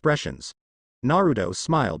curious expressions. Naruto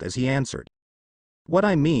smiled as he answered. What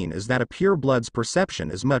I mean is that a pure blood's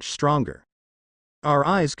perception is much stronger. Our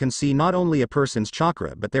eyes can see not only a person's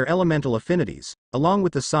chakra but their elemental affinities, along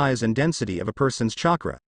with the size and density of a person's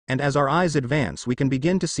chakra, and as our eyes advance we can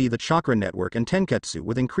begin to see the chakra network and tenketsu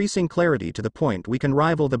with increasing clarity to the point we can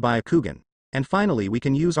rival the Byakugan, and finally we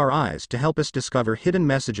can use our eyes to help us discover hidden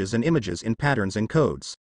messages and images in patterns and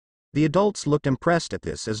codes. The adults looked impressed at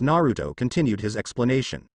this as Naruto continued his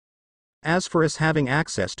explanation. As for us having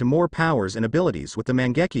access to more powers and abilities with the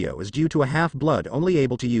Mangekyo is due to a half-blood only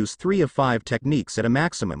able to use 3 of 5 techniques at a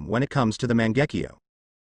maximum when it comes to the Mangekyo.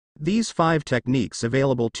 These 5 techniques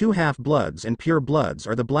available to half-bloods and pure bloods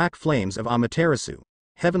are the Black Flames of Amaterasu,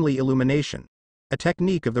 Heavenly Illumination, a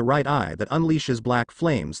technique of the right eye that unleashes black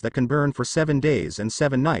flames that can burn for 7 days and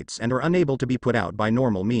 7 nights and are unable to be put out by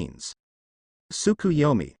normal means.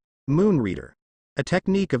 Tsukuyomi, Moon Reader, a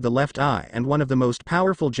technique of the left eye and one of the most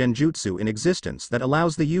powerful genjutsu in existence that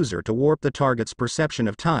allows the user to warp the target's perception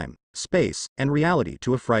of time, space, and reality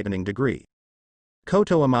to a frightening degree.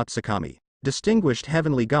 Koto Amatsukami, Distinguished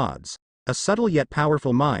Heavenly Gods, a subtle yet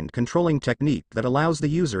powerful mind-controlling technique that allows the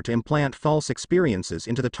user to implant false experiences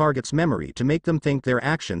into the target's memory to make them think their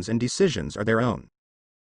actions and decisions are their own.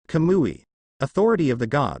 Kamui, Authority of the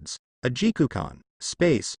Gods, a Jikukan,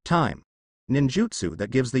 space, time, ninjutsu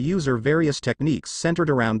that gives the user various techniques centered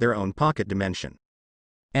around their own pocket dimension.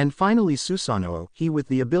 And finally Susanoo, he with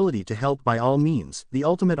the ability to help by all means, the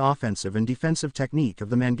ultimate offensive and defensive technique of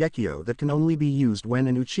the Mangekyo that can only be used when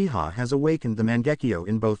an Uchiha has awakened the Mangekyo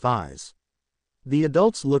in both eyes. The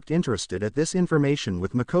adults looked interested at this information,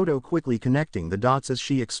 with Makoto quickly connecting the dots as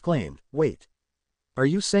she exclaimed, "Wait. Are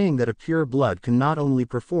you saying that a pure blood can not only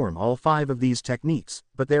perform all 5 of these techniques,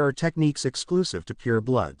 but there are techniques exclusive to pure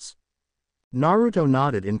bloods?" Naruto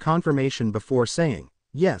nodded in confirmation before saying,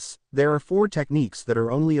 "Yes, there are 4 techniques that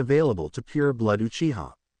are only available to pure blood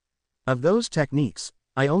Uchiha. Of those techniques,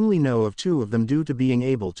 I only know of 2 of them due to being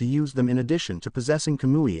able to use them in addition to possessing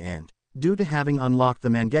Kamui and, due to having unlocked the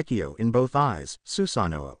Mangekyo in both eyes,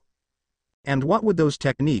 Susanoo." "And what would those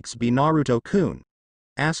techniques be, Naruto-kun?"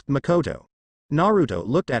 asked Makoto. Naruto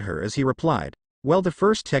looked at her as he replied, "Well, the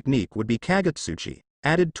first technique would be Kagutsuchi,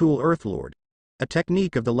 added tool Earthlord, a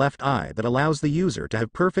technique of the left eye that allows the user to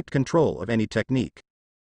have perfect control of any technique.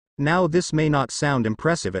 Now this may not sound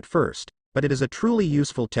impressive at first, but it is a truly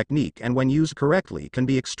useful technique and when used correctly can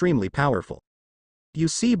be extremely powerful. You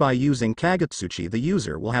see, by using Kagutsuchi the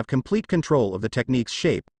user will have complete control of the technique's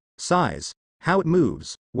shape, size, how it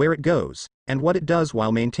moves, where it goes, and what it does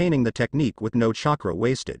while maintaining the technique with no chakra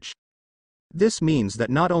wastage. This means that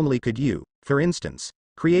not only could you, for instance,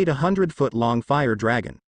 create a 100-foot-long fire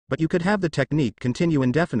dragon, but you could have the technique continue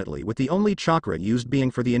indefinitely with the only chakra used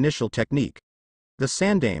being for the initial technique." The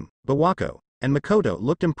Sandaime, Bawako, and Makoto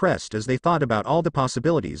looked impressed as they thought about all the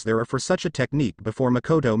possibilities there are for such a technique before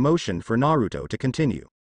Makoto motioned for Naruto to continue.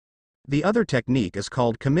 "The other technique is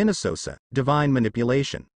called Kaminasosa, divine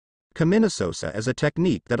manipulation. Kaminasosa is a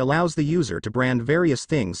technique that allows the user to brand various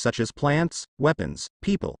things such as plants, weapons,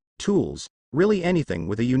 people, tools, really anything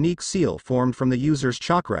with a unique seal formed from the user's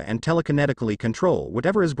chakra and telekinetically control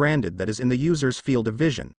whatever is branded that is in the user's field of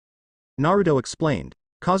vision," Naruto explained,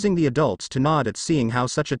 causing the adults to nod at seeing how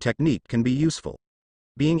such a technique can be useful.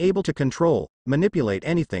 Being able to control, manipulate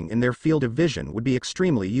anything in their field of vision would be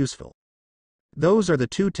extremely useful. "Those are the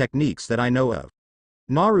 2 techniques that I know of."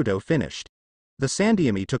 Naruto finished. The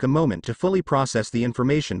Sandaime took a moment to fully process the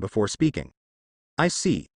information before speaking. "I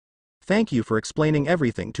see. Thank you for explaining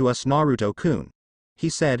everything to us, Naruto-kun," he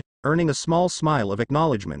said, earning a small smile of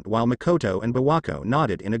acknowledgement while Makoto and Bawako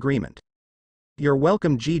nodded in agreement. "You're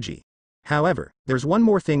welcome, Gigi. However, there's one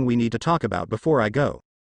more thing we need to talk about before I go,"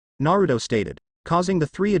 Naruto stated, causing the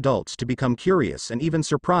 3 adults to become curious and even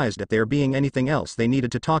surprised at there being anything else they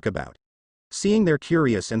needed to talk about. Seeing their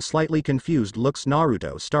curious and slightly confused looks,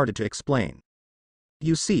 Naruto started to explain.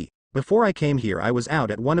 "You see, before I came here I was out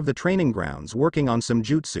at one of the training grounds working on some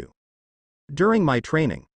jutsu. During my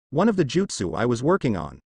training, one of the jutsu I was working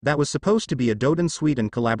on, that was supposed to be a Doden Sweden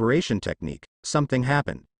collaboration technique, something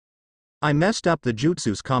happened. I messed up the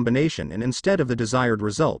jutsu's combination and instead of the desired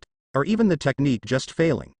result, or even the technique just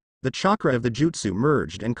failing, the chakra of the jutsu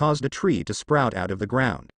merged and caused a tree to sprout out of the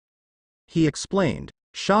ground," he explained,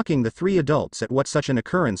 shocking the 3 adults at what such an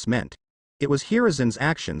occurrence meant. It was Hirazen's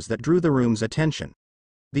actions that drew the room's attention.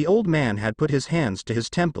 The old man had put his hands to his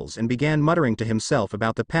temples and began muttering to himself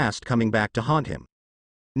about the past coming back to haunt him.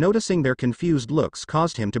 Noticing their confused looks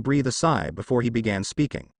caused him to breathe a sigh before he began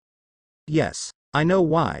speaking. "Yes, I know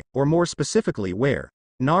why, or more specifically where,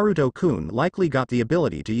 Naruto-kun likely got the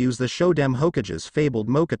ability to use the Shodem Hokage's fabled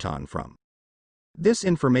Mokuton from. This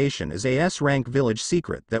information is a S-rank village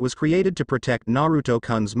secret that was created to protect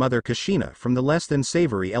Naruto-kun's mother Kushina from the less than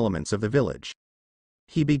savory elements of the village,"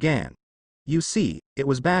 he began. "You see, it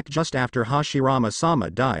was back just after Hashirama-sama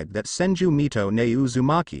died that Senju Mito ne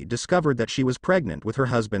Uzumaki discovered that she was pregnant with her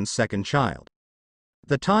husband's second child.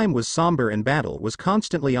 The time was somber and battle was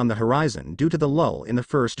constantly on the horizon due to the lull in the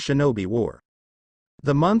First Shinobi War.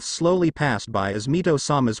 The months slowly passed by as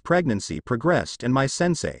Mito-sama's pregnancy progressed and my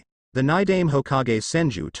sensei, the Nidaime Hokage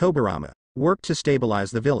Senju Tobirama, worked to stabilize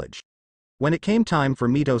the village. When it came time for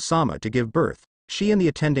Mito-sama to give birth, she and the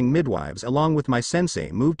attending midwives along with my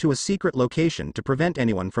sensei moved to a secret location to prevent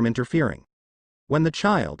anyone from interfering. When the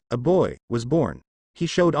child, a boy, was born, he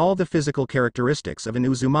showed all the physical characteristics of an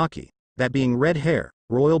Uzumaki, that being red hair,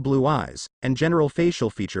 royal blue eyes, and general facial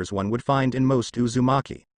features one would find in most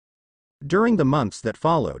Uzumaki. During the months that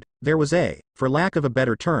followed, there was a, for lack of a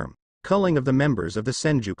better term, culling of the members of the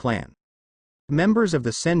Senju clan. Members of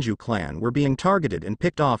the Senju clan were being targeted and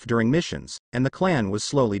picked off during missions, and the clan was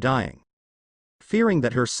slowly dying. Fearing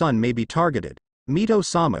that her son may be targeted,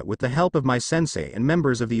 Mito-sama with the help of my sensei and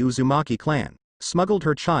members of the Uzumaki clan, smuggled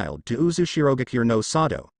her child to Uzushirogakure no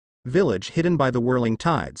Sado, village hidden by the whirling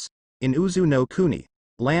tides, in Uzu no Kuni,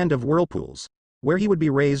 land of whirlpools, where he would be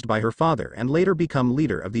raised by her father and later become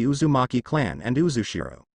leader of the Uzumaki clan and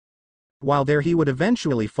Uzushiro. While there he would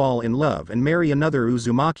eventually fall in love and marry another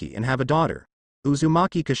Uzumaki and have a daughter,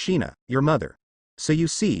 Uzumaki Kushina, your mother. So you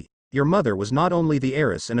see, your mother was not only the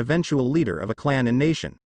heiress and eventual leader of a clan and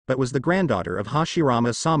nation, but was the granddaughter of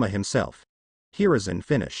Hashirama-sama himself. Hiruzen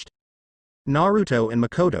finished. Naruto and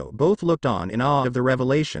Makoto both looked on in awe of the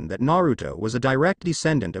revelation that Naruto was a direct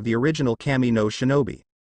descendant of the original Kami no Shinobi.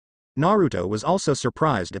 Naruto was also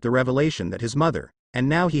surprised at the revelation that his mother, and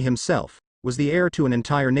now he himself, was the heir to an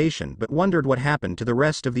entire nation, but wondered what happened to the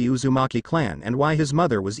rest of the Uzumaki clan and why his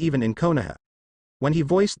mother was even in Konoha. When he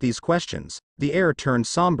voiced these questions, the air turned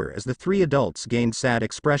somber as the three adults gained sad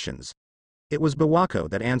expressions. It was Bawako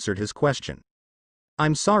that answered his question.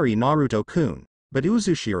 I'm sorry Naruto-kun, but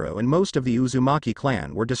Uzushiro and most of the Uzumaki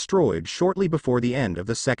clan were destroyed shortly before the end of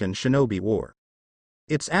the Second Shinobi War.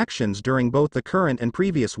 Its actions during both the current and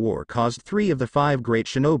previous war caused 3 of the 5 great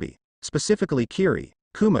shinobi, specifically Kiri,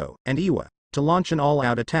 Kumo, and Iwa, to launch an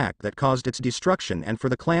all-out attack that caused its destruction and for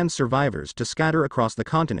the clan's survivors to scatter across the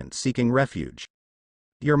continent seeking refuge.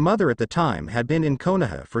 Your mother at the time had been in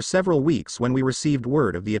Konoha for several weeks when we received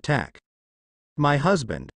word of the attack. My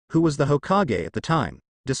husband, who was the Hokage at the time,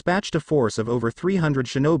 dispatched a force of over 300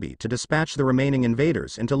 shinobi to dispatch the remaining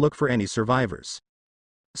invaders and to look for any survivors.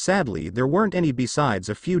 Sadly, there weren't any besides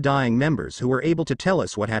a few dying members who were able to tell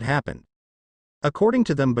us what had happened. According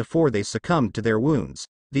to them, before they succumbed to their wounds,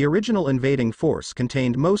 the original invading force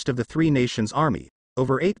contained most of the 3 nations' army,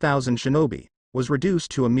 over 8,000 shinobi, was reduced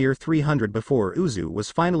to a mere 300 before Uzu was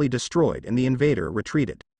finally destroyed and the invader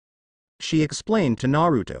retreated. She explained to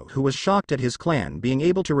Naruto, who was shocked at his clan being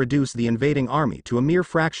able to reduce the invading army to a mere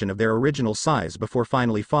fraction of their original size before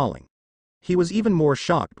finally falling. He was even more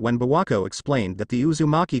shocked when Bawako explained that the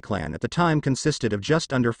Uzumaki clan at the time consisted of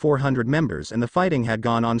just under 400 members and the fighting had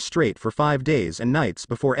gone on straight for 5 days and nights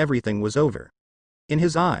before everything was over. In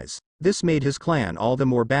his eyes, this made his clan all the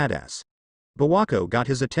more badass. Bawako got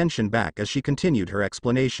his attention back as she continued her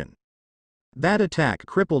explanation. That attack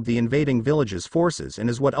crippled the invading village's forces and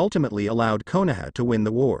is what ultimately allowed Konoha to win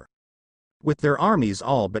the war. With their armies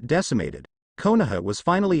all but decimated, Konoha was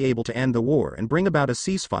finally able to end the war and bring about a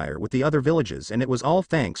ceasefire with the other villages, and it was all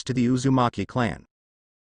thanks to the Uzumaki clan.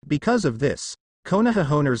 Because of this,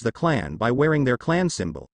 Konoha honors the clan by wearing their clan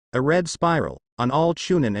symbol, a red spiral, on all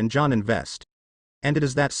Chunin and Jonin vest. And it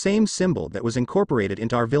is that same symbol that was incorporated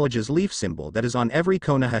into our village's leaf symbol that is on every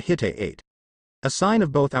Konoha Hite 8. A sign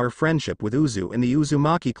of both our friendship with Uzu and the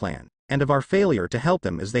Uzumaki clan, and of our failure to help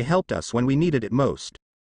them as they helped us when we needed it most.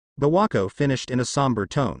 Bawako finished in a somber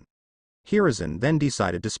tone. Hiruzen then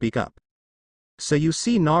decided to speak up. So you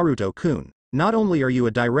see Naruto-kun, not only are you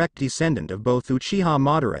a direct descendant of both Uchiha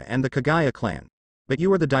Madara and the Kagaya clan, but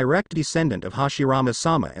you are the direct descendant of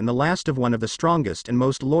Hashirama-sama and the last of one of the strongest and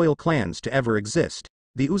most loyal clans to ever exist,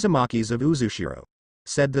 the Uzumakis of Uzushiro,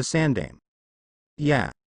 said the Sandame.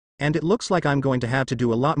 Yeah. And it looks like I'm going to have to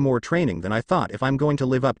do a lot more training than I thought if I'm going to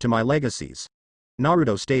live up to my legacies,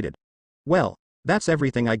 Naruto stated. Well, that's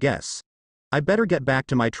everything I guess. I better get back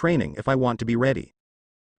to my training if I want to be ready.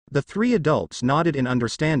 The 3 adults nodded in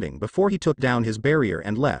understanding before he took down his barrier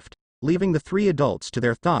and left, leaving the 3 adults to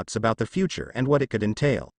their thoughts about the future and what it could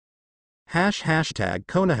entail. Hashtag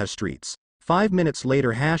Konoha streets. 5 minutes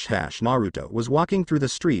later Naruto was walking through the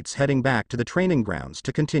streets heading back to the training grounds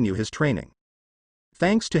to continue his training.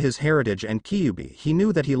 Thanks to his heritage and Kyuubi, he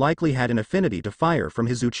knew that he likely had an affinity to fire from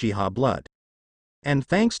his Uchiha blood. And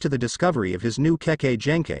thanks to the discovery of his new Kekkei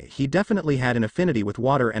Genkai, he definitely had an affinity with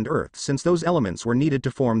water and earth, since those elements were needed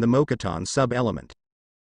to form the Mokuton sub-element.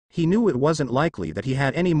 He knew it wasn't likely that he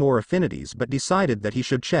had any more affinities, but decided that he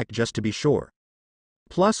should check just to be sure.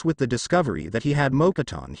 Plus, with the discovery that he had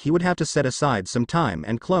Mokuton, he would have to set aside some time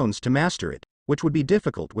and clones to master it, which would be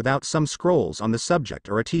difficult without some scrolls on the subject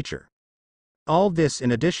or a teacher. All this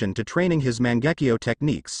in addition to training his Mangekyo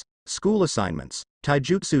techniques, school assignments,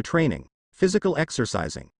 taijutsu training, physical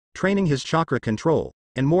exercising, training his chakra control,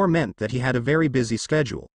 and more meant that he had a very busy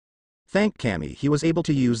schedule. Thank Kami he was able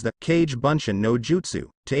to use the Kage Bunshin no Jutsu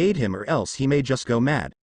to aid him, or else he may just go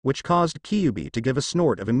mad, which caused Kyuubi to give a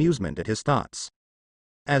snort of amusement at his thoughts.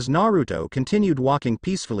 As Naruto continued walking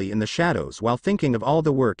peacefully in the shadows while thinking of all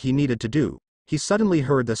the work he needed to do, he suddenly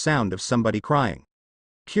heard the sound of somebody crying.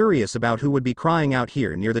 Curious about who would be crying out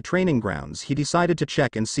here near the training grounds, he decided to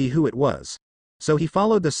check and see who it was. So he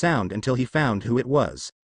followed the sound until he found who it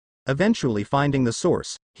was. Eventually finding the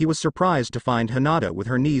source, he was surprised to find Hinata with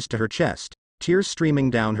her knees to her chest, tears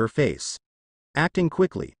streaming down her face. Acting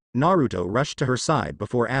quickly, Naruto rushed to her side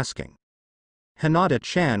before asking.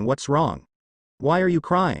 Hinata-chan, what's wrong? Why are you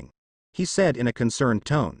crying? He said in a concerned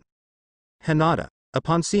tone. Hinata,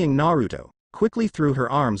 upon seeing Naruto, quickly threw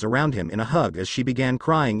her arms around him in a hug as she began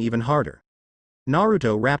crying even harder.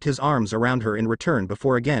 Naruto wrapped his arms around her in return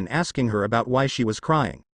before again asking her about why she was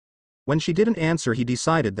crying. When she didn't answer, he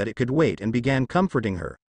decided that it could wait and began comforting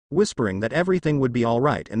her, whispering that everything would be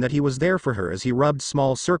alright and that he was there for her as he rubbed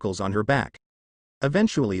small circles on her back.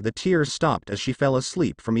 Eventually the tears stopped as she fell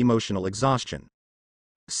asleep from emotional exhaustion.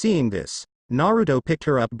 Seeing this, Naruto picked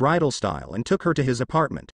her up bridal style and took her to his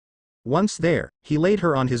apartment. Once there, he laid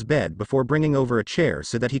her on his bed before bringing over a chair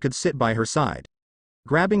so that he could sit by her side.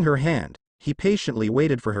 Grabbing her hand, he patiently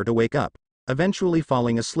waited for her to wake up, eventually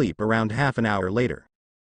falling asleep around half an hour later.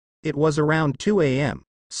 It was around 2 a.m.,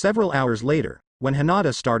 several hours later, when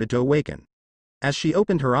Hinata started to awaken. As she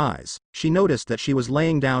opened her eyes, she noticed that she was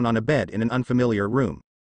laying down on a bed in an unfamiliar room.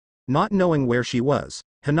 Not knowing where she was,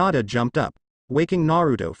 Hinata jumped up, waking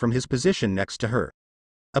Naruto from his position next to her.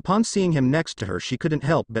 Upon seeing him next to her, she couldn't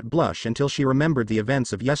help but blush until she remembered the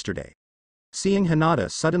events of yesterday. Seeing Hinata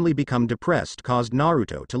suddenly become depressed caused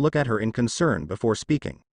Naruto to look at her in concern before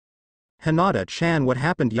speaking. "Hinata-chan, what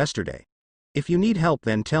happened yesterday? If you need help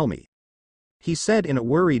then tell me," he said in a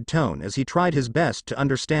worried tone as he tried his best to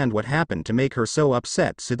understand what happened to make her so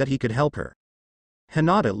upset so that he could help her.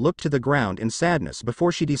 Hinata looked to the ground in sadness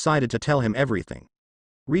before she decided to tell him everything.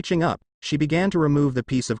 Reaching up, she began to remove the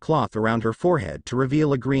piece of cloth around her forehead to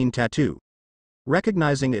reveal a green tattoo.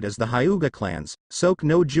 Recognizing it as the Hyuga clan's Soke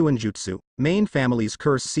no Juinjutsu, main family's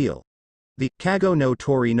curse seal. The Kago no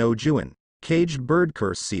Tori no Juin, caged bird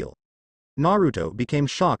curse seal. Naruto became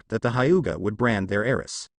shocked that the Hyuga would brand their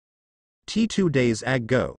heiress. T2 days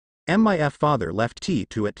ago, my father left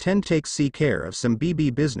T2 at 10 take C care of some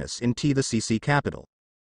BB business in T the CC capital.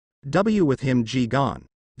 W with him G gone.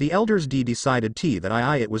 The elders D decided T that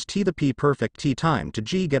it was T the P perfect T time to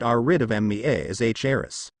G get our rid of me A as H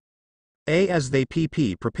heiress. A as they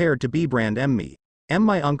PP prepared to B brand me.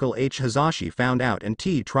 My uncle H Hazashi found out and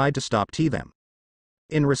T tried to stop T them.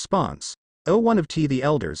 In response, one of T the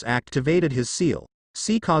elders activated his seal,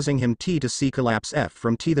 C causing him T to C collapse F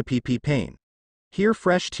from T the PP pain. Here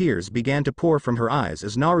fresh tears began to pour from her eyes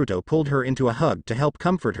as Naruto pulled her into a hug to help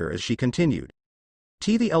comfort her as she continued.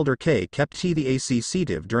 T the elder K kept T the AC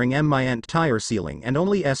seative during my entire sealing and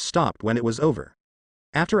only S stopped when it was over.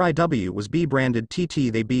 After IW was B branded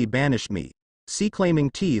TT they B banished me, C claiming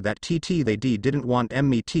T that TT they D didn't want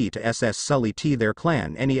me T to SS sully T their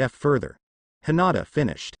clan any F further. Hinata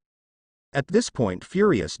finished. At this point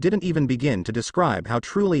Furious didn't even begin to describe how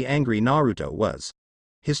truly angry Naruto was.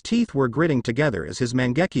 His teeth were gritting together as his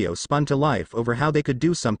Mangekyo spun to life over how they could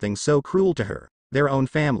do something so cruel to her, their own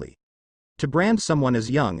family. To brand someone as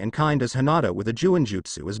young and kind as Hinata with a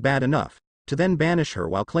Juinjutsu is bad enough, to then banish her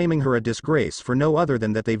while claiming her a disgrace for no other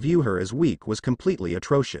than that they view her as weak was completely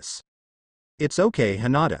atrocious. "It's okay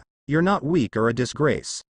Hinata, you're not weak or a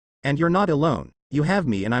disgrace. And you're not alone, you have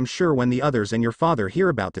me and I'm sure when the others and your father hear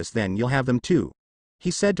about this then you'll have them too,"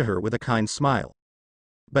 he said to her with a kind smile.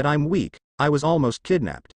 "But I'm weak, I was almost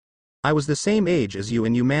kidnapped. I was the same age as you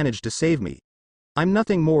and you managed to save me. I'm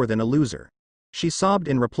nothing more than a loser," she sobbed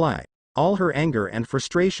in reply, all her anger and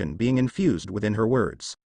frustration being infused within her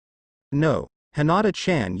words. "No,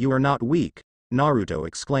 Hinata-chan, you are not weak," Naruto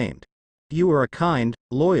exclaimed. "You are a kind,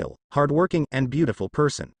 loyal, hardworking, and beautiful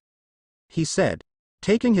person," he said,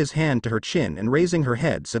 taking his hand to her chin and raising her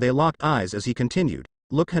head so they locked eyes as he continued,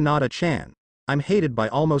 "Look Hinata-chan, I'm hated by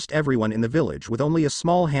almost everyone in the village with only a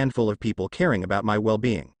small handful of people caring about my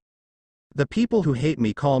well-being. The people who hate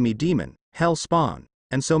me call me demon, hell spawn,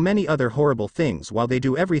 and so many other horrible things while they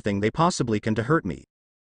do everything they possibly can to hurt me.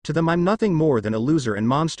 To them I'm nothing more than a loser and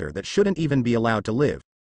monster that shouldn't even be allowed to live.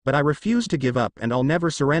 But I refuse to give up and I'll never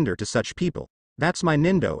surrender to such people. That's my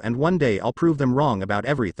Nindo and one day I'll prove them wrong about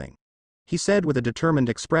everything," he said with a determined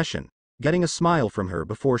expression, getting a smile from her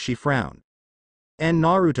before she frowned. "And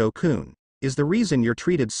Naruto-kun, is the reason you're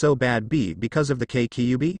treated so bad because of the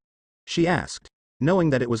Kyuubi?" she asked, knowing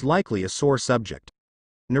that it was likely a sore subject.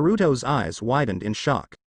 Naruto's eyes widened in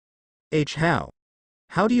shock. How?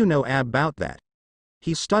 How do you know about that?"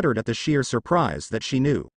 He stuttered at the sheer surprise that she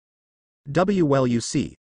knew. Well you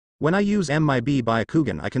see. When I use MIB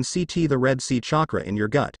Byakugan I can see the Red Sea chakra in your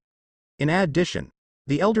gut. In addition,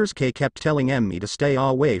 the elders K kept telling me to stay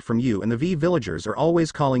away from you and the V villagers are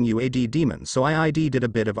always calling you a demon so I did a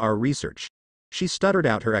bit of our research. She stuttered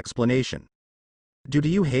out her explanation. Do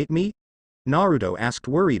you hate me?" Naruto asked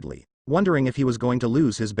worriedly, wondering if he was going to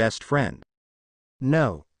lose his best friend.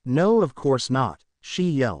 No, no of course not, she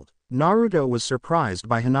yelled. Naruto was surprised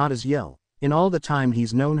by Hinata's yell. In all the time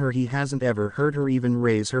he's known her he hasn't ever heard her even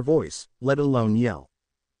raise her voice, let alone yell.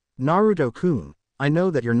 "Naruto-kun, I know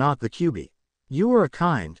that you're not the Kyuubi. You are a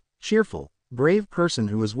kind, cheerful, brave person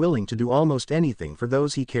who is willing to do almost anything for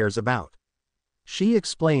those he cares about. she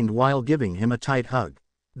explained while giving him a tight hug.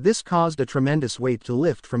 This caused a tremendous weight to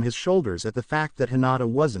lift from his shoulders at the fact that Hinata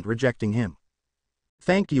wasn't rejecting him.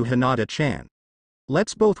 Thank you, Hinata-chan.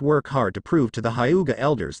 Let's both work hard to prove to the Hyuga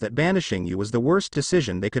elders that banishing you was the worst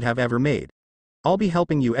decision they could have ever made. I'll be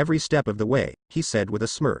helping you every step of the way, he said with a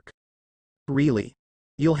smirk. Really?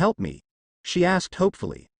 You'll help me? She asked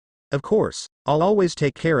hopefully. Of course, I'll always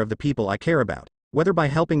take care of the people I care about, whether by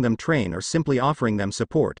helping them train or simply offering them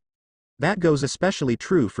support. That goes especially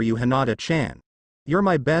true for you, Hinata-chan. You're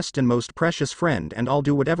my best and most precious friend, and I'll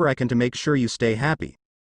do whatever I can to make sure you stay happy.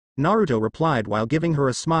 Naruto replied while giving her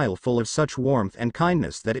a smile full of such warmth and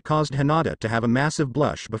kindness that it caused Hinata to have a massive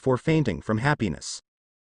blush before fainting from happiness.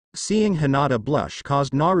 Seeing Hinata blush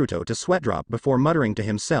caused Naruto to sweat-drop before muttering to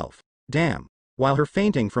himself, damn, while her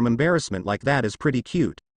fainting from embarrassment like that is pretty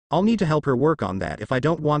cute, I'll need to help her work on that if I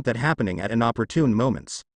don't want that happening at inopportune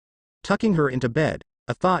moments. Tucking her into bed,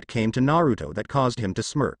 a thought came to Naruto that caused him to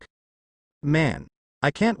smirk. Man,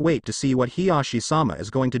 I can't wait to see what Hiyashi-sama is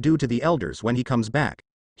going to do to the elders when he comes back,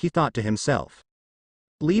 he thought to himself.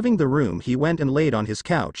 Leaving the room, he went and laid on his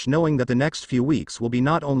couch, knowing that the next few weeks will be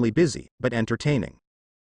not only busy, but entertaining.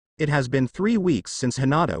 It has been 3 weeks since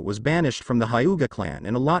Hinata was banished from the Hyuga clan,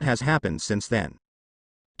 and a lot has happened since then.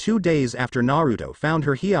 2 days after Naruto found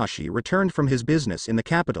her, Hiyashi returned from his business in the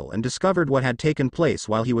capital and discovered what had taken place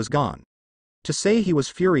while he was gone. To say he was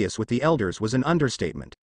furious with the elders was an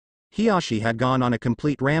understatement. Hiyashi had gone on a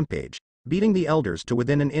complete rampage, beating the elders to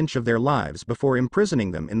within an inch of their lives before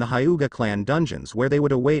imprisoning them in the Hyuga clan dungeons, where they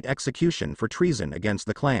would await execution for treason against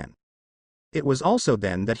the clan. It was also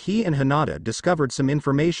then that he and Hinata discovered some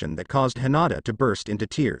information that caused Hinata to burst into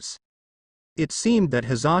tears. It seemed that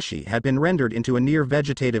Hizashi had been rendered into a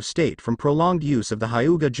near-vegetative state from prolonged use of the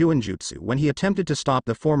Hyuga Juinjutsu when he attempted to stop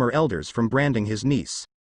the former elders from branding his niece.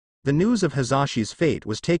 The news of Hizashi's fate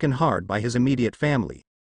was taken hard by his immediate family.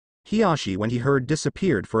 Hiyashi, when he heard,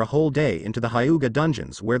 disappeared for a whole day into the Hyuga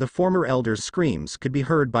dungeons, where the former elders' screams could be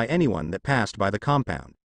heard by anyone that passed by the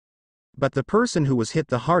compound. But the person who was hit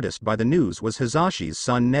the hardest by the news was Hizashi's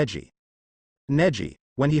son Neji. Neji,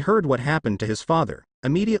 when he heard what happened to his father,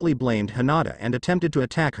 immediately blamed Hinata and attempted to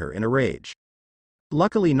attack her in a rage.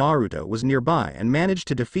 Luckily Naruto was nearby and managed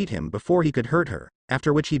to defeat him before he could hurt her,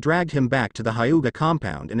 after which he dragged him back to the Hyuga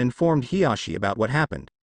compound and informed Hiyashi about what happened.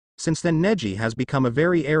 Since then Neji has become a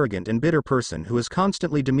very arrogant and bitter person who is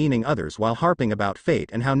constantly demeaning others while harping about fate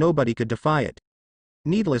and how nobody could defy it.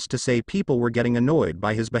 Needless to say, people were getting annoyed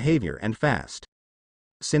by his behavior, and fast.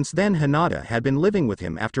 Since then Hinata had been living with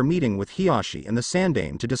him after meeting with Hiyashi and the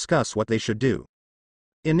Sandaime to discuss what they should do.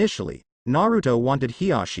 Initially, Naruto wanted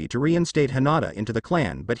Hiyashi to reinstate Hinata into the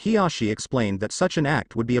clan, but Hiyashi explained that such an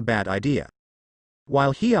act would be a bad idea.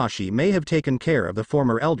 While Hiyashi may have taken care of the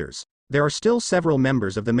former elders, there are still several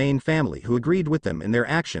members of the main family who agreed with them in their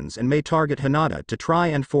actions and may target Hinata to try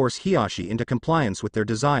and force Hiyashi into compliance with their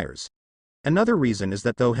desires. Another reason is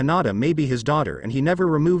that though Hinata may be his daughter and he never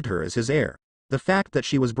removed her as his heir, the fact that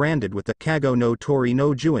she was branded with the Kago no Tori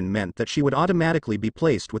no Juin meant that she would automatically be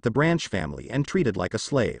placed with the branch family and treated like a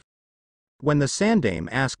slave. When the Sandaime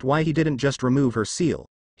asked why he didn't just remove her seal,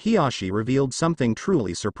 Hiyashi revealed something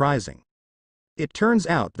truly surprising. It turns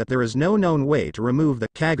out that there is no known way to remove the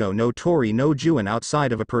Kago no Tori no Juin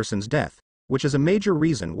outside of a person's death, which is a major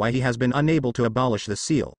reason why he has been unable to abolish the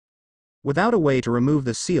seal. Without a way to remove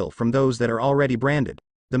the seal from those that are already branded,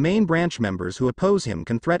 the main branch members who oppose him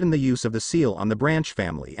can threaten the use of the seal on the branch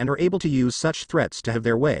family and are able to use such threats to have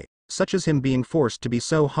their way, such as him being forced to be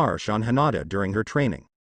so harsh on Hinata during her training.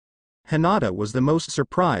 Hinata was the most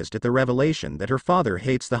surprised at the revelation that her father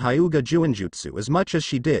hates the Hyuga Juinjutsu as much as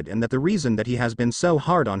she did, and that the reason that he has been so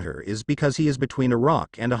hard on her is because he is between a rock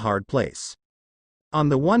and a hard place. On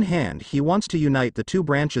the one hand, he wants to unite the two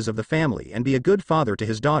branches of the family and be a good father to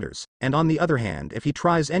his daughters, and on the other hand, if he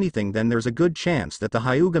tries anything, then there's a good chance that the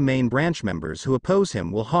Hyuga main branch members who oppose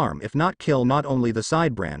him will harm, if not kill, not only the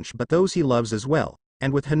side branch but those he loves as well,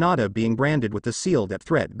 and with Hinata being branded with the seal, that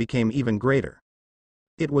threat became even greater.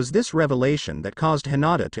 It was this revelation that caused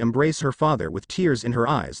Hinata to embrace her father with tears in her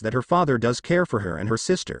eyes, that her father does care for her and her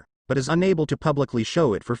sister, but is unable to publicly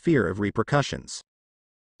show it for fear of repercussions.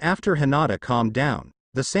 After Hinata calmed down,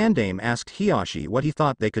 the Sandaime asked Hiyashi what he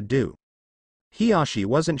thought they could do. Hiyashi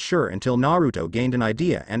wasn't sure until Naruto gained an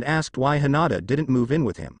idea and asked why Hinata didn't move in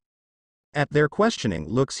with him. At their questioning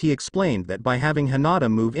looks, he explained that by having Hinata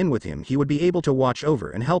move in with him, he would be able to watch over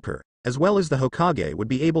and help her, as well as the Hokage would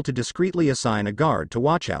be able to discreetly assign a guard to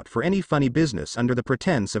watch out for any funny business under the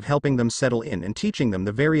pretense of helping them settle in and teaching them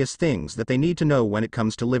the various things that they need to know when it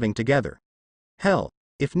comes to living together. Hell,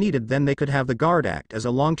 if needed, then they could have the guard act as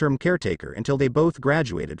a long-term caretaker until they both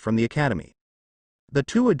graduated from the academy. The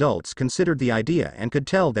two adults considered the idea and could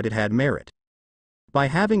tell that it had merit. By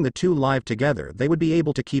having the two live together, they would be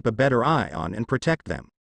able to keep a better eye on and protect them.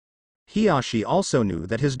 Hiyashi also knew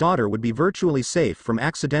that his daughter would be virtually safe from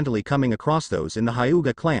accidentally coming across those in the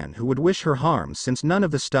Hyuga clan who would wish her harm, since none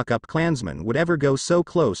of the stuck-up clansmen would ever go so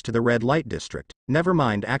close to the red light district, never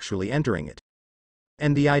mind actually entering it.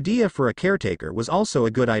 And the idea for a caretaker was also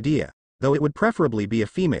a good idea, though it would preferably be a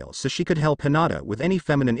female so she could help Hinata with any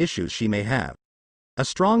feminine issues she may have. A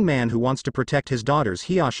strong man who wants to protect his daughters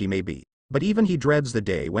Hiyashi may be, but even he dreads the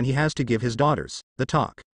day when he has to give his daughters the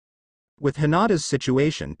talk. With Hinata's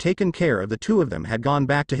situation taken care of, the two of them had gone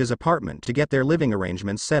back to his apartment to get their living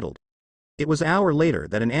arrangements settled. It was an hour later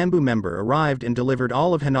that an Anbu member arrived and delivered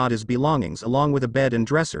all of Hinata's belongings along with a bed and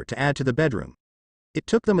dresser to add to the bedroom. It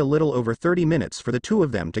took them a little over 30 minutes for the two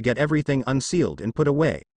of them to get everything unsealed and put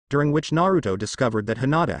away, during which Naruto discovered that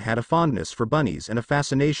Hinata had a fondness for bunnies and a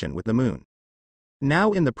fascination with the moon.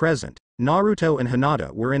 Now in the present, Naruto and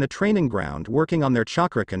Hinata were in a training ground working on their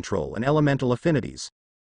chakra control and elemental affinities.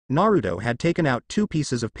 Naruto had taken out 2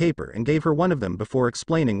 pieces of paper and gave her one of them before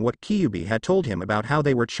explaining what Kyuubi had told him about how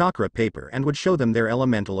they were chakra paper and would show them their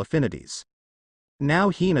elemental affinities.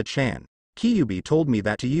 Now Hina-chan, Kyuubi told me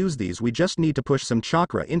that to use these we just need to push some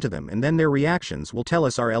chakra into them and then their reactions will tell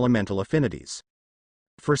us our elemental affinities.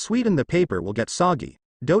 For sweeten, the paper will get soggy,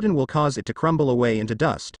 Doton will cause it to crumble away into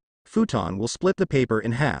dust, Futon will split the paper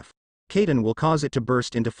in half, Kaiten will cause it to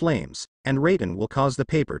burst into flames, and Raiten will cause the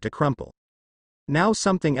paper to crumple. Now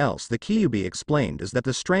something else the Kyuubi explained is that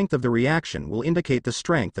the strength of the reaction will indicate the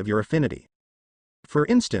strength of your affinity. For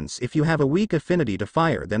instance, if you have a weak affinity to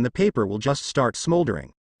fire, then the paper will just start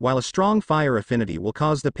smoldering, while a strong fire affinity will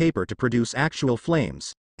cause the paper to produce actual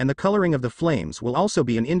flames, and the coloring of the flames will also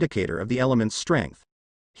be an indicator of the element's strength.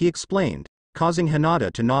 He explained, causing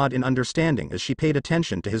Hinata to nod in understanding as she paid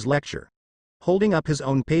attention to his lecture. Holding up his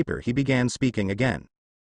own paper, he began speaking again.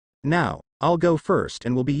 Now, I'll go first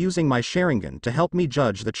and will be using my Sharingan to help me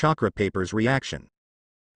judge the chakra paper's reaction.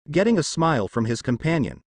 Getting a smile from his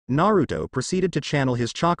companion, Naruto proceeded to channel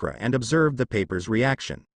his chakra and observed the paper's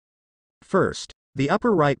reaction. First, the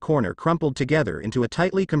upper right corner crumpled together into a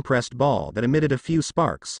tightly compressed ball that emitted a few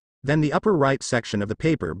sparks, then the upper right section of the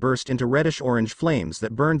paper burst into reddish-orange flames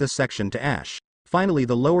that burned the section to ash. Finally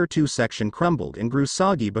the lower 2 section crumbled and grew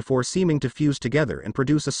soggy before seeming to fuse together and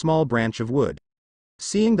produce a small branch of wood.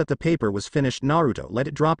 Seeing that the paper was finished, Naruto let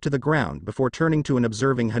it drop to the ground before turning to an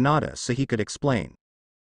observing Hinata so he could explain.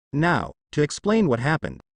 Now, to explain what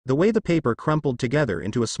happened, the way the paper crumpled together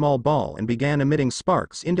into a small ball and began emitting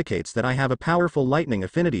sparks indicates that I have a powerful lightning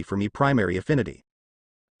affinity for me, primary affinity.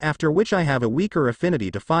 After which I have a weaker affinity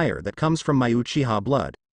to fire that comes from my Uchiha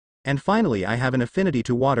blood. And finally I have an affinity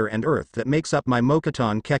to water and earth that makes up my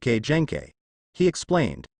Mokuton Kekkei Genkei. He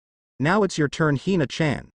explained. Now it's your turn,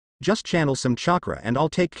 Hina-chan. Just channel some chakra and I'll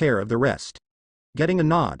take care of the rest. Getting a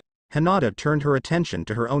nod, Hinata turned her attention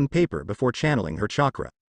to her own paper before channeling her chakra.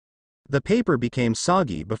 The paper became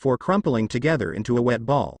soggy before crumpling together into a wet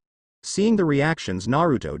ball. Seeing the reactions,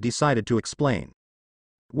 Naruto decided to explain.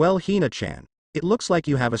 Well, Hina-chan, it looks like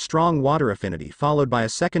you have a strong water affinity followed by a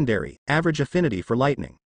secondary, average affinity for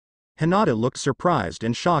lightning. Hinata looked surprised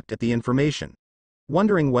and shocked at the information.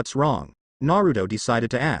 Wondering what's wrong, Naruto decided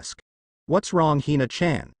to ask. What's wrong,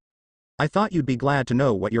 Hina-chan? I thought you'd be glad to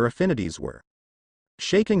know what your affinities were.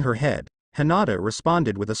 Shaking her head, Hinata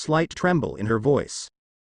responded with a slight tremble in her voice.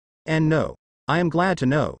 And no, I am glad to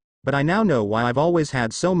know, but I now know why I've always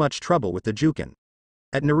had so much trouble with the Juken.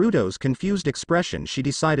 At Naruto's confused expression, she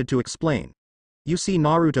decided to explain. You see,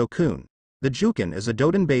 Naruto-kun, the Juken is a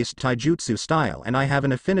Doton-based taijutsu style and I have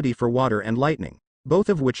an affinity for water and lightning, both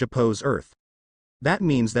of which oppose earth. That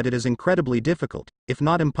means that it is incredibly difficult, if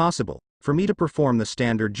not impossible, for me to perform the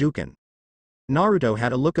standard Juken. Naruto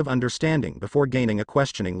had a look of understanding before gaining a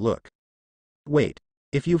questioning look. Wait,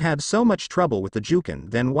 if you've had so much trouble with the Juken,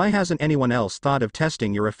 then why hasn't anyone else thought of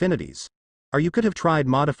testing your affinities? Or you could have tried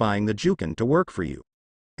modifying the Juken to work for you.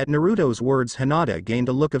 At Naruto's words, Hinata gained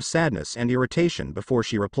a look of sadness and irritation before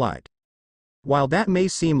she replied. While that may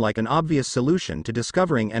seem like an obvious solution to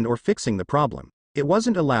discovering and or fixing the problem, it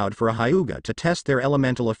wasn't allowed for a Hyuga to test their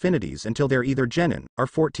elemental affinities until they're either genin or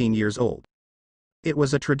 14 years old. It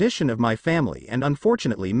was a tradition of my family, and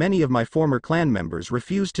unfortunately many of my former clan members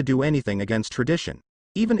refused to do anything against tradition,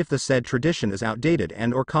 even if the said tradition is outdated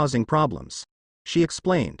and or causing problems. She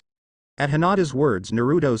explained. At Hinata's words,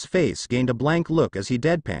 Naruto's face gained a blank look as he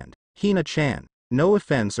deadpanned. Hina-chan, no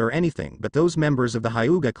offense or anything, but those members of the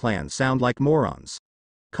Hyuga clan sound like morons.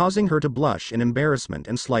 Causing her to blush in embarrassment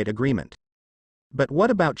and slight agreement. But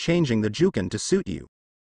what about changing the Juken to suit you?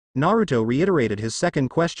 Naruto reiterated his second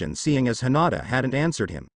question, seeing as Hinata hadn't answered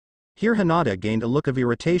him. Here Hinata gained a look of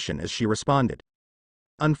irritation as she responded.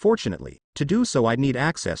 Unfortunately, to do so I'd need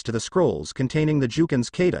access to the scrolls containing the Jukin's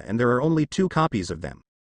Kata, and there are only 2 copies of them.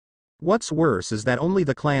 What's worse is that only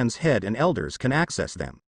the clan's head and elders can access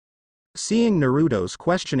them. Seeing Naruto's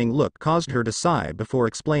questioning look caused her to sigh before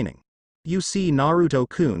explaining. You see,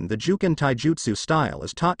 Naruto-kun, the Jukin taijutsu style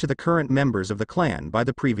is taught to the current members of the clan by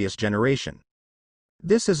the previous generation.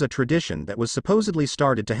 This is a tradition that was supposedly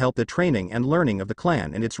started to help the training and learning of the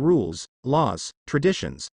clan and its rules, laws,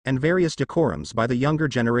 traditions, and various decorums by the younger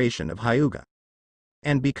generation of Hyuga.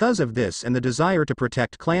 And because of this and the desire to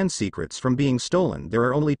protect clan secrets from being stolen, there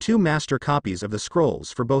are only 2 master copies of the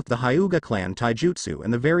scrolls for both the Hyuga clan taijutsu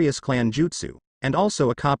and the various clan jutsu, and also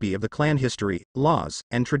a copy of the clan history, laws,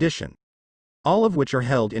 and tradition. All of which are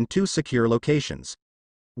held in 2 secure locations.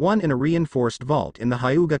 One in a reinforced vault in the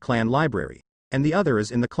Hyuga clan library, and the other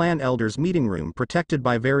is in the clan elders' meeting room, protected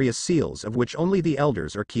by various seals of which only the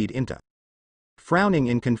elders are keyed into. Frowning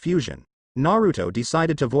in confusion, Naruto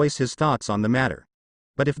decided to voice his thoughts on the matter.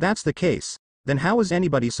 But if that's the case, then how is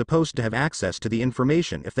anybody supposed to have access to the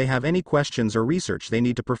information if they have any questions or research they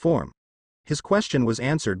need to perform? His question was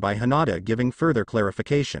answered by Hinata, giving further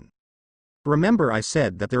clarification. Remember, I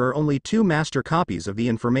said that there are only 2 master copies of the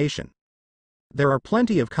information. There are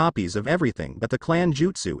plenty of copies of everything but the clan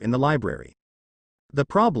jutsu in the library. The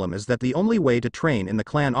problem is that the only way to train in the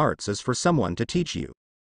clan arts is for someone to teach you.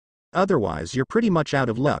 Otherwise you're pretty much out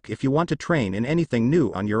of luck if you want to train in anything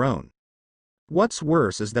new on your own. What's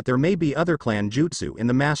worse is that there may be other clan jutsu in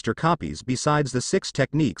the master copies besides the 6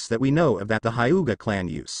 techniques that we know of that the Hyuga clan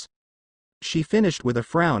use. She finished with a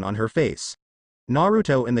frown on her face.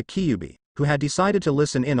 Naruto and the Kyuubi, who had decided to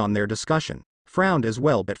listen in on their discussion, frowned as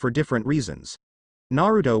well, but for different reasons.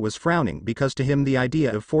 Naruto was frowning because to him the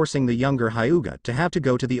idea of forcing the younger Hyuga to have to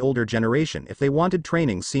go to the older generation if they wanted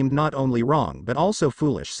training seemed not only wrong but also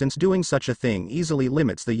foolish, since doing such a thing easily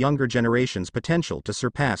limits the younger generation's potential to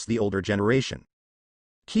surpass the older generation.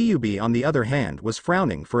 Kyuubi, on the other hand, was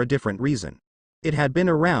frowning for a different reason. It had been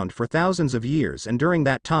around for thousands of years and during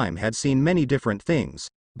that time had seen many different things,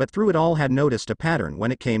 but through it all had noticed a pattern when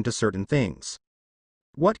it came to certain things.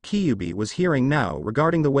 What Kyuubi was hearing now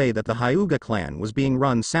regarding the way that the Hyuga clan was being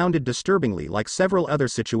run sounded disturbingly like several other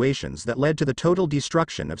situations that led to the total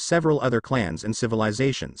destruction of several other clans and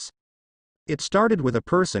civilizations. It started with a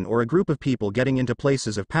person or a group of people getting into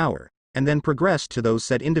places of power, and then progressed to those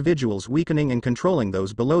said individuals weakening and controlling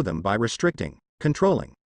those below them by restricting,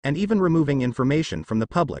 controlling, and even removing information from the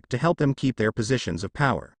public to help them keep their positions of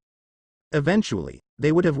power. Eventually,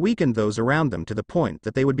 they would have weakened those around them to the point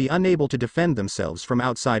that they would be unable to defend themselves from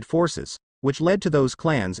outside forces, which led to those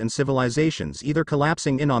clans and civilizations either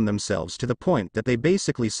collapsing in on themselves to the point that they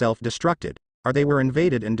basically self-destructed, or they were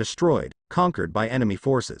invaded and destroyed, conquered by enemy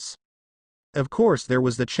forces. Of course, there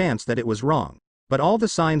was the chance that it was wrong, but all the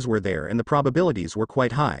signs were there and the probabilities were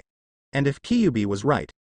quite high. And if Kyuubi was right,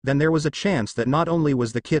 then there was a chance that not only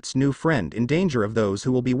was the Kit's new friend in danger of those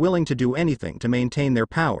who will be willing to do anything to maintain their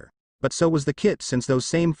power, but so was the Kit, since those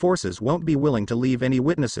same forces won't be willing to leave any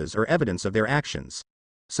witnesses or evidence of their actions.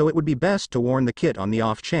 So it would be best to warn the Kit on the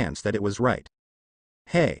off chance that it was right.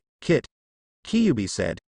 Hey, Kit, Kyuubi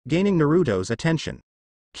said, gaining Naruto's attention.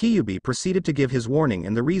 Kyuubi proceeded to give his warning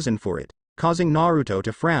and the reason for it, causing Naruto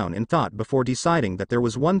to frown in thought before deciding that there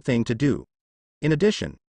was one thing to do. In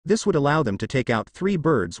addition, this would allow them to take out 3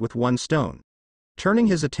 birds with 1 stone. Turning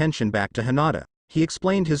his attention back to Hinata, he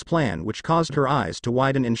explained his plan, which caused her eyes to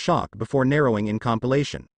widen in shock before narrowing in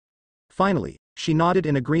compilation. Finally, she nodded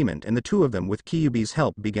in agreement and the 2 of them with Kyuubi's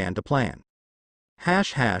help began to plan.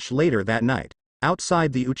 Later that night,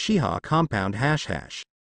 outside the Uchiha compound.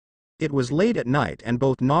 It was late at night and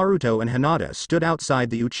both Naruto and Hinata stood outside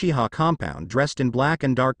the Uchiha compound dressed in black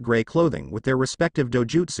and dark gray clothing with their respective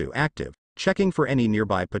dojutsu active, checking for any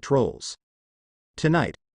nearby patrols.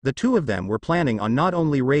 Tonight, the 2 of them were planning on not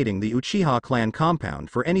only raiding the Uchiha clan compound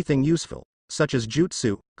for anything useful, such as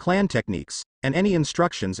jutsu, clan techniques, and any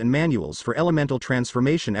instructions and manuals for elemental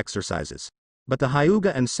transformation exercises, but the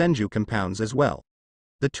Hyuga and Senju compounds as well.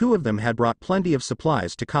 The 2 of them had brought plenty of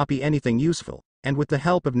supplies to copy anything useful, and with the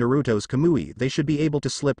help of Naruto's Kamui they should be able to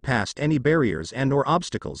slip past any barriers and/or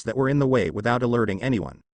obstacles that were in the way without alerting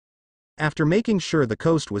anyone. After making sure the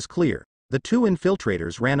coast was clear, the 2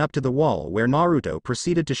 infiltrators ran up to the wall where Naruto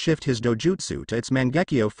proceeded to shift his dojutsu to its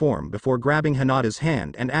Mangekyo form before grabbing Hinata's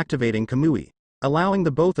hand and activating Kamui, allowing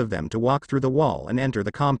the both of them to walk through the wall and enter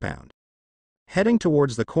the compound. Heading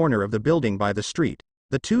towards the corner of the building by the street,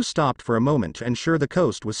 the 2 stopped for a moment to ensure the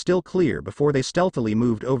coast was still clear before they stealthily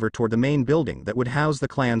moved over toward the main building that would house the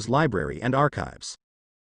clan's library and archives.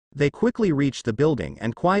 They quickly reached the building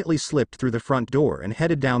and quietly slipped through the front door and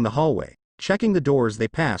headed down the hallway, checking the doors they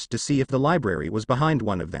passed to see if the library was behind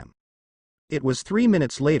one of them. It was 3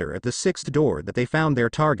 minutes later at the sixth door that they found their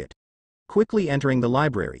target. Quickly entering the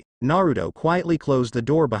library, Naruto quietly closed the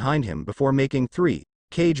door behind him before making 3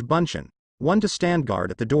 cage bunshin, one to stand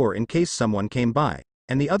guard at the door in case someone came by,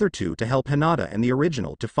 and the other 2 to help Hinata and the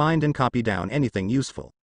original to find and copy down anything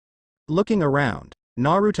useful. Looking around,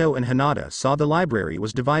 Naruto and Hinata saw the library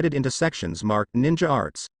was divided into sections marked Ninja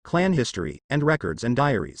Arts, Clan History, and Records and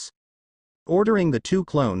Diaries. Ordering the 2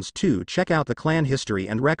 clones to check out the clan history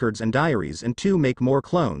and records and diaries and to make more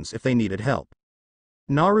clones if they needed help.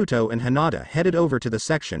 Naruto and Hinata headed over to the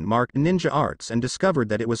section marked Ninja Arts and discovered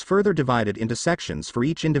that it was further divided into sections for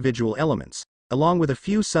each individual elements, along with a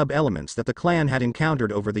few sub-elements that the clan had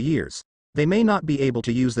encountered over the years. They may not be able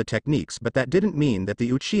to use the techniques, but that didn't mean that the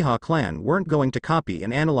Uchiha clan weren't going to copy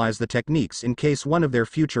and analyze the techniques in case one of their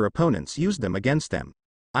future opponents used them against them.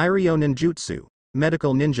 Iryo ninjutsu,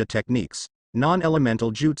 medical ninja techniques,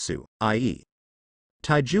 non-elemental jutsu, i.e.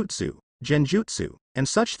 taijutsu, genjutsu, and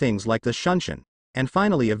such things like the shunshin, and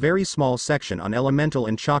finally a very small section on elemental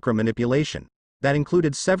and chakra manipulation, that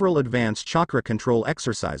included several advanced chakra control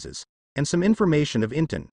exercises, and some information of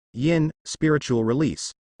Inton, yin, spiritual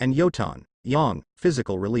release, and yoton, yang,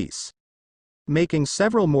 physical release. Making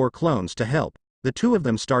several more clones to help, the 2 of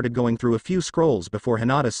them started going through a few scrolls before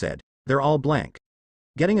Hinata said, "They're all blank."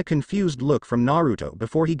 Getting a confused look from Naruto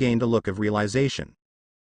before he gained a look of realization.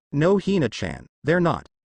 "No, Hina-chan, they're not.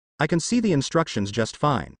 I can see the instructions just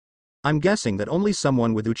fine. I'm guessing that only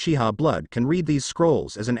someone with Uchiha blood can read these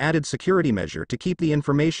scrolls as an added security measure to keep the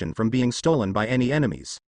information from being stolen by any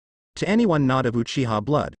enemies. To anyone not of Uchiha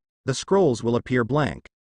blood, the scrolls will appear blank.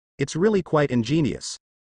 It's really quite ingenious,"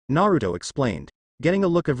 Naruto explained, getting a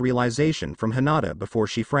look of realization from Hinata before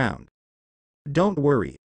she frowned. "Don't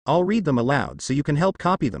worry, I'll read them aloud so you can help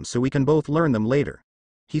copy them so we can both learn them later,"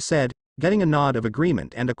 he said, getting a nod of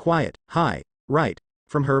agreement and a quiet, "Hi, right,"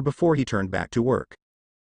 from her before he turned back to work.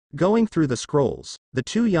 Going through the scrolls, the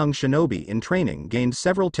 2 young shinobi in training gained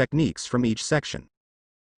several techniques from each section.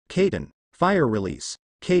 Kaiten, fire release,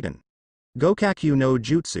 Kaiten. Gokakyu no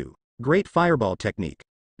Jutsu, great fireball technique.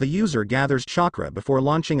 The user gathers chakra before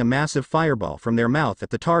launching a massive fireball from their mouth at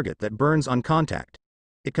the target that burns on contact.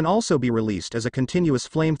 It can also be released as a continuous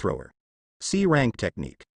flamethrower. C rank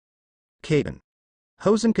technique. Kaiten.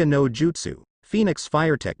 Hosenka no Jutsu, Phoenix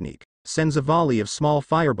fire technique, sends a volley of small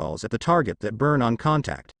fireballs at the target that burn on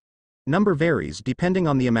contact. Number varies depending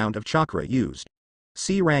on the amount of chakra used.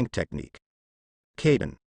 C rank technique.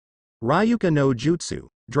 Kaiten. Ryuka no Jutsu,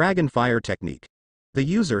 dragon fire technique. The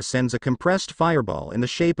user sends a compressed fireball in the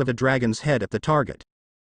shape of a dragon's head at the target.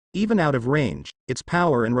 Even out of range, its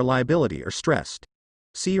power and reliability are stressed.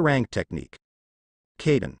 C rank technique.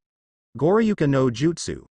 Kaiten. Goryuka no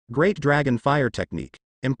Jutsu, great dragon fire technique,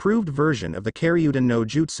 improved version of the Karyuden no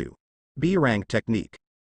Jutsu. B rank technique.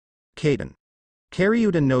 Kaiten.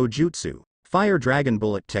 Karyuden no Jutsu, fire dragon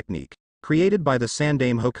bullet technique, created by the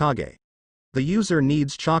Sandaime Hokage. The user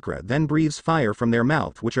needs chakra, then breathes fire from their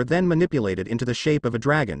mouth, which are then manipulated into the shape of a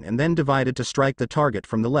dragon and then divided to strike the target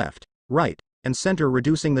from the left, right, and center,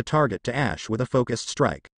 reducing the target to ash with a focused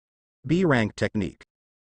strike. B rank technique.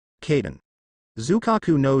 Kaiten.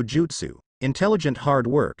 Zukaku no Jutsu, intelligent hard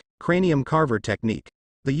work, cranium carver technique.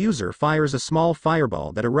 The user fires a small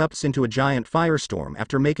fireball that erupts into a giant firestorm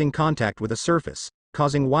after making contact with a surface,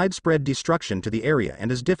 causing widespread destruction to the area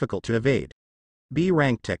and is difficult to evade. B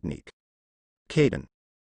rank technique. Kaiten.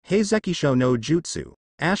 Heizekisho no Jutsu,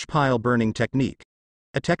 ash pile burning technique.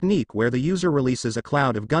 A technique where the user releases a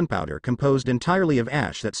cloud of gunpowder composed entirely of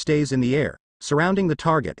ash that stays in the air, surrounding the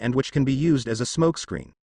target, and which can be used as a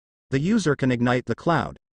smokescreen. The user can ignite the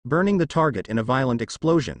cloud, burning the target in a violent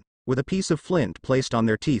explosion, with a piece of flint placed on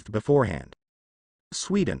their teeth beforehand.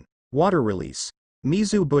 Sweden. Water release.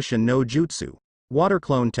 Mizu Bushin no Jutsu, water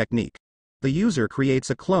clone technique. The user creates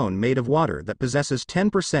a clone made of water that possesses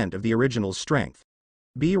 10% of the original's strength.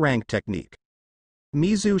 B rank technique.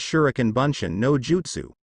 Mizu Shuriken Bunshin no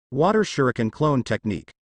Jutsu, water shuriken clone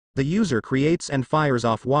technique. The user creates and fires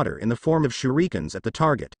off water in the form of shurikens at the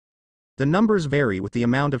target. The numbers vary with the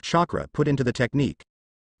amount of chakra put into the technique.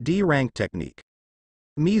 D rank technique.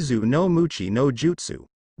 Mizu no Muchi no Jutsu,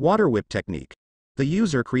 water whip technique. The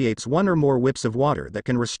user creates 1 or more whips of water that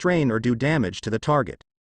can restrain or do damage to the target.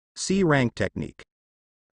 C rank technique.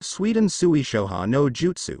 Sweden Suishoha no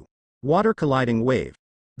Jutsu, water colliding wave.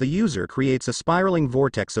 The user creates a spiraling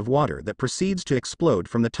vortex of water that proceeds to explode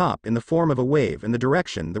from the top in the form of a wave, and the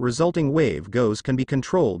direction the resulting wave goes can be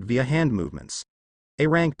controlled via hand movements. A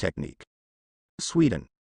rank technique. Sweden.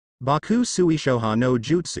 Baku Suishoha no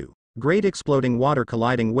Jutsu, Great Exploding Water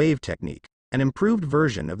Colliding Wave Technique, an improved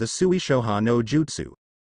version of the Suishoha no Jutsu,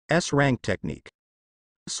 S-rank technique.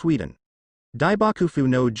 Sweden. Daibakufu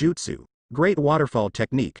no Jutsu, Great Waterfall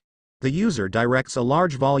Technique. The user directs a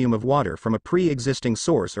large volume of water from a pre-existing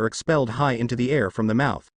source or expelled high into the air from the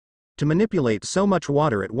mouth. To manipulate so much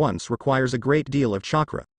water at once requires a great deal of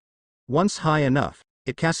chakra. Once high enough,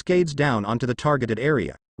 it cascades down onto the targeted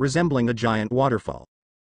area, resembling a giant waterfall.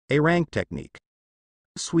 A rank technique.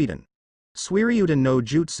 Sweden. Suiryuden no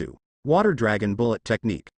Jutsu, Water Dragon Bullet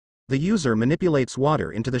Technique. The user manipulates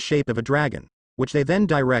water into the shape of a dragon, which they then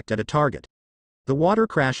direct at a target. The water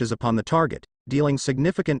crashes upon the target, dealing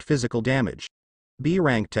significant physical damage.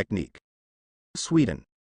 B-rank technique. Sweden.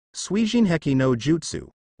 Suijinheki no Jutsu,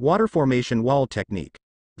 Water Formation Wall Technique.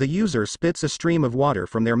 The user spits a stream of water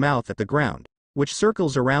from their mouth at the ground, which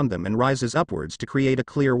circles around them and rises upwards to create a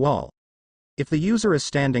clear wall. If the user is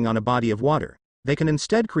standing on a body of water, they can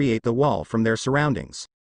instead create the wall from their surroundings.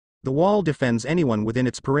 The wall defends anyone within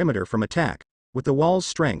its perimeter from attack, with the wall's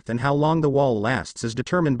strength and how long the wall lasts is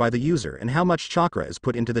determined by the user and how much chakra is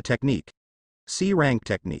put into the technique. C-rank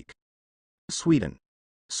technique. Sweden.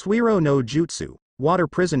 Suiro no Jutsu, Water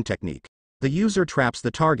Prison Technique. The user traps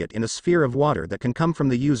the target in a sphere of water that can come from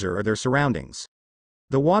the user or their surroundings.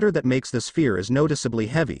 The water that makes the sphere is noticeably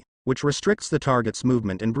heavy, which restricts the target's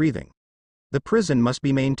movement and breathing. The prison must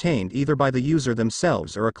be maintained either by the user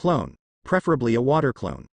themselves or a clone, preferably a water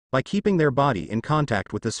clone, by keeping their body in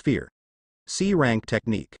contact with the sphere. C-rank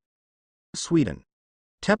technique. Sweden.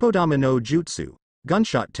 Teppodama no Jutsu,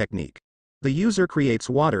 Gunshot Technique. The user creates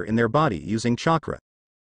water in their body using chakra.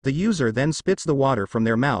 The user then spits the water from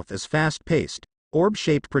their mouth as fast-paced,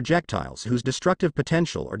 orb-shaped projectiles whose destructive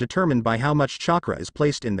potential are determined by how much chakra is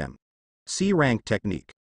placed in them. C-rank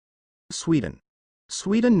technique. Sweden.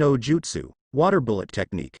 Sweden no Jutsu, Water Bullet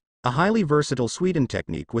Technique. A highly versatile Sweden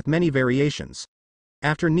technique with many variations.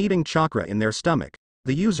 After needing chakra in their stomach,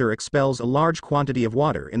 the user expels a large quantity of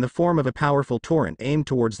water in the form of a powerful torrent aimed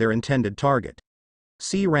towards their intended target.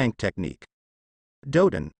 C-rank technique.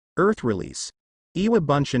 Doten, Earth Release. Iwa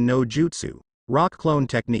Bunshin no Jutsu, Rock Clone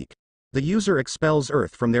Technique. The user expels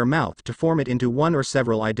earth from their mouth to form it into one or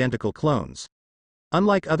several identical clones.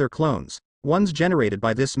 Unlike other clones, ones generated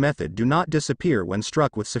by this method do not disappear when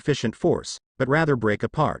struck with sufficient force, but rather break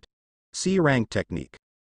apart. C-rank technique.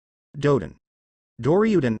 Doten.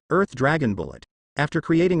 Doryuden, Earth Dragon Bullet. After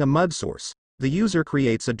creating a mud source, the user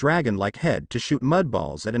creates a dragon-like head to shoot mud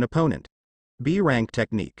balls at an opponent. B-rank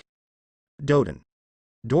technique. Doten.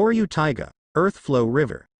 Doryu Taiga, Earth Flow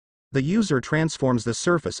River. The user transforms the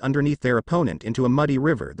surface underneath their opponent into a muddy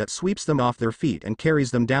river that sweeps them off their feet and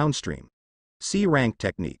carries them downstream. C-rank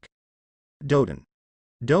technique. Doten.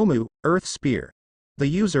 Domu, Earth Spear. The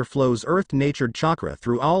user flows earth-natured chakra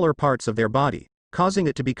through all or parts of their body, causing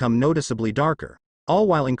it to become noticeably darker, all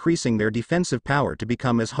while increasing their defensive power to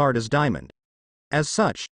become as hard as diamond. As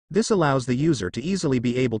such, this allows the user to easily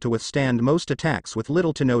be able to withstand most attacks with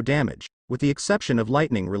little to no damage, with the exception of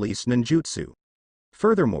lightning release ninjutsu.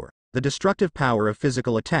 Furthermore, the destructive power of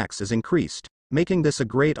physical attacks is increased, making this a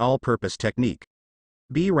great all-purpose technique.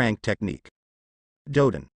 B-rank technique.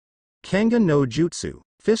 Doten. Kengan no Jutsu,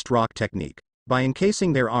 Fist Rock Technique. By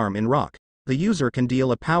encasing their arm in rock, the user can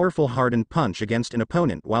deal a powerful hardened punch against an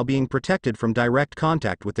opponent while being protected from direct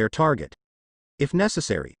contact with their target. If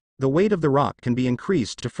necessary, the weight of the rock can be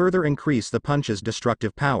increased to further increase the punch's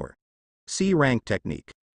destructive power. C-rank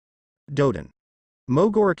technique. Doten.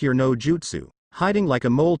 Mogorikure no Jutsu, Hiding Like a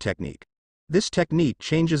Mole Technique. This technique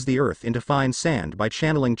changes the earth into fine sand by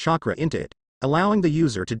channeling chakra into it, allowing the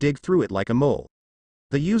user to dig through it like a mole.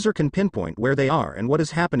 The user can pinpoint where they are and what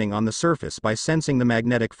is happening on the surface by sensing the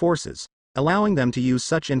magnetic forces, allowing them to use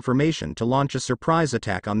such information to launch a surprise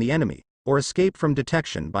attack on the enemy, or escape from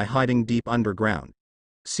detection by hiding deep underground.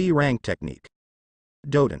 C-rank technique.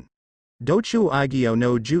 Doten. Dochu Igyo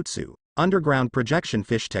no Jutsu, Underground Projection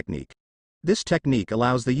Fish Technique. This technique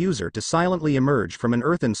allows the user to silently emerge from an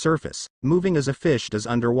earthen surface, moving as a fish does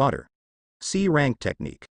underwater. C-rank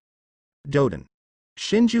technique. Doten.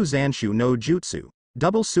 Shinju Zanshu no Jutsu,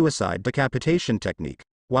 Double Suicide Decapitation Technique.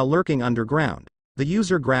 While lurking underground, the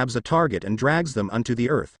user grabs a target and drags them onto the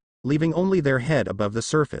earth, leaving only their head above the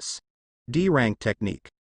surface. D-rank technique.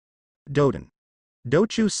 Doten.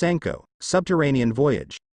 Dochu Senko, Subterranean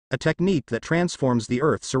Voyage. A technique that transforms the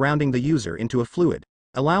earth surrounding the user into a fluid,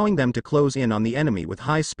 allowing them to close in on the enemy with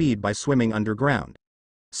high speed by swimming underground.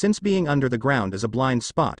 Since being under the ground is a blind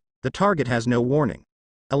spot, the target has no warning,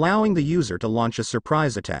 allowing the user to launch a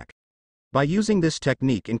surprise attack. By using this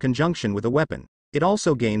technique in conjunction with a weapon, it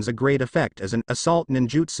also gains a great effect as an assault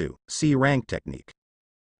ninjutsu, C-rank technique.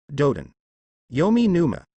 Doden. Yomi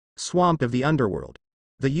Numa. Swamp of the Underworld.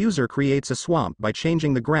 The user creates a swamp by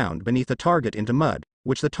changing the ground beneath the target into mud,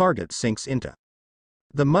 which the target sinks into.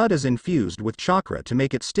 The mud is infused with chakra to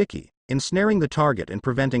make it sticky, ensnaring the target and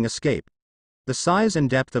preventing escape. The size and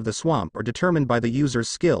depth of the swamp are determined by the user's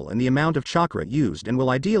skill and the amount of chakra used, and will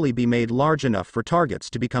ideally be made large enough for targets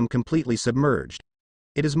to become completely submerged.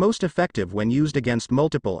 It is most effective when used against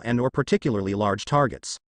multiple and/or particularly large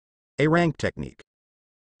targets. A rank technique.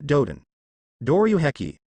 Doden.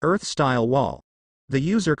 Doryuheki. Earth-style wall. The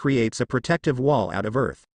user creates a protective wall out of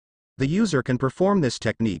earth. The user can perform this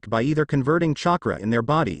technique by either converting chakra in their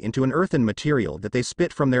body into an earthen material that they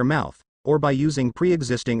spit from their mouth, or by using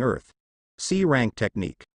pre-existing earth. See rank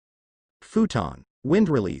technique. Futon. Wind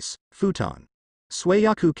release. Futon.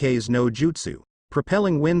 Suiyaku Kei's no jutsu.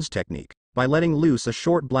 Propelling winds technique. By letting loose a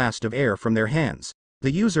short blast of air from their hands,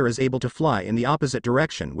 the user is able to fly in the opposite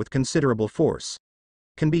direction with considerable force.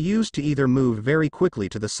 Can be used to either move very quickly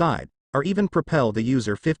to the side, or even propel the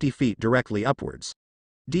user 50 feet directly upwards.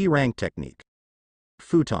 D rank technique.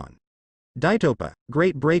 Futon. Daitopa.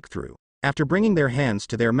 Great breakthrough. After bringing their hands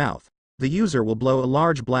to their mouth, the user will blow a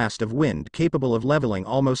large blast of wind capable of leveling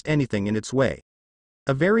almost anything in its way.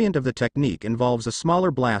 A variant of the technique involves a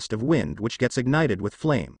smaller blast of wind which gets ignited with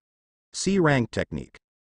flame. See rank technique.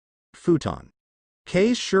 Futon.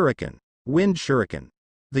 Kei's shuriken. Wind shuriken.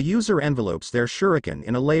 The user envelopes their shuriken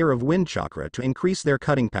in a layer of wind chakra to increase their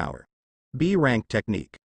cutting power. B rank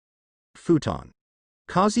technique. Futon.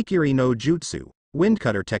 Kazikiri no jutsu. Wind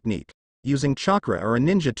cutter technique. Using chakra or a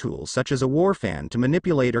ninja tool such as a war fan to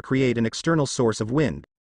manipulate or create an external source of wind,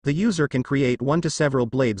 the user can create one to several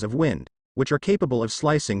blades of wind, which are capable of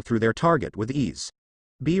slicing through their target with ease.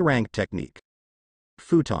 B rank technique.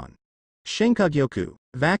 Futon. Shinkugyoku.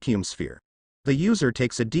 Vacuum sphere. The user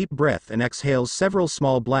takes a deep breath and exhales several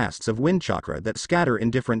small blasts of wind chakra that scatter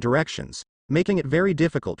in different directions, making it very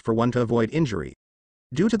difficult for one to avoid injury.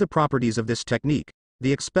 Due to the properties of this technique,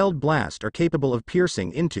 the expelled blast are capable of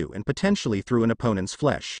piercing into and potentially through an opponent's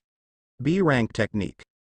flesh. B rank technique.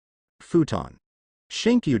 Futon.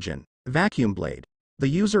 Shinkugin. Vacuum blade. The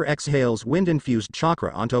user exhales wind-infused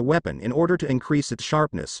chakra onto a weapon in order to increase its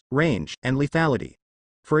sharpness, range, and lethality.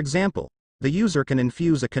 For example, the user can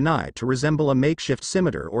infuse a kunai to resemble a makeshift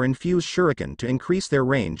scimitar or infuse shuriken to increase their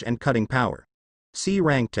range and cutting power. See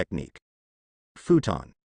rank technique.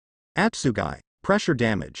 Futon. Atsugai. Pressure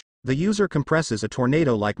damage. The user compresses a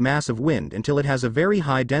tornado-like mass of wind until it has a very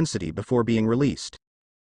high density before being released.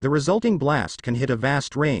 The resulting blast can hit a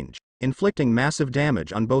vast range, inflicting massive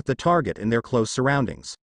damage on both the target and their close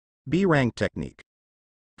surroundings. B rank technique.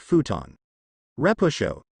 Futon.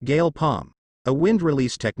 Repusho. Gale palm. A wind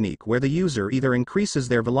release technique where the user either increases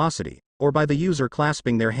their velocity, or by the user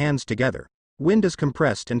clasping their hands together, wind is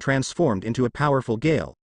compressed and transformed into a powerful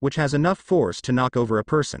gale, which has enough force to knock over a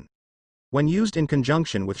person. When used in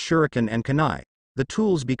conjunction with shuriken and kunai, the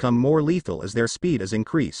tools become more lethal as their speed is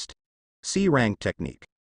increased. See rank technique.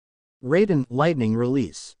 Raiden lightning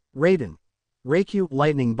release. Raiden. Reikyu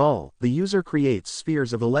lightning ball. The user creates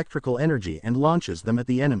spheres of electrical energy and launches them at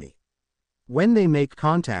the enemy. When they make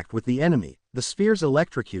contact with the enemy, the spheres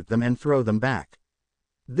electrocute them and throw them back.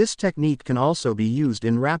 This technique can also be used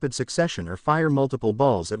in rapid succession or fire multiple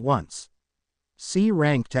balls at once. See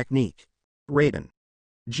rank technique. Raiden.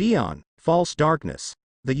 Gion. False darkness.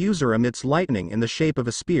 The user emits lightning in the shape of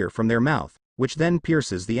a spear from their mouth, which then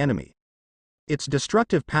pierces the enemy. Its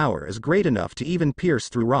destructive power is great enough to even pierce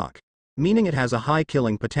through rock, meaning it has a high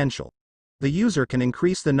killing potential. The user can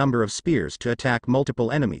increase the number of spears to attack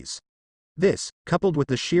multiple enemies. This, coupled with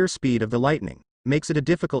the sheer speed of the lightning, makes it a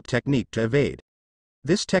difficult technique to evade.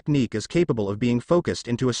 This technique is capable of being focused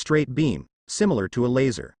into a straight beam, similar to a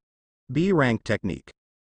laser. B rank technique.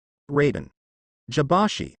 Raiden.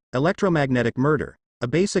 Jabashi. Electromagnetic murder. A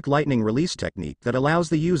basic lightning release technique that allows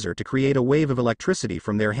the user to create a wave of electricity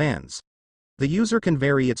from their hands. The user can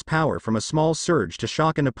vary its power from a small surge to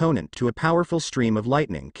shock an opponent to a powerful stream of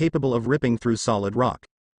lightning capable of ripping through solid rock.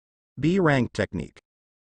 B rank technique.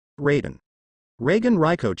 Raiden. Reigen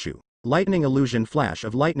Raikochu. Lightning illusion flash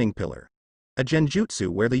of lightning pillar. A genjutsu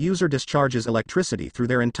where the user discharges electricity through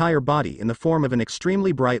their entire body in the form of an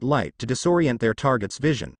extremely bright light to disorient their target's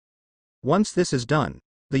vision. Once this is done,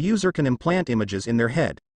 the user can implant images in their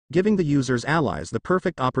head, giving the user's allies the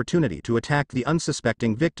perfect opportunity to attack the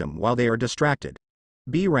unsuspecting victim while they are distracted.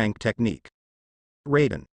 B rank technique.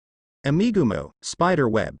 Raiden. Amigumo. Spider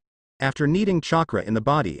web. After kneading chakra in the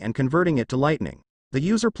body and converting it to lightning, the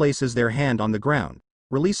user places their hand on the ground,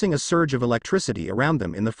 releasing a surge of electricity around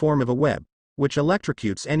them in the form of a web, which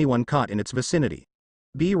electrocutes anyone caught in its vicinity.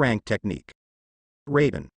 B rank technique.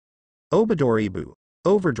 Raiden. Obadoribu.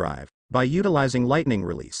 Overdrive. By utilizing lightning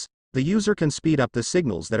release, the user can speed up the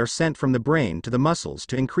signals that are sent from the brain to the muscles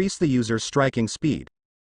to increase the user's striking speed.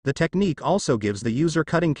 The technique also gives the user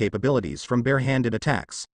cutting capabilities from bare-handed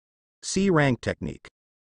attacks. See rank technique.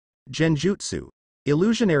 Genjutsu.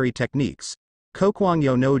 Illusionary techniques.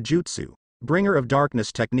 Kokwangyo no Jutsu. Bringer of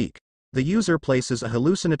darkness technique. The user places a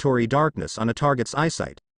hallucinatory darkness on a target's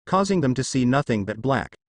eyesight, causing them to see nothing but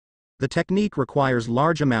black. The technique requires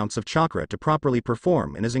large amounts of chakra to properly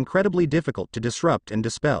perform and is incredibly difficult to disrupt and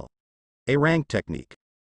dispel. A rank technique.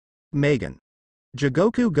 Megan.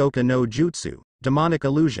 Jigoku Goka no Jutsu. Demonic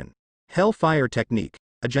illusion. Hellfire technique.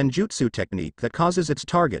 A genjutsu technique that causes its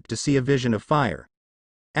target to see a vision of fire.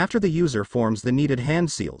 After the user forms the needed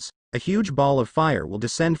hand seals, a huge ball of fire will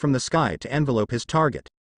descend from the sky to envelope his target.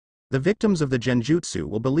 The victims of the genjutsu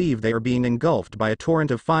will believe they are being engulfed by a torrent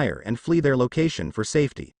of fire and flee their location for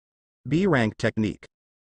safety. B rank technique.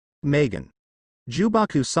 Megan.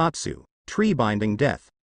 Jubaku Satsu. Tree binding death.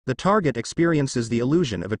 The target experiences the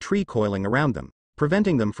illusion of a tree coiling around them,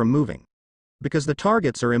 preventing them from moving. Because the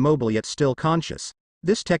targets are immobile yet still conscious,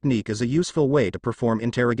 this technique is a useful way to perform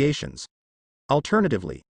interrogations.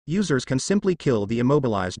 Alternatively, users can simply kill the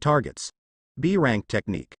immobilized targets. B rank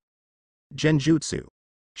technique. Genjutsu.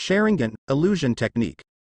 Sharingan, illusion technique.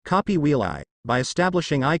 Copy wheel eye. By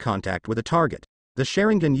establishing eye contact with a target, the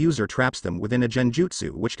Sharingan user traps them within a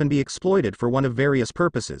genjutsu which can be exploited for one of various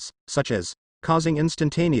purposes, such as causing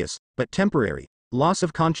instantaneous, but temporary, loss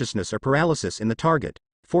of consciousness or paralysis in the target,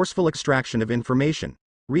 forceful extraction of information,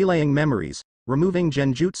 relaying memories, removing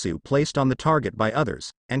genjutsu placed on the target by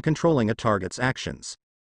others, and controlling a target's actions.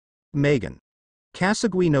 Megan.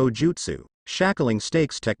 Kasagui no Jutsu. Shackling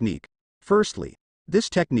stakes technique. Firstly, this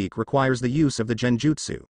technique requires the use of the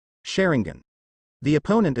genjutsu. Sharingan. The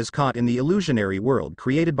opponent is caught in the illusionary world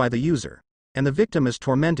created by the user, and the victim is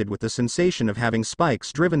tormented with the sensation of having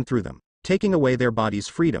spikes driven through them, taking away their body's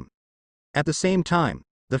freedom. At the same time,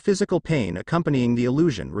 the physical pain accompanying the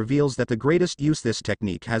illusion reveals that the greatest use this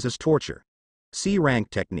technique has is torture. See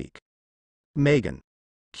rank technique. Megan.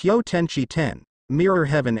 Kyo Tenchi Ten. Mirror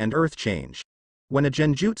heaven and earth change. When a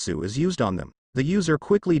genjutsu is used on them, the user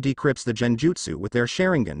quickly decrypts the genjutsu with their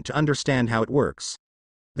Sharingan to understand how it works.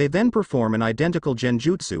 They then perform an identical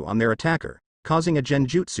genjutsu on their attacker, causing a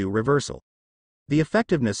genjutsu reversal. The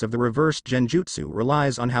effectiveness of the reversed genjutsu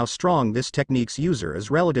relies on how strong this technique's user is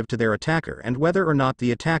relative to their attacker and whether or not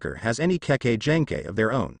the attacker has any kekkei genkai of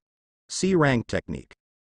their own. See rank technique.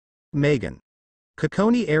 Megan.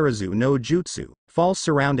 Kokoni Arizu no Jutsu. False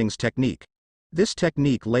surroundings technique. This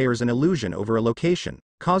technique layers an illusion over a location,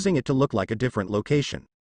 causing it to look like a different location.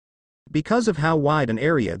 Because of how wide an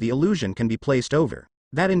area the illusion can be placed over,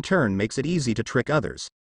 that in turn makes it easy to trick others.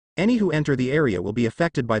 Any who enter the area will be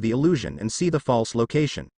affected by the illusion and see the false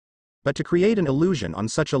location. But to create an illusion on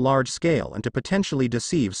such a large scale and to potentially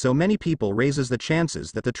deceive so many people raises the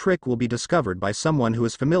chances that the trick will be discovered by someone who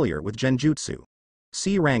is familiar with genjutsu.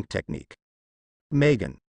 See rank technique.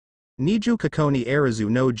 Megan. Niju Kokoni Arizu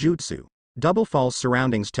no Jutsu. Double false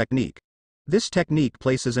surroundings technique. This technique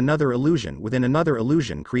places another illusion within another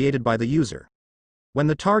illusion created by the user. When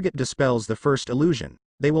the target dispels the first illusion,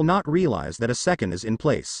 they will not realize that a second is in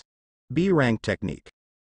place. B rank technique.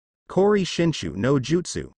 Kori Shinshu no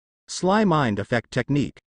Jutsu. Sly mind effect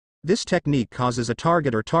technique. This technique causes a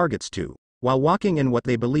target or targets to, while walking in what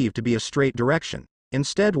they believe to be a straight direction,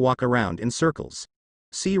 instead walk around in circles.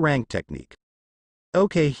 See rank technique.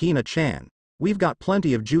 Okay Hina-chan. We've got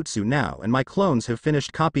plenty of jutsu now and my clones have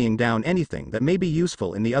finished copying down anything that may be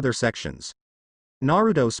useful in the other sections.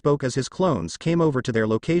 Naruto spoke as his clones came over to their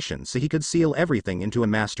location so he could seal everything into a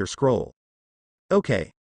master scroll.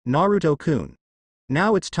 Okay, Naruto-kun.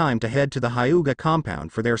 Now it's time to head to the Hyuga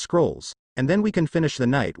compound for their scrolls, and then we can finish the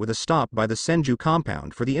night with a stop by the Senju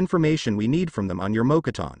compound for the information we need from them on your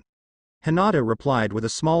Mokuton. Hinata replied with a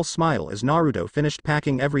small smile as Naruto finished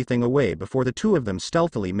packing everything away before the two of them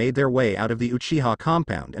stealthily made their way out of the Uchiha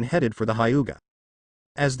compound and headed for the Hyuga.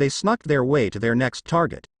 As they snuck their way to their next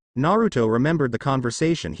target, Naruto remembered the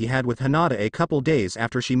conversation he had with Hinata a couple days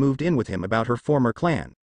after she moved in with him about her former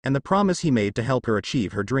clan, and the promise he made to help her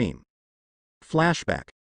achieve her dream. Flashback.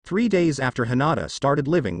 3 days after Hinata started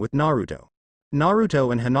living with Naruto.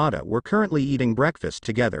 Naruto and Hinata were currently eating breakfast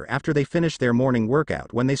together after they finished their morning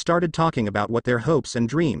workout when they started talking about what their hopes and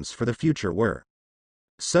dreams for the future were.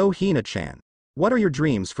 So Hina-chan, what are your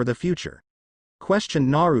dreams for the future? Questioned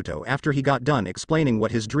Naruto after he got done explaining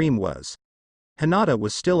what his dream was. Hinata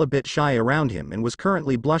was still a bit shy around him and was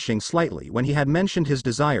currently blushing slightly when he had mentioned his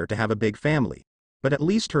desire to have a big family, but at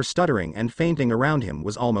least her stuttering and fainting around him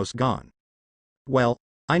was almost gone. Well,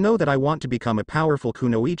 I know that I want to become a powerful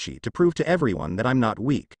kunoichi to prove to everyone that I'm not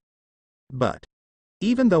weak. But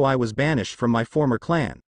even though I was banished from my former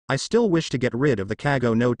clan, I still wish to get rid of the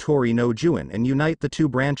Kago no Tori no Juin and unite the two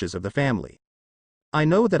branches of the family. I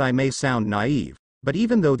know that I may sound naive, but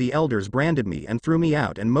even though the elders branded me and threw me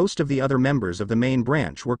out and most of the other members of the main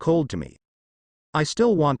branch were cold to me, I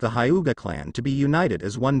still want the Hyuga clan to be united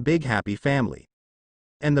as one big happy family.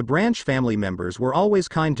 And the branch family members were always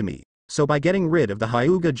kind to me, so by getting rid of the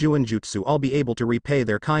Hyuga Juinjutsu I'll be able to repay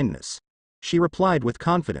their kindness. She replied with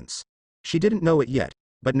confidence. She didn't know it yet,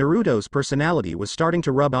 but Naruto's personality was starting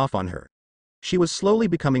to rub off on her. She was slowly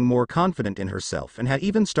becoming more confident in herself and had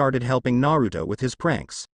even started helping Naruto with his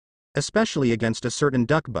pranks. Especially against a certain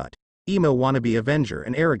duck-butt, emo wannabe avenger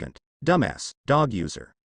and arrogant, dumbass, dog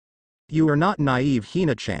user. You are not naive,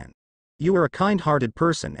 Hina-chan. You are a kind-hearted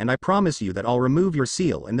person and I promise you that I'll remove your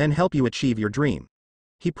seal and then help you achieve your dream.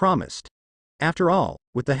 He promised. After all,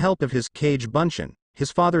 with the help of his Kage Bunshin,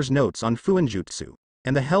 his father's notes on Fuinjutsu,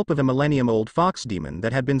 and the help of a millennium-old fox demon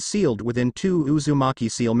that had been sealed within 2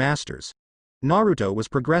 Uzumaki seal masters, Naruto was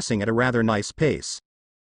progressing at a rather nice pace.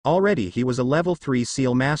 Already he was a level 3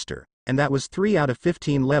 seal master, and that was 3 out of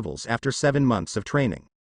 15 levels after 7 months of training.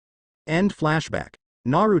 End flashback.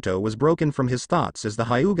 Naruto was broken from his thoughts as the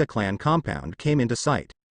Hyuga clan compound came into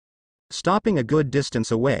sight. Stopping a good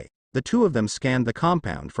distance away, the two of them scanned the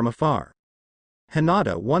compound from afar.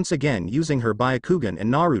 Hinata once again using her Byakugan and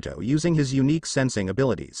Naruto using his unique sensing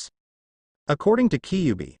abilities. According to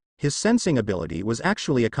Kyubi, his sensing ability was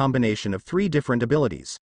actually a combination of 3 different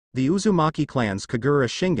abilities. The Uzumaki clan's Kagura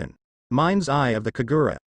Shingan, Mind's Eye of the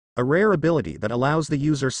Kagura, a rare ability that allows the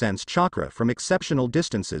user sense chakra from exceptional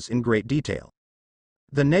distances in great detail.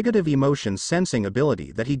 The negative emotions sensing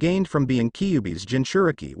ability that he gained from being Kyubi's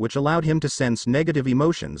Jinchuriki, which allowed him to sense negative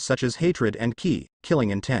emotions such as hatred and killing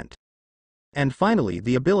intent. And finally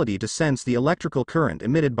the ability to sense the electrical current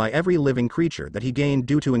emitted by every living creature that he gained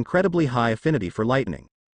due to incredibly high affinity for lightning.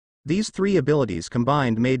 These 3 abilities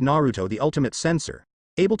combined made Naruto the ultimate sensor,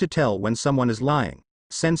 able to tell when someone is lying,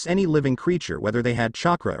 sense any living creature whether they had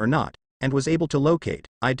chakra or not, and was able to locate,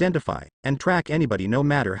 identify, and track anybody no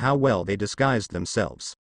matter how well they disguised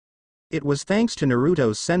themselves. It was thanks to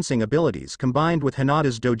Naruto's sensing abilities combined with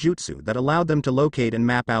Hinata's dojutsu that allowed them to locate and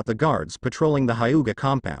map out the guards patrolling the Hyuga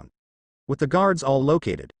compound. With the guards all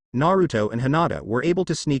located, Naruto and Hinata were able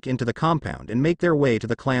to sneak into the compound and make their way to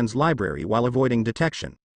the clan's library while avoiding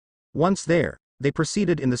detection. Once there, they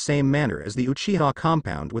proceeded in the same manner as the Uchiha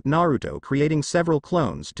compound with Naruto creating several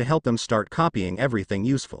clones to help them start copying everything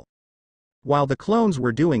useful. While the clones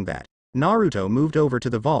were doing that, Naruto moved over to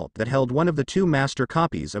the vault that held one of the 2 master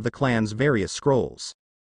copies of the clan's various scrolls.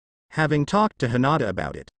 Having talked to Hinata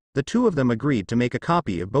about it, the 2 of them agreed to make a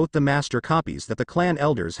copy of both the master copies that the clan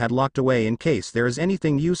elders had locked away in case there is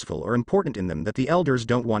anything useful or important in them that the elders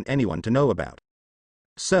don't want anyone to know about.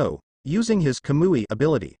 So, using his Kamui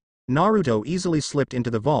ability, Naruto easily slipped into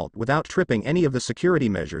the vault without tripping any of the security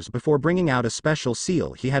measures before bringing out a special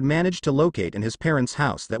seal he had managed to locate in his parents'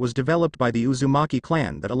 house that was developed by the Uzumaki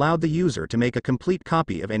clan that allowed the user to make a complete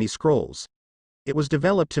copy of any scrolls. It was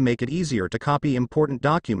developed to make it easier to copy important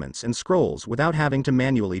documents and scrolls without having to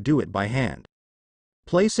manually do it by hand.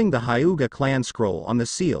 Placing the Hyuga clan scroll on the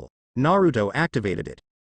seal, Naruto activated it.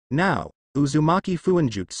 Now, Uzumaki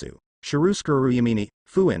Fuinjutsu, Shirusukuru Yamini,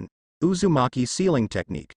 Fuin, Uzumaki sealing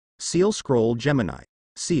technique, seal scroll Gemini,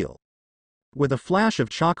 seal. With a flash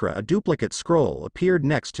of chakra a duplicate scroll appeared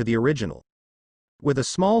next to the original. With a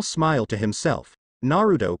small smile to himself,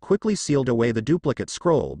 Naruto quickly sealed away the duplicate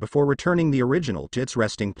scroll before returning the original to its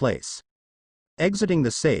resting place. Exiting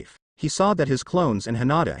the safe, he saw that his clones and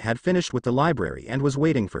Hinata had finished with the library and was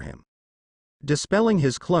waiting for him. Dispelling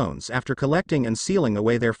his clones after collecting and sealing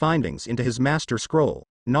away their findings into his master scroll,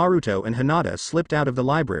 Naruto and Hinata slipped out of the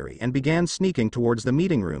library and began sneaking towards the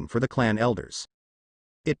meeting room for the clan elders.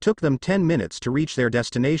 It took them 10 minutes to reach their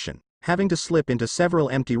destination, having to slip into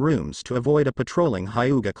several empty rooms to avoid a patrolling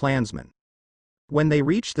Hyuga clansman. When they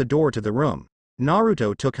reached the door to the room,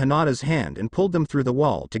 Naruto took Hinata's hand and pulled them through the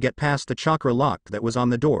wall to get past the chakra lock that was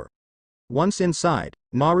on the door. Once inside,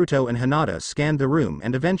 Naruto and Hinata scanned the room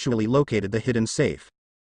and eventually located the hidden safe.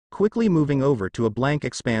 Quickly moving over to a blank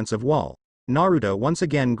expanse of wall, Naruto once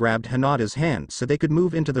again grabbed Hinata's hand so they could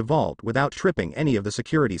move into the vault without tripping any of the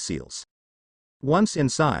security seals. Once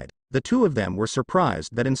inside, the 2 of them were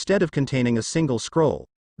surprised that instead of containing a single scroll,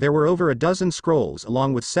 there were over a dozen scrolls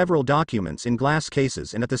along with several documents in glass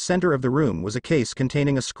cases, and at the center of the room was a case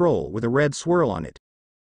containing a scroll with a red swirl on it.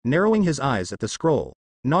 Narrowing his eyes at the scroll,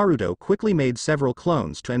 Naruto quickly made several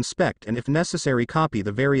clones to inspect and if necessary copy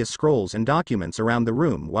the various scrolls and documents around the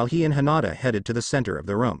room while he and Hinata headed to the center of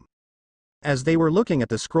the room. As they were looking at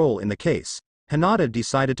the scroll in the case, Hinata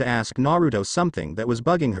decided to ask Naruto something that was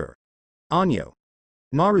bugging her. Anyo.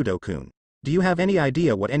 Naruto-kun, do you have any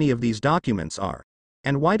idea what any of these documents are?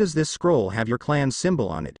 And why does this scroll have your clan's symbol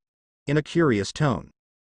on it? In a curious tone.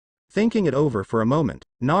 Thinking it over for a moment,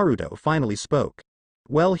 Naruto finally spoke.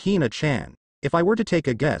 Well, Hina-chan, if I were to take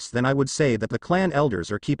a guess then I would say that the clan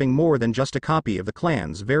elders are keeping more than just a copy of the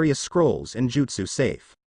clan's various scrolls and jutsu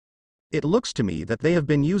safe. It looks to me that they have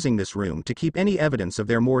been using this room to keep any evidence of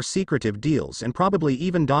their more secretive deals and probably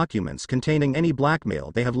even documents containing any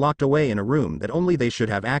blackmail they have locked away in a room that only they should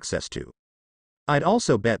have access to. I'd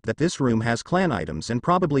also bet that this room has clan items and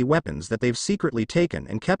probably weapons that they've secretly taken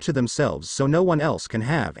and kept to themselves so no one else can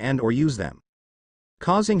have and or use them.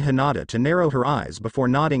 Causing Hinata to narrow her eyes before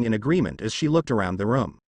nodding in agreement as she looked around the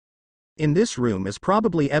room. In this room is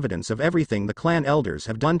probably evidence of everything the clan elders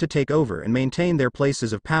have done to take over and maintain their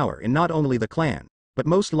places of power in not only the clan, but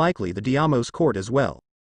most likely the Diamo's court as well.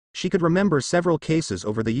 She could remember several cases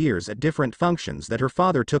over the years at different functions that her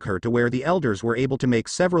father took her to where the elders were able to make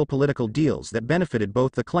several political deals that benefited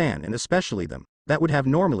both the clan and especially them, that would have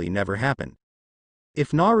normally never happened.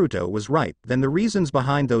 If Naruto was right, then the reasons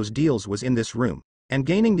behind those deals was in this room, and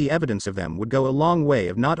gaining the evidence of them would go a long way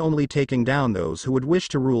of not only taking down those who would wish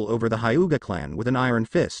to rule over the Hyuga clan with an iron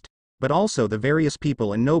fist, but also the various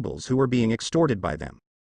people and nobles who were being extorted by them.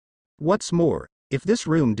 What's more, if this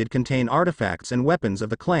room did contain artifacts and weapons of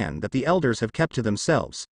the clan that the elders have kept to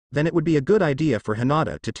themselves, then it would be a good idea for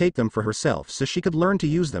Hinata to take them for herself so she could learn to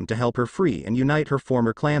use them to help her free and unite her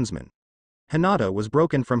former clansmen. Hinata was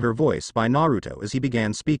broken from her voice by Naruto as he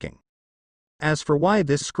began speaking. As for why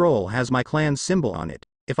this scroll has my clan's symbol on it,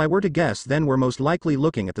 if I were to guess then we're most likely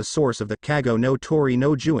looking at the source of the Kago no Tori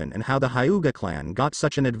no Juin and how the Hyuga clan got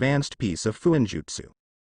such an advanced piece of Fuinjutsu.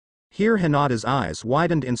 Here Hinata's eyes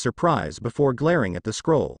widened in surprise before glaring at the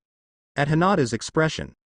scroll. At Hinata's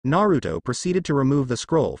expression, Naruto proceeded to remove the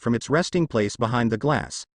scroll from its resting place behind the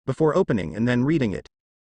glass, before opening and then reading it.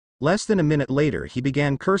 Less than a minute later he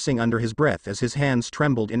began cursing under his breath as his hands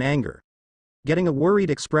trembled in anger. Getting a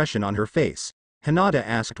worried expression on her face, Hinata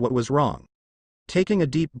asked what was wrong. Taking a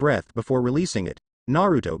deep breath before releasing it,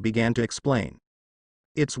 Naruto began to explain.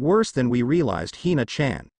 It's worse than we realized,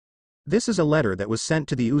 Hina-chan. This is a letter that was sent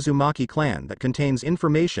to the Uzumaki clan that contains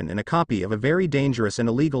information and a copy of a very dangerous and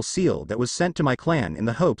illegal seal that was sent to my clan in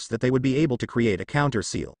the hopes that they would be able to create a counter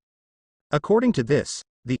seal. According to this,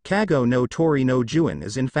 the Kago no Tori no Juin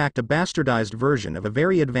is in fact a bastardized version of a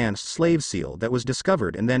very advanced slave seal that was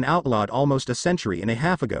discovered and then outlawed almost a century and a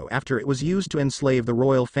half ago after it was used to enslave the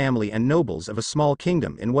royal family and nobles of a small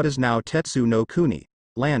kingdom in what is now Tetsu no Kuni,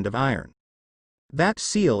 Land of Iron. That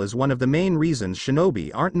seal is one of the main reasons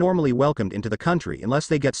shinobi aren't normally welcomed into the country unless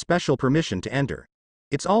they get special permission to enter.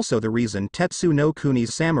 It's also the reason Tetsu no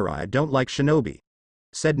Kuni's samurai don't like shinobi,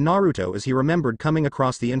 said Naruto as he remembered coming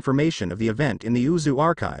across the information of the event in the Uzu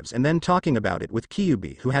archives and then talking about it with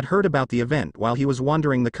Kyubi, who had heard about the event while he was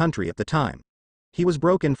wandering the country at the time. He was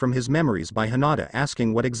broken from his memories by Hinata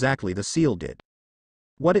asking what exactly the seal did.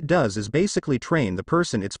 What it does is basically train the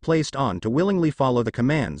person it's placed on to willingly follow the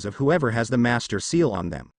commands of whoever has the master seal on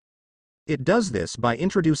them. It does this by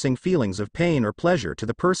introducing feelings of pain or pleasure to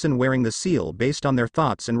the person wearing the seal based on their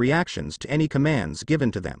thoughts and reactions to any commands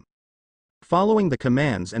given to them. Following the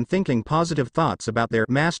commands and thinking positive thoughts about their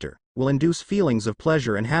master will induce feelings of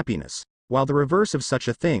pleasure and happiness, while the reverse of such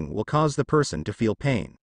a thing will cause the person to feel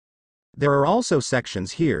pain. There are also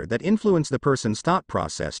sections here that influence the person's thought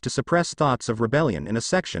process to suppress thoughts of rebellion and a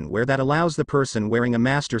section where that allows the person wearing a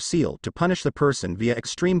master seal to punish the person via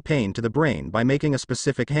extreme pain to the brain by making a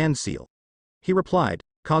specific hand seal. He replied,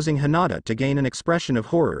 causing Hinata to gain an expression of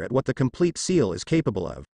horror at what the complete seal is capable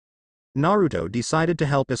of. Naruto decided to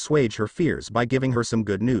help assuage her fears by giving her some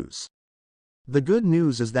good news. The good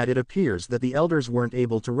news is that it appears that the elders weren't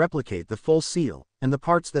able to replicate the full seal, and the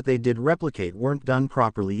parts that they did replicate weren't done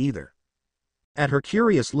properly either. At her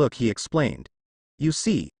curious look he explained. You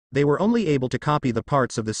see, they were only able to copy the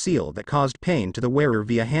parts of the seal that caused pain to the wearer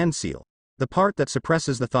via hand seal, the part that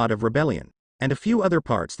suppresses the thought of rebellion, and a few other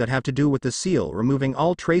parts that have to do with the seal removing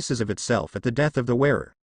all traces of itself at the death of the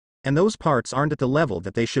wearer. And those parts aren't at the level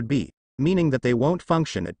that they should be, meaning that they won't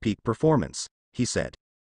function at peak performance, he said.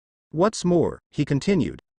 What's more, he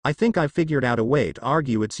continued, I think I've figured out a way to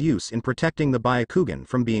argue its use in protecting the Byakugan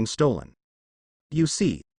from being stolen. You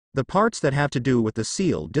see, the parts that have to do with the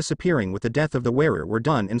seal disappearing with the death of the wearer were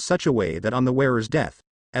done in such a way that on the wearer's death,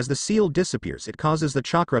 as the seal disappears it causes the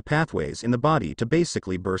chakra pathways in the body to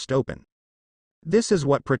basically burst open. This is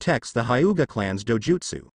what protects the Hyuga clan's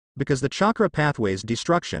dojutsu, because the chakra pathway's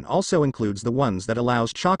destruction also includes the ones that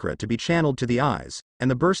allows chakra to be channeled to the eyes, and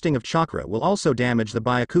the bursting of chakra will also damage the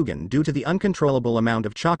Byakugan due to the uncontrollable amount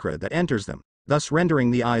of chakra that enters them, thus rendering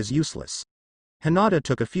the eyes useless. Hinata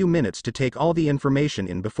took a few minutes to take all the information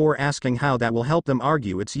in before asking how that will help them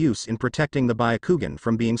argue its use in protecting the Byakugan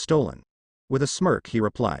from being stolen. With a smirk he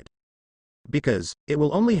replied. Because, it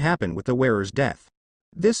will only happen with the wearer's death.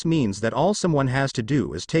 This means that all someone has to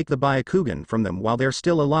do is take the Byakugan from them while they're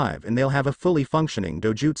still alive and they'll have a fully functioning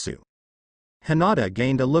dojutsu. Hinata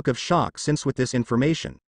gained a look of shock since with this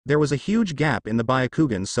information, there was a huge gap in the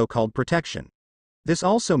Byakugan's so-called protection. This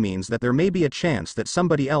also means that there may be a chance that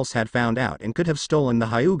somebody else had found out and could have stolen the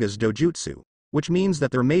Hyuga's dojutsu, which means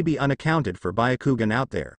that there may be unaccounted for Byakugan out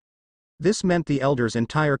there. This meant the elder's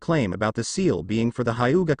entire claim about the seal being for the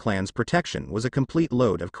Hyuga clan's protection was a complete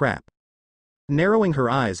load of crap. Narrowing her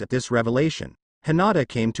eyes at this revelation, Hinata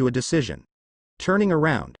came to a decision. Turning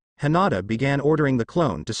around, Hinata began ordering the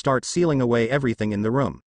clone to start sealing away everything in the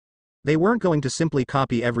room. They weren't going to simply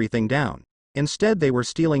copy everything down. Instead they were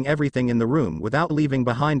stealing everything in the room without leaving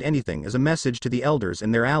behind anything as a message to the elders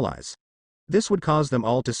and their allies. This would cause them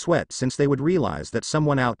all to sweat since they would realize that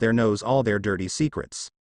someone out there knows all their dirty secrets.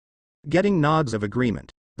 Getting nods of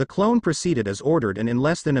agreement, the clone proceeded as ordered and in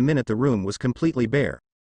less than a minute the room was completely bare.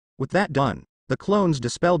 With that done, the clones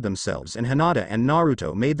dispelled themselves and Hinata and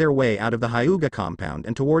Naruto made their way out of the Hyuga compound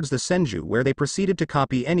and towards the Senju where they proceeded to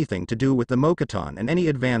copy anything to do with the Mokuton and any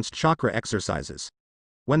advanced chakra exercises.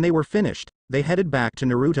 When they were finished, they headed back to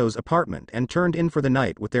Naruto's apartment and turned in for the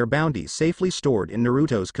night with their bounty safely stored in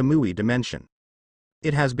Naruto's Kamui dimension.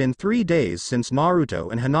 It has been 3 days since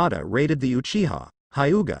Naruto and Hinata raided the Uchiha,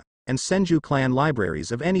 Hyuga, and Senju clan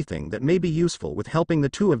libraries of anything that may be useful with helping the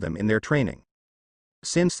two of them in their training.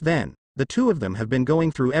 Since then, the two of them have been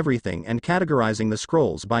going through everything and categorizing the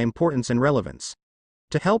scrolls by importance and relevance.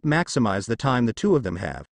 To help maximize the time the two of them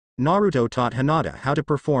have, Naruto taught Hinata how to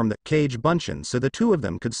perform the Kage Bunshin so the two of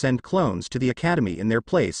them could send clones to the academy in their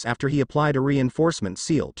place after he applied a reinforcement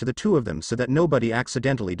seal to the two of them so that nobody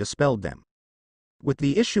accidentally dispelled them. With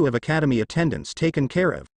the issue of academy attendance taken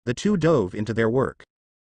care of, the two dove into their work.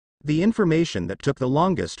 The information that took the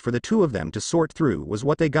longest for the two of them to sort through was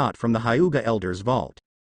what they got from the Hyuga Elder's vault.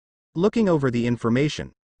 Looking over the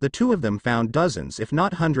information, the two of them found dozens if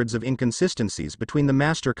not hundreds of inconsistencies between the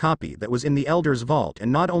master copy that was in the Elder's vault and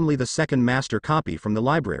not only the second master copy from the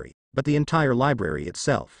library, but the entire library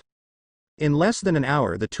itself. In less than an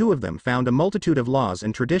hour the two of them found a multitude of laws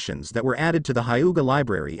and traditions that were added to the Hyuga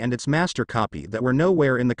library and its master copy that were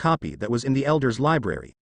nowhere in the copy that was in the Elder's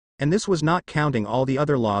library. And this was not counting all the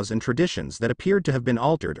other laws and traditions that appeared to have been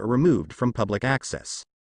altered or removed from public access.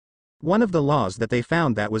 One of the laws that they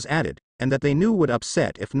found that was added, and that they knew would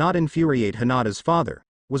upset if not infuriate Hinata's father,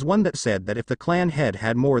 was one that said that if the clan head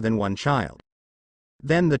had more than one child,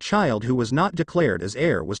 then the child who was not declared as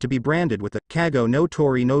heir was to be branded with the Kago no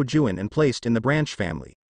Tori no Juin and placed in the branch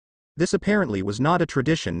family. This apparently was not a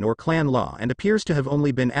tradition nor clan law and appears to have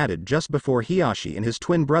only been added just before Hiyashi and his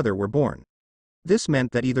twin brother were born. This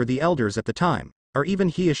meant that either the elders at the time, or even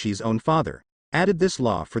Hiyashi's own father, added this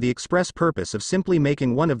law for the express purpose of simply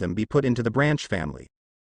making one of them be put into the branch family.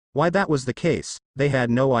 Why that was the case, they had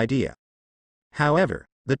no idea. However,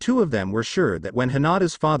 the two of them were sure that when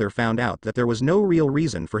Hinata's father found out that there was no real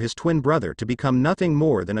reason for his twin brother to become nothing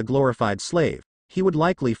more than a glorified slave, he would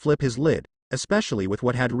likely flip his lid, especially with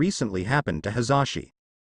what had recently happened to Hazashi.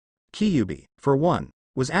 Kyubi, for one,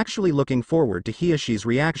 was actually looking forward to Hiyashi's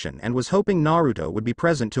reaction and was hoping Naruto would be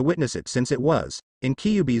present to witness it since it was, in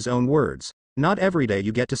Kyubi's own words, not every day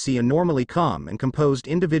you get to see a normally calm and composed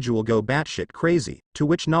individual go batshit crazy, to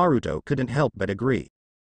which Naruto couldn't help but agree.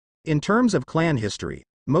 In terms of clan history,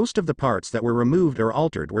 most of the parts that were removed or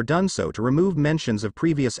altered were done so to remove mentions of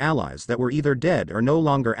previous allies that were either dead or no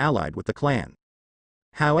longer allied with the clan.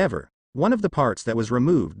 However, one of the parts that was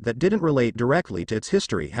removed that didn't relate directly to its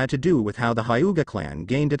history had to do with how the Hyuga clan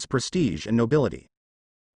gained its prestige and nobility.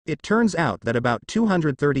 It turns out that about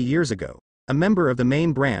 230 years ago, a member of the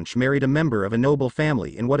main branch married a member of a noble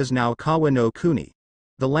family in what is now Kawa no Kuni,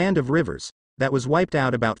 the land of rivers, that was wiped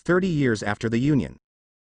out about 30 years after the union.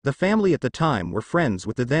 The family at the time were friends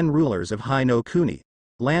with the then rulers of Hai no Kuni,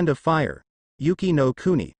 land of fire, Yuki no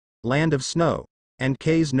Kuni, land of snow, and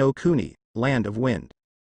Kei's no Kuni, land of wind.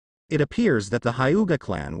 It appears that the Hyuga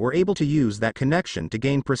clan were able to use that connection to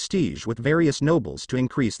gain prestige with various nobles to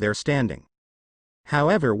increase their standing.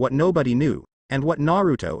 However, what nobody knew, and what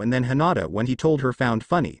Naruto and then Hinata when he told her found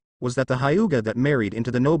funny, was that the Hyuga that married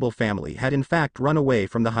into the noble family had in fact run away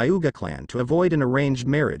from the Hyuga clan to avoid an arranged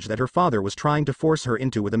marriage that her father was trying to force her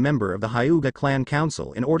into with a member of the Hyuga clan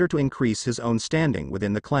council in order to increase his own standing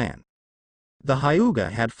within the clan. The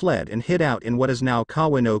Hyuga had fled and hid out in what is now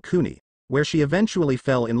Kawa no Kuni, where she eventually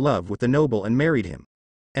fell in love with the noble and married him.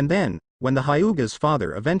 And then, when the Hyuga's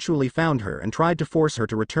father eventually found her and tried to force her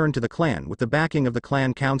to return to the clan with the backing of the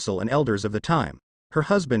clan council and elders of the time, her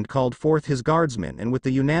husband called forth his guardsmen and with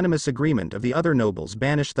the unanimous agreement of the other nobles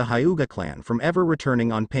banished the Hyuga clan from ever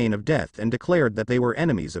returning on pain of death and declared that they were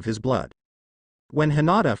enemies of his blood. When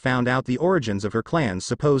Hinata found out the origins of her clan's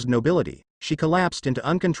supposed nobility, she collapsed into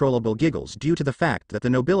uncontrollable giggles due to the fact that the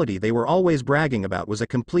nobility they were always bragging about was a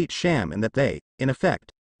complete sham and that they, in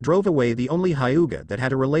effect, drove away the only Hyuga that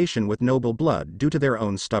had a relation with noble blood due to their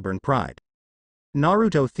own stubborn pride.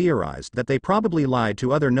 Naruto theorized that they probably lied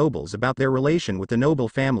to other nobles about their relation with the noble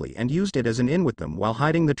family and used it as an in with them while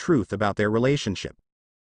hiding the truth about their relationship.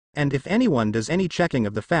 And if anyone does any checking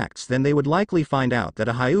of the facts, then they would likely find out that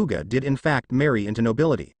a Hyuga did in fact marry into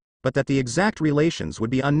nobility, but that the exact relations would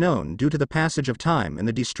be unknown due to the passage of time and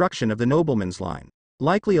the destruction of the nobleman's line,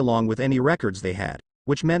 likely along with any records they had,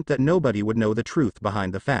 which meant that nobody would know the truth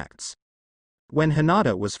behind the facts. When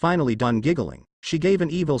Hinata was finally done giggling, she gave an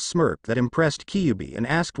evil smirk that impressed Kyubi and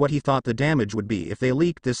asked what he thought the damage would be if they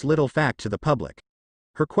leaked this little fact to the public.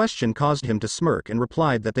 Her question caused him to smirk and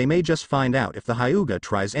replied that they may just find out if the Hyuga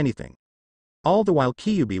tries anything. All the while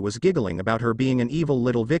Kyubi was giggling about her being an evil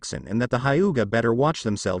little vixen and that the Hyuga better watch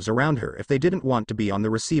themselves around her if they didn't want to be on the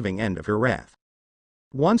receiving end of her wrath.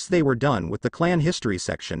 Once they were done with the clan history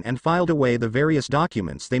section and filed away the various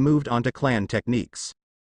documents, they moved on to clan techniques.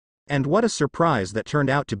 And what a surprise that turned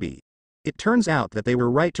out to be. It turns out that they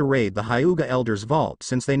were right to raid the Hyuga elders' vault,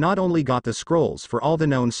 since they not only got the scrolls for all the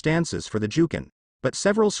known stances for the Juken, but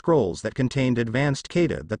several scrolls that contained advanced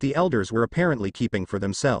kata that the elders were apparently keeping for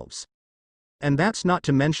themselves. And that's not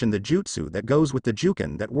to mention the jutsu that goes with the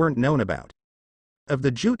Juken that weren't known about. Of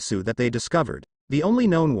the jutsu that they discovered, the only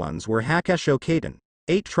known ones were Hakesho Kaiten,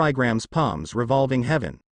 8 trigrams palms revolving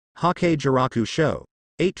heaven, Hake Jiraku Sho,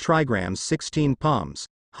 8 trigrams 16 palms,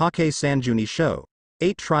 Hake Sanjuni Sho,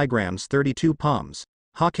 8 trigrams 32 palms,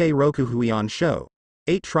 Hake Rokuhuion Sho,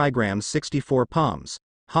 8 trigrams 64 palms,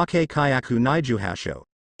 Hake Kyaku Naijuhasho,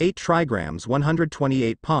 8 trigrams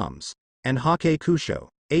 128 palms, and Hake Kusho,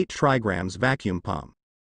 8 trigrams vacuum palm.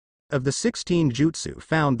 Of the 16 jutsu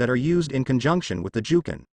found that are used in conjunction with the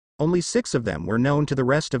Juken, only 6 of them were known to the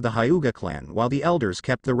rest of the Hyuga clan, while the elders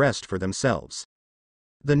kept the rest for themselves.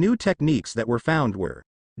 The new techniques that were found were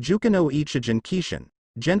Juken no Ichijin Kishin,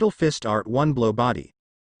 Gentle Fist Art 1 Blow Body,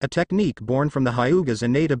 a technique born from the Hyuga's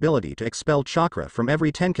innate ability to expel chakra from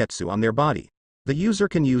every tenketsu on their body. The user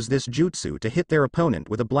can use this jutsu to hit their opponent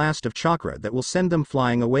with a blast of chakra that will send them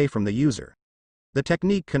flying away from the user. The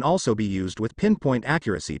technique can also be used with pinpoint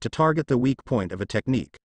accuracy to target the weak point of a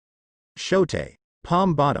technique. Shote,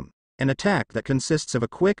 Palm Bottom, an attack that consists of a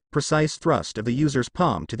quick, precise thrust of the user's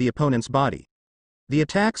palm to the opponent's body. The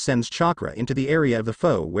attack sends chakra into the area of the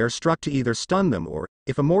foe where struck to either stun them or,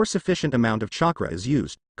 if a more sufficient amount of chakra is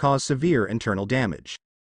used, cause severe internal damage.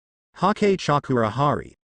 Hake Chakura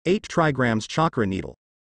Hari, 8 trigrams chakra needle,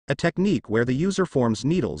 a technique where the user forms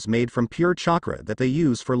needles made from pure chakra that they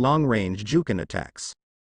use for long-range Juken attacks.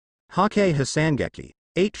 Hake Hisangeki,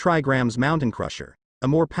 8 trigrams mountain crusher, a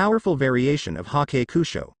more powerful variation of Hake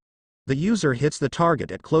Kusho. The user hits the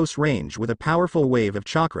target at close range with a powerful wave of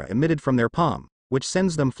chakra emitted from their palm, which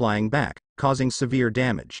sends them flying back, causing severe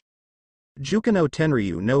damage. Juken no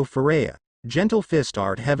Tenryu no Fureya, Gentle Fist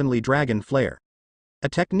Art Heavenly Dragon Flare, a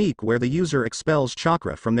technique where the user expels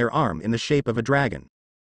chakra from their arm in the shape of a dragon.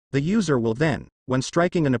 The user will then, when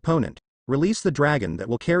striking an opponent, release the dragon that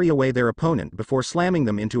will carry away their opponent before slamming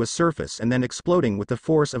them into a surface and then exploding with the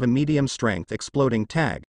force of a medium-strength exploding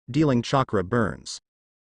tag, dealing chakra burns.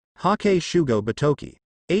 Hake Shugo Batoki,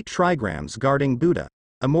 8 trigrams guarding Buddha,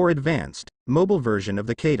 a more advanced, mobile version of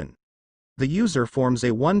the Kaiten. The user forms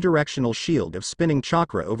a one-directional shield of spinning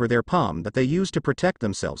chakra over their palm that they use to protect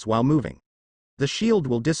themselves while moving. The shield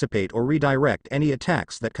will dissipate or redirect any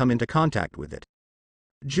attacks that come into contact with it.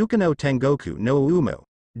 Juken no Tengoku no Umo,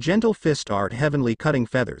 Gentle Fist Art Heavenly Cutting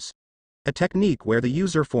Feathers, a technique where the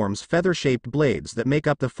user forms feather-shaped blades that make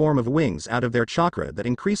up the form of wings out of their chakra that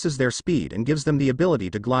increases their speed and gives them the ability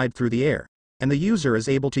to glide through the air, and the user is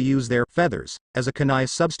able to use their feathers as a kunai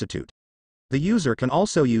substitute. The user can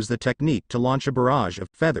also use the technique to launch a barrage of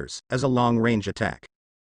feathers as a long-range attack.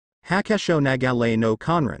 Hakesho Nagale no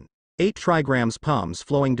Kanran, 8 trigrams palms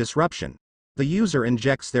flowing disruption. The user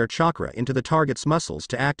injects their chakra into the target's muscles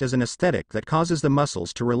to act as an aesthetic that causes the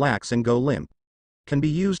muscles to relax and go limp. can be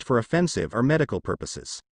used for offensive or medical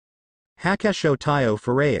purposes. Hakesho Taio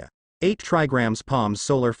Fureya, 8 trigrams Palm's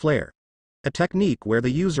Solar Flare. A technique where the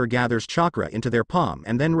user gathers chakra into their palm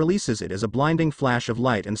and then releases it as a blinding flash of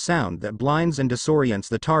light and sound that blinds and disorients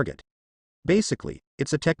the target. Basically,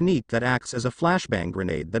 it's a technique that acts as a flashbang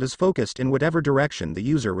grenade that is focused in whatever direction the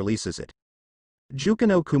user releases it.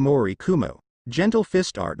 Jukano Kumori Kumo, Gentle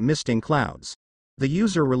Fist Art Misting Clouds. The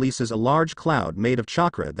user releases a large cloud made of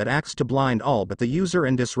chakra that acts to blind all but the user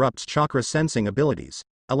and disrupts chakra sensing abilities,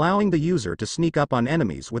 allowing the user to sneak up on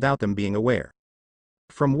enemies without them being aware.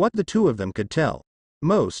 From what the two of them could tell,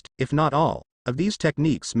 most, if not all, of these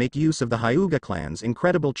techniques make use of the Hyuga clan's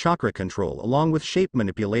incredible chakra control along with shape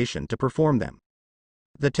manipulation to perform them.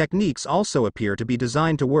 The techniques also appear to be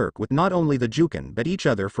designed to work with not only the Juken but each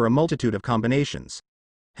other for a multitude of combinations.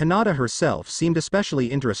 Hinata herself seemed especially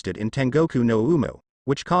interested in Tengoku no Umo,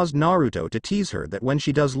 which caused Naruto to tease her that when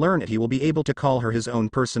she does learn it he will be able to call her his own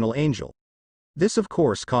personal angel. This of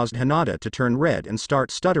course caused Hinata to turn red and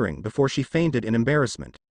start stuttering before she fainted in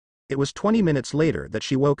embarrassment. It was 20 minutes later that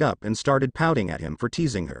she woke up and started pouting at him for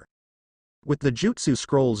teasing her. With the jutsu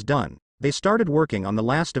scrolls done, they started working on the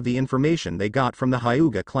last of the information they got from the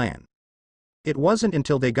Hyuga clan. It wasn't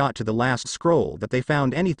until they got to the last scroll that they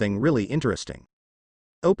found anything really interesting.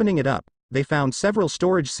 Opening it up, they found several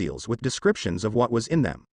storage seals with descriptions of what was in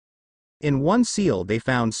them. In one seal they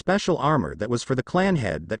found special armor that was for the clan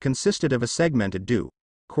head that consisted of a segmented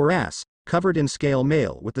cuirass, covered in scale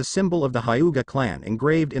mail with the symbol of the Hyuga clan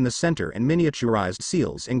engraved in the center and miniaturized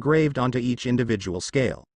seals engraved onto each individual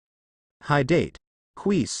scale. High date,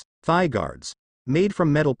 cuisse, thigh guards, made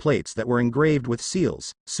from metal plates that were engraved with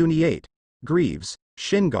seals, suniate, greaves,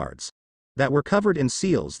 shin guards, that were covered in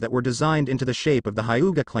seals that were designed into the shape of the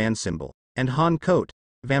Hyuga clan symbol, and han coat,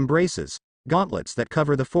 vambraces, gauntlets that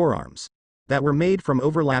cover the forearms, that were made from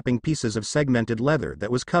overlapping pieces of segmented leather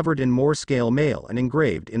that was covered in more scale mail and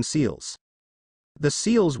engraved in seals. The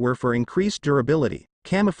seals were for increased durability,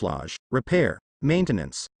 camouflage, repair,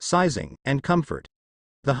 maintenance, sizing, and comfort.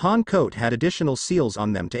 The han coat had additional seals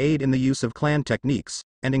on them to aid in the use of clan techniques,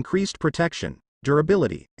 and increased protection,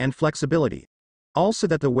 durability, and flexibility, also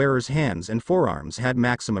that the wearer's hands and forearms had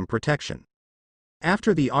maximum protection.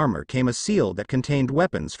 After the armor came a seal that contained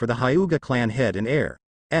weapons for the Hyuga clan head and heir,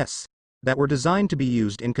 that were designed to be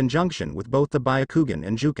used in conjunction with both the Byakugan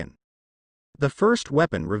and Juken. The first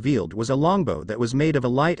weapon revealed was a longbow that was made of a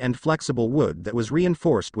light and flexible wood that was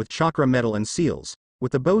reinforced with chakra metal and seals,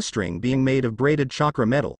 with the bowstring being made of braided chakra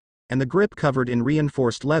metal, and the grip covered in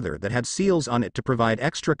reinforced leather that had seals on it to provide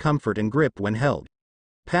extra comfort and grip when held.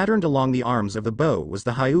 Patterned along the arms of the bow was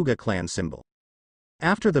the Hyuga clan symbol.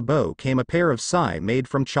 After the bow came a pair of sai made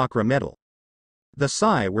from chakra metal. The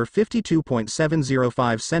sai were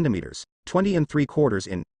 52.705 centimeters, 20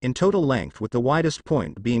 3/4 in total length, with the widest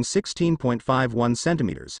point being 16.51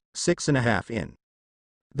 centimeters, 6.5 in.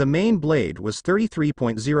 The main blade was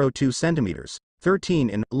 33.02 centimeters, 13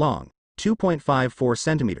 in long, 2.54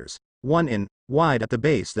 centimeters, 1 in wide at the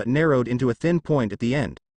base that narrowed into a thin point at the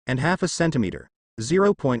end, and half a centimeter,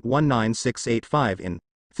 0.19685 in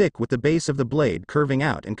thick, with the base of the blade curving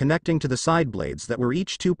out and connecting to the side blades that were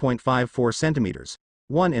each 2.54 centimeters,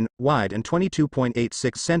 1 in wide and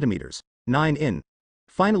 22.86 centimeters, 9 in.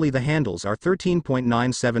 Finally, the handles are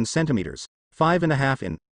 13.97 centimeters, 5.5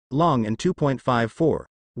 in long and 2.54,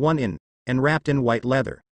 1 in, and wrapped in white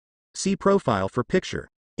leather. See profile for picture.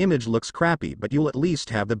 Image looks crappy, but you'll at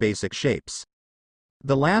least have the basic shapes.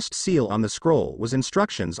 The last seal on the scroll was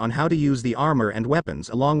instructions on how to use the armor and weapons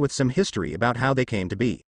along with some history about how they came to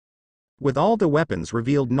be. With all the weapons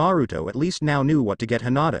revealed, Naruto at least now knew what to get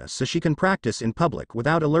Hinata so she can practice in public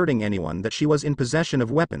without alerting anyone that she was in possession of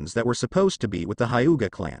weapons that were supposed to be with the Hyuga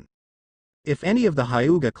clan. If any of the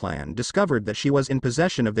Hyuga clan discovered that she was in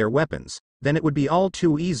possession of their weapons, then it would be all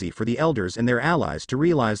too easy for the elders and their allies to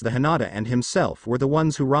realize the Hinata and himself were the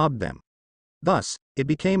ones who robbed them. Thus, it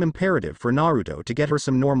became imperative for Naruto to get her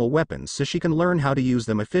some normal weapons so she can learn how to use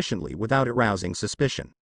them efficiently without arousing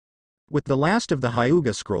suspicion. With the last of the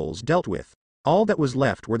Hyuga scrolls dealt with, all that was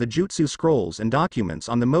left were the jutsu scrolls and documents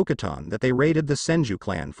on the Mokuton that they raided the Senju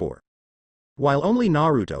clan for. While only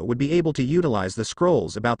Naruto would be able to utilize the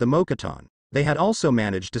scrolls about the Mokuton, they had also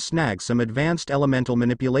managed to snag some advanced elemental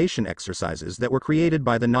manipulation exercises that were created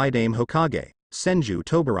by the Nidaime Hokage, Senju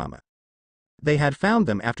Tobirama. They had found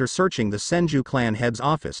them after searching the Senju clan head's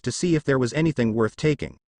office to see if there was anything worth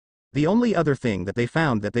taking. The only other thing that they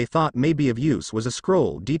found that they thought may be of use was a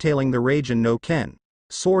scroll detailing the Raijin no Ken,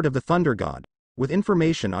 Sword of the Thunder God, with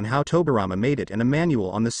information on how Tobirama made it and a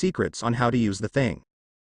manual on the secrets on how to use the thing.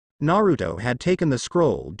 Naruto had taken the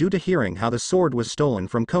scroll due to hearing how the sword was stolen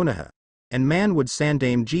from Konoha. and man would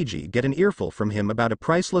Sandaime Jiji get an earful from him about a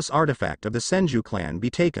priceless artifact of the Senju clan be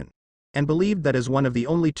taken, and believed that as one of the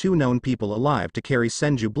only two known people alive to carry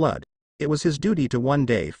Senju blood, it was his duty to one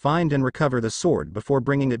day find and recover the sword before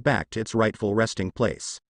bringing it back to its rightful resting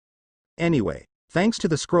place. Anyway, thanks to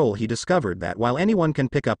the scroll he discovered that while anyone can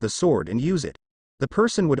pick up the sword and use it, the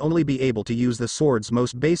person would only be able to use the sword's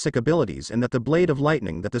most basic abilities, and that the blade of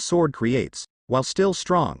lightning that the sword creates, while still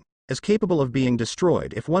strong, is capable of being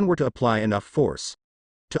destroyed if one were to apply enough force.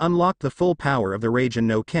 To unlock the full power of the Raijin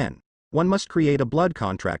no Ken, one must create a blood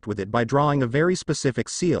contract with it by drawing a very specific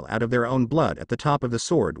seal out of their own blood at the top of the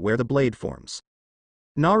sword where the blade forms.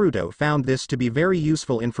 Naruto found this to be very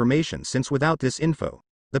useful information, since without this info,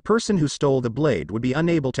 the person who stole the blade would be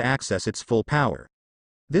unable to access its full power.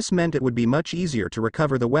 This meant it would be much easier to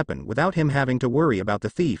recover the weapon without him having to worry about the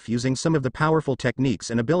thief using some of the powerful techniques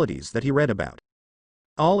and abilities that he read about.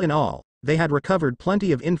 All in all, they had recovered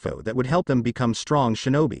plenty of info that would help them become strong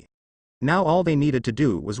shinobi. Now all they needed to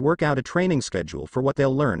do was work out a training schedule for what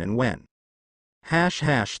they'll learn and when.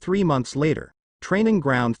 3 months later. Training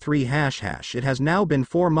Ground 3 .. It has now been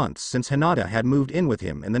 4 months since Hinata had moved in with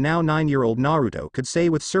him, and the now 9-year-old Naruto could say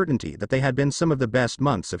with certainty that they had been some of the best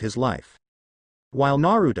months of his life. While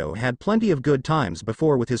Naruto had plenty of good times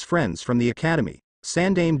before with his friends from the academy,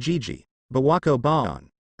 Sandaime Jiji, Bawako Baon,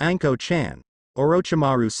 Anko-chan,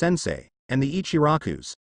 Orochimaru-sensei, and the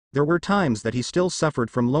Ichirakus, there were times that he still suffered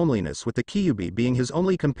from loneliness, with the Kyuubi being his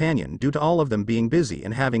only companion due to all of them being busy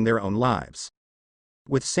and having their own lives.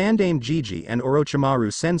 With Sandaime Jiji and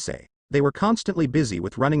Orochimaru-sensei, they were constantly busy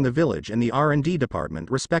with running the village and the R&D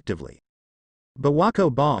department respectively.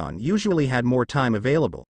 Bawako Baon usually had more time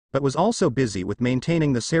available, but was also busy with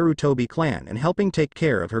maintaining the Sarutobi clan and helping take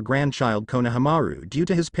care of her grandchild Konohamaru due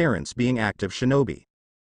to his parents being active shinobi.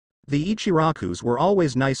 The Ichirakus were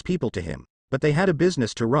always nice people to him, but they had a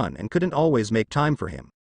business to run and couldn't always make time for him.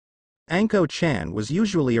 Anko-chan was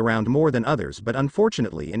usually around more than others, but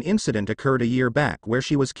unfortunately an incident occurred a year back where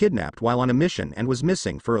she was kidnapped while on a mission and was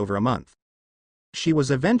missing for over a month. She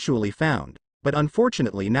was eventually found, but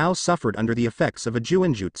unfortunately now suffered under the effects of a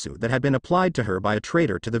juinjutsu that had been applied to her by a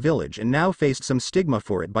traitor to the village and now faced some stigma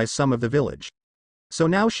for it by some of the village. So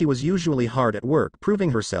now she was usually hard at work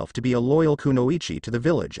proving herself to be a loyal kunoichi to the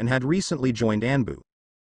village and had recently joined Anbu.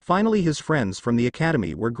 Finally, his friends from the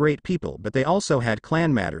academy were great people, but they also had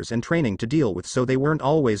clan matters and training to deal with, so they weren't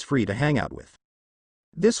always free to hang out with.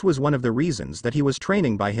 This was one of the reasons that he was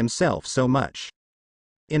training by himself so much.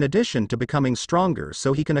 In addition to becoming stronger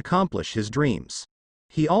so he can accomplish his dreams,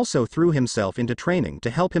 he also threw himself into training to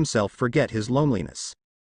help himself forget his loneliness.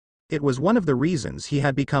 It was one of the reasons he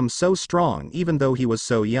had become so strong even though he was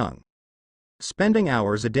so young. Spending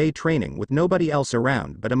hours a day training with nobody else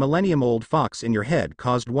around but a millennium-old fox in your head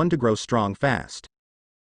caused one to grow strong fast.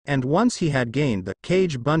 And once he had gained the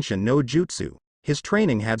Kage Bunshin no Jutsu, his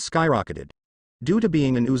training had skyrocketed. Due to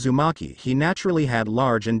being an Uzumaki, he naturally had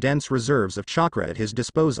large and dense reserves of chakra at his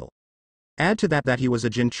disposal. Add to that he was a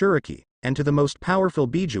Jinchuriki, and to the most powerful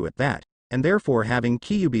Biju at that, and therefore having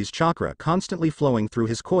Kyuubi's chakra constantly flowing through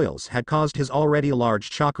his coils had caused his already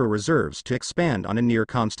large chakra reserves to expand on a near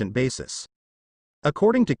constant basis.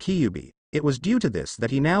 According to Kyuubi, it was due to this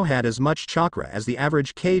that he now had as much chakra as the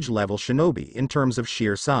average Kage-level shinobi in terms of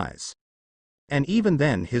sheer size. And even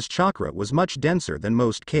then his chakra was much denser than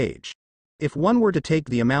most Kage. If one were to take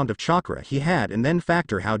the amount of chakra he had and then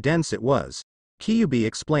factor how dense it was, Kyuubi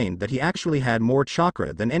explained that he actually had more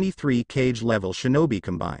chakra than any 3 Kage-level shinobi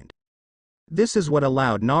combined. This is what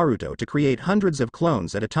allowed Naruto to create hundreds of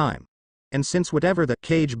clones at a time. And since whatever the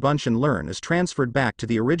Kage Bunshin learn is transferred back to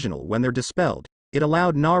the original when they're dispelled, it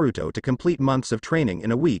allowed Naruto to complete months of training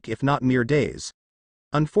in a week if not mere days.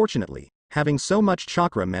 Unfortunately, having so much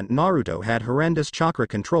chakra meant Naruto had horrendous chakra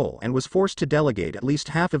control and was forced to delegate at least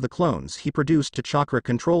half of the clones he produced to chakra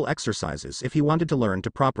control exercises if he wanted to learn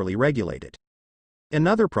to properly regulate it.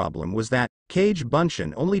 Another problem was that Kage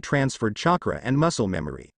Bunshin only transferred chakra and muscle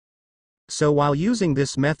memory. So while using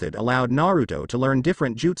this method allowed Naruto to learn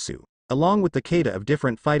different jutsu, along with the kata of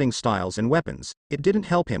different fighting styles and weapons, it didn't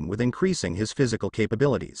help him with increasing his physical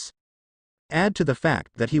capabilities. Add to the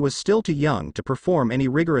fact that he was still too young to perform any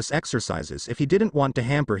rigorous exercises if he didn't want to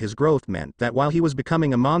hamper his growth meant that while he was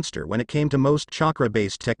becoming a monster when it came to most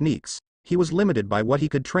chakra-based techniques, he was limited by what he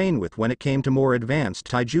could train with when it came to more advanced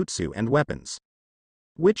taijutsu and weapons.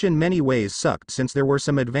 Which in many ways sucked since there were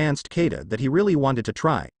some advanced kata that he really wanted to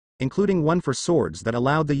try, including one for swords that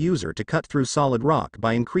allowed the user to cut through solid rock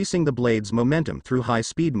by increasing the blade's momentum through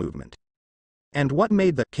high-speed movement. And what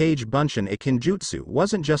made the Kage Bunshin a kinjutsu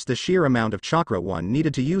wasn't just the sheer amount of chakra one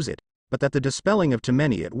needed to use it, but that the dispelling of too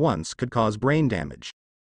many at once could cause brain damage.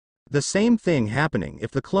 The same thing happening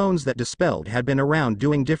if the clones that dispelled had been around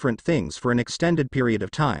doing different things for an extended period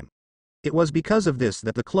of time. It was because of this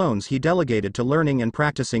that the clones he delegated to learning and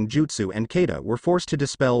practicing jutsu and kata were forced to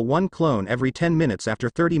dispel one clone every 10 minutes after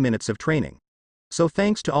 30 minutes of training. So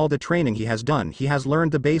thanks to all the training he has done, he has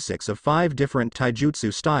learned the basics of 5 different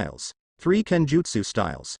taijutsu styles, 3 kenjutsu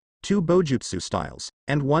styles, 2 bojutsu styles,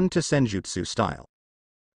 and 1 senjutsu style.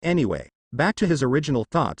 Anyway, back to his original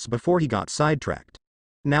thoughts before he got sidetracked.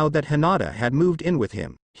 Now that Hinata had moved in with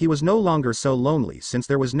him, he was no longer so lonely since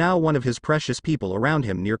there was now one of his precious people around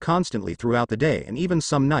him near constantly throughout the day and even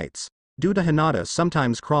some nights, due to Hinata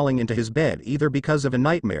sometimes crawling into his bed either because of a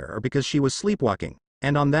nightmare or because she was sleepwalking,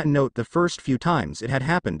 and on that note the first few times it had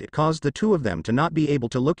happened it caused the two of them to not be able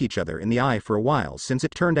to look each other in the eye for a while since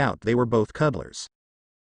it turned out they were both cuddlers.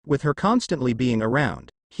 With her constantly being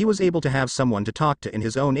around, he was able to have someone to talk to in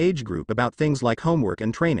his own age group about things like homework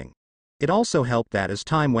and training. It also helped that as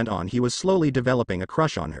time went on he was slowly developing a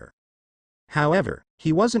crush on her. However,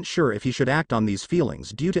 he wasn't sure if he should act on these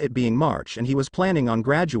feelings due to it being March and he was planning on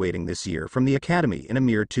graduating this year from the academy in a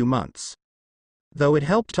mere 2 months. Though it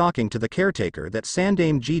helped talking to the caretaker that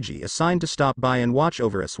Sandame Gigi assigned to stop by and watch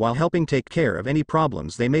over us while helping take care of any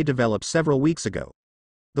problems they may develop several weeks ago.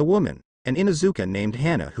 The woman, an Inuzuka named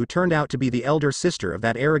Hana who turned out to be the elder sister of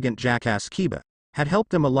that arrogant jackass Kiba, had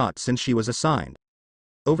helped them a lot since she was assigned.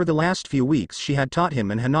 Over the last few weeks she had taught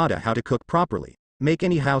him and Hinata how to cook properly, make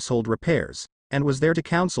any household repairs, and was there to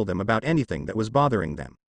counsel them about anything that was bothering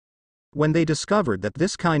them. When they discovered that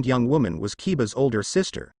this kind young woman was Kiba's older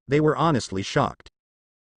sister, they were honestly shocked.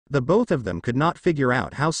 The both of them could not figure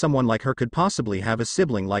out how someone like her could possibly have a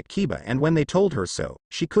sibling like Kiba, and when they told her so,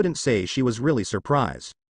 she couldn't say she was really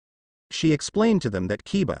surprised. She explained to them that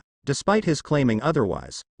Kiba, despite his claiming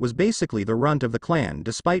otherwise, was basically the runt of the clan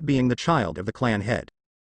despite being the child of the clan head.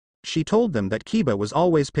 She told them that Kiba was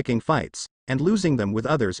always picking fights, and losing them with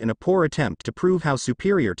others in a poor attempt to prove how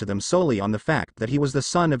superior to them solely on the fact that he was the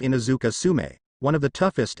son of Inuzuka Sume, one of the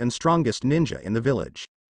toughest and strongest ninja in the village.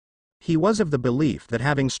 He was of the belief that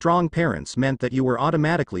having strong parents meant that you were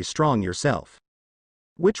automatically strong yourself.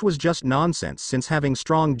 Which was just nonsense since having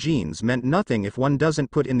strong genes meant nothing if one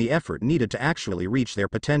doesn't put in the effort needed to actually reach their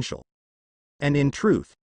potential. And in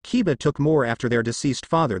truth, Kiba took more after their deceased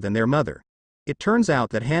father than their mother. It turns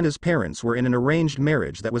out that Hana's parents were in an arranged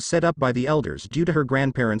marriage that was set up by the elders due to her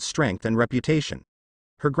grandparents' strength and reputation.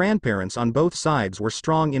 Her grandparents on both sides were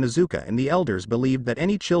strong Inuzuka and the elders believed that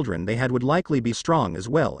any children they had would likely be strong as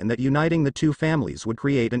well and that uniting the two families would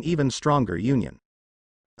create an even stronger union.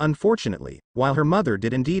 Unfortunately, while her mother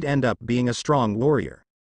did indeed end up being a strong warrior,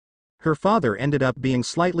 her father ended up being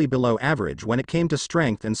slightly below average when it came to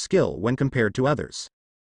strength and skill when compared to others.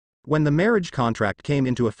 When the marriage contract came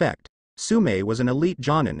into effect, Sume was an elite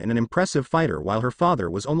jonin and an impressive fighter while her father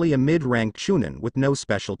was only a mid-ranked chunin with no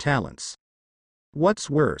special talents. What's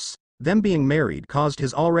worse, them being married caused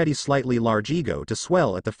his already slightly large ego to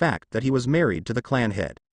swell at the fact that he was married to the clan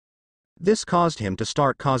head. This caused him to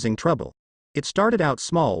start causing trouble. It started out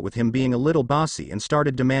small with him being a little bossy and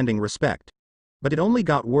started demanding respect. But it only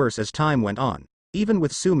got worse as time went on, even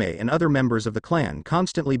with Sume and other members of the clan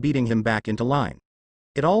constantly beating him back into line.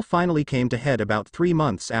 It all finally came to head about 3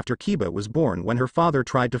 months after Kiba was born when her father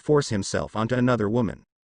tried to force himself onto another woman.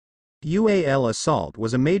 UAL assault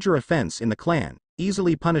was a major offense in the clan,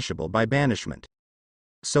 easily punishable by banishment.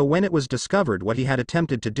 So when it was discovered what he had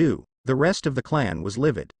attempted to do, the rest of the clan was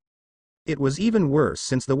livid. It was even worse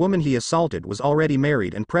since the woman he assaulted was already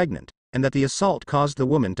married and pregnant, and that the assault caused the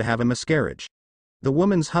woman to have a miscarriage. The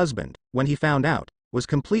woman's husband, when he found out, was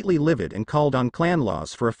completely livid and called on clan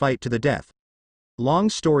laws for a fight to the death.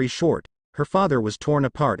 Long story short, her father was torn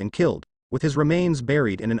apart and killed, with his remains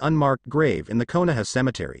buried in an unmarked grave in the Konoha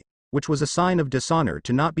cemetery, which was a sign of dishonor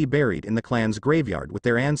to not be buried in the clan's graveyard with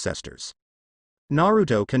their ancestors.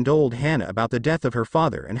 Naruto condoled Hana about the death of her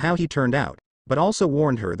father and how he turned out, but also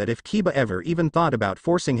warned her that if Kiba ever even thought about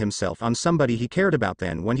forcing himself on somebody he cared about,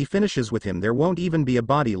 then when he finishes with him there won't even be a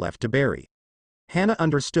body left to bury. Hana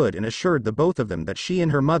understood and assured the both of them that she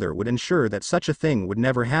and her mother would ensure that such a thing would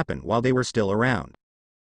never happen while they were still around.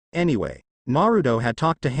 Anyway, Naruto had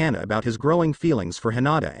talked to Hana about his growing feelings for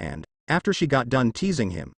Hinata and, after she got done teasing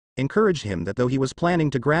him, encouraged him that though he was planning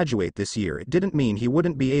to graduate this year it didn't mean he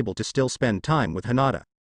wouldn't be able to still spend time with Hinata.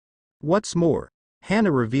 What's more,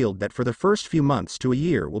 Hana revealed that for the first few months to a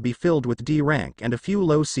year will be filled with D rank and a few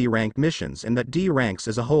low C rank missions, and that D ranks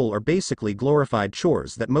as a whole are basically glorified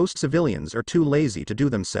chores that most civilians are too lazy to do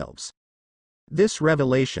themselves. This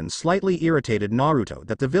revelation slightly irritated Naruto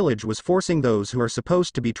that the village was forcing those who are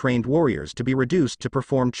supposed to be trained warriors to be reduced to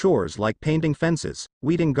perform chores like painting fences,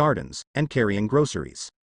 weeding gardens, and carrying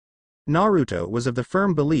groceries. Naruto was of the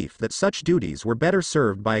firm belief that such duties were better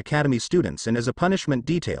served by academy students and as a punishment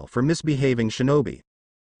detail for misbehaving shinobi.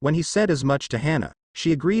 When he said as much to Hana,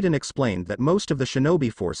 she agreed and explained that most of the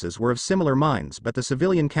shinobi forces were of similar minds, but the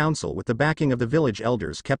civilian council with the backing of the village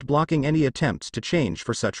elders kept blocking any attempts to change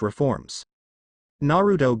for such reforms.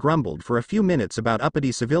 Naruto grumbled for a few minutes about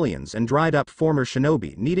uppity civilians and dried up former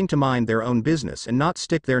shinobi needing to mind their own business and not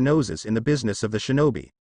stick their noses in the business of the shinobi.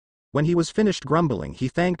 When he was finished grumbling, he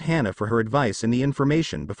thanked Hana for her advice and the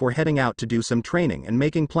information before heading out to do some training and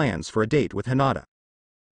making plans for a date with Hinata.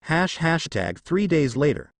 ## 3 days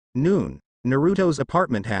later, noon, Naruto's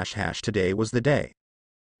apartment. ## Today was the day.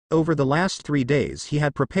 Over the last 3 days he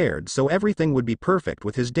had prepared so everything would be perfect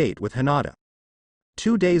with his date with Hinata.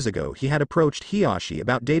 2 days ago he had approached Hiyashi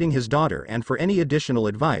about dating his daughter and for any additional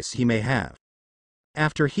advice he may have.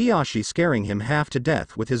 After Hiyashi scaring him half to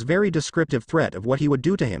death with his very descriptive threat of what he would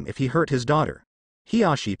do to him if he hurt his daughter,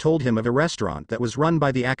 Hiyashi told him of a restaurant that was run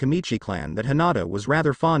by the Akamichi clan that Hinata was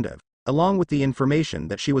rather fond of, along with the information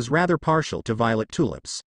that she was rather partial to violet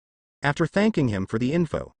tulips. After thanking him for the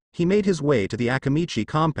info, he made his way to the Akamichi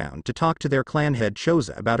compound to talk to their clan head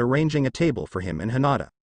Choza about arranging a table for him and Hinata.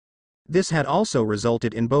 This had also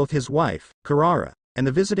resulted in both his wife, Kurara, and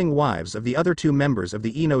the visiting wives of the other 2 members of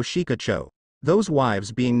the Ino Shika Cho, those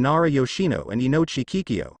wives being Nara Yoshino and Inochi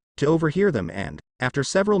Kikyo, to overhear them and, after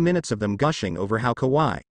several minutes of them gushing over how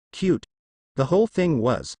kawaii, cute the whole thing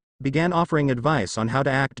was, began offering advice on how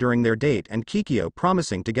to act during their date, and Kikyo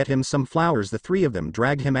promising to get him some flowers. The 3 of them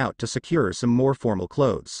dragged him out to secure some more formal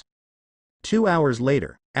clothes. 2 hours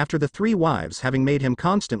later, after the 3 wives having made him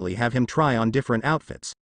constantly have him try on different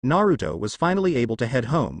outfits, Naruto was finally able to head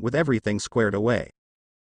home with everything squared away.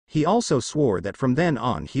 He also swore that from then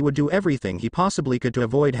on he would do everything he possibly could to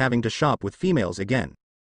avoid having to shop with females again.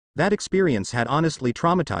 That experience had honestly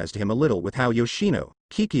traumatized him a little with how Yoshino,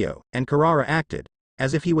 Kikyo, and Kurara acted,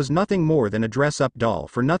 as if he was nothing more than a dress-up doll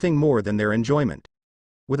for nothing more than their enjoyment.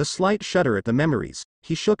 With a slight shudder at the memories,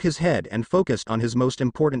 he shook his head and focused on his most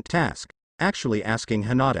important task, actually asking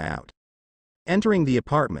Hinata out. Entering the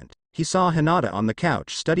apartment, he saw Hinata on the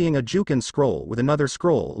couch studying a Juken scroll with another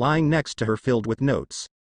scroll lying next to her filled with notes.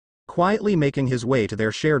 Quietly making his way to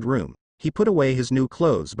their shared room, he put away his new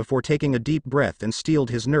clothes before taking a deep breath and steeled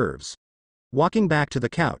his nerves. Walking back to the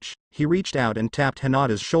couch, he reached out and tapped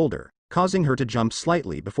Hinata's shoulder, causing her to jump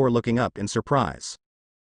slightly before looking up in surprise.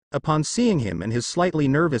 Upon seeing him and his slightly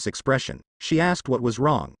nervous expression, she asked what was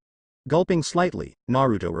wrong. Gulping slightly,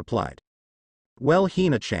 Naruto replied. "Well,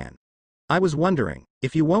 Hina-chan. I was wondering,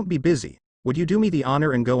 if you won't be busy, would you do me the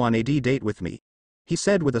honor and go on a date with me?" he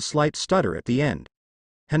said with a slight stutter at the end.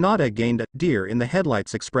 Hinata gained a deer in the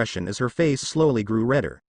headlights expression as her face slowly grew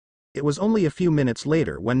redder. It was only a few minutes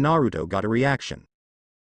later when Naruto got a reaction.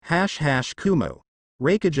 Kumo.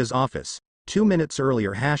 Raikage's office, 2 minutes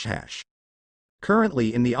earlier.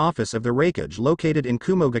 Currently in the office of the Raikage located in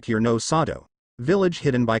Kumogakure no Sato, village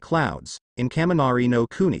hidden by clouds, in Kaminari no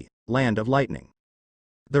Kuni, land of lightning.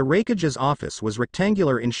 The Raikage's office was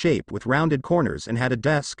rectangular in shape with rounded corners and had a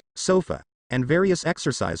desk, sofa, and various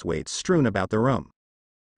exercise weights strewn about the room.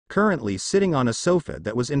 Currently sitting on a sofa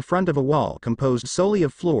that was in front of a wall composed solely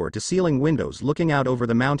of floor-to-ceiling windows looking out over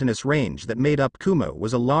the mountainous range that made up Kumo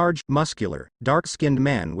was a large, muscular, dark-skinned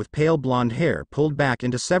man with pale blonde hair pulled back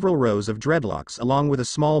into several rows of dreadlocks along with a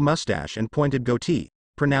small mustache and pointed goatee,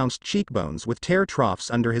 pronounced cheekbones with tear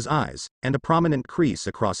troughs under his eyes, and a prominent crease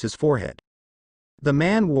across his forehead. The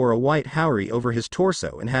man wore a white haori over his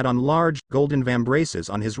torso and had on large, golden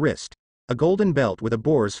vambraces on his wrist, a golden belt with a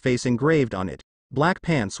boar's face engraved on it, black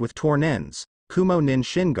pants with torn ends, Kumo nin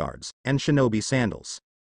shin guards, and shinobi sandals.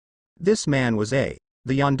 This man was the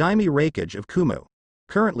Yondaime Raikage of Kumo,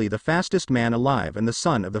 currently the fastest man alive and the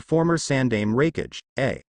son of the former Sandaime Raikage,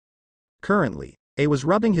 Currently, was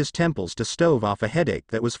rubbing his temples to stave off a headache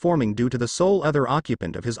that was forming due to the sole other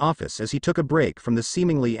occupant of his office as he took a break from the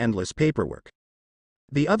seemingly endless paperwork.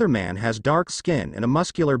 The other man has dark skin and a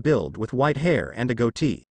muscular build with white hair and a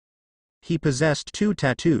goatee. He possessed 2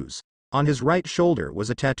 tattoos. On his right shoulder was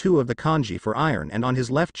a tattoo of the kanji for iron and on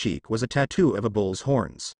his left cheek was a tattoo of a bull's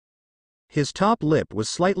horns. His top lip was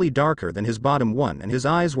slightly darker than his bottom one and his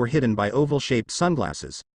eyes were hidden by oval-shaped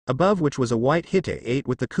sunglasses, above which was a white hite 8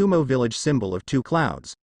 with the Kumo village symbol of 2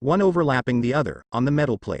 clouds, one overlapping the other, on the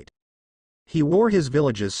metal plate. He wore his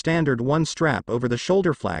village's standard 1 strap over the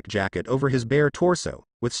shoulder flak jacket over his bare torso,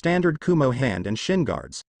 with standard Kumo hand and shin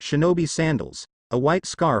guards, shinobi sandals, a white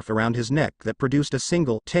scarf around his neck that produced a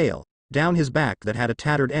single tail down his back that had a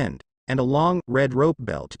tattered end, and a long, red rope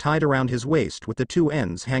belt tied around his waist with the 2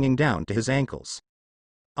 ends hanging down to his ankles.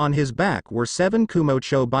 On his back were 7 Kumo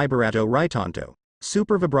cho Bibarato Raitanto,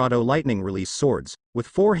 super vibrato lightning release swords, with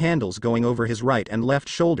 4 handles going over his right and left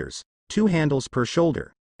shoulders, 2 handles per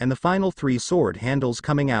shoulder, and the final 3 sword handles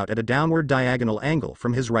coming out at a downward diagonal angle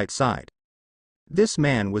from his right side. This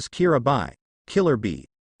man was Kira Bai, Killer Bee,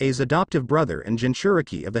 A's adoptive brother and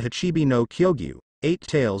Jinchuriki of the Hachibi no Kyogyu, 8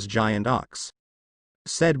 Tails Giant Ox.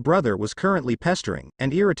 Said brother was currently pestering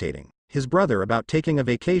and irritating his brother about taking a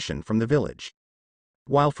vacation from the village.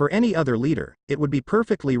 While for any other leader, it would be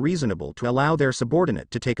perfectly reasonable to allow their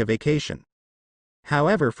subordinate to take a vacation.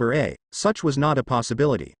 However, for A, such was not a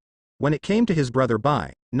possibility. When it came to his brother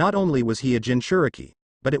Bai, not only was he a Jinchuriki,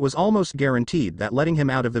 but it was almost guaranteed that letting him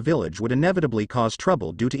out of the village would inevitably cause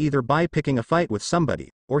trouble due to either Bai picking a fight with somebody,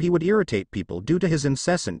 or he would irritate people due to his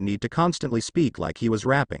incessant need to constantly speak like he was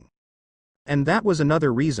rapping. And that was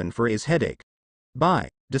another reason for A's headache. Bai,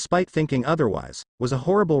 despite thinking otherwise, was a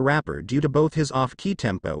horrible rapper due to both his off-key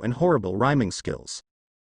tempo and horrible rhyming skills.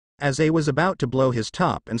 As A was about to blow his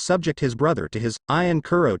top and subject his brother to his Iron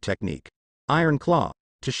Kuro technique, Iron Claw,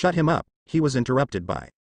 to shut him up, he was interrupted by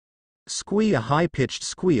Squee. A high-pitched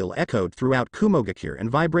squeal echoed throughout Kumogakure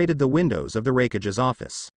and vibrated the windows of the Raikage's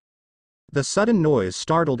office. The sudden noise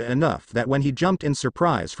startled enough that when he jumped in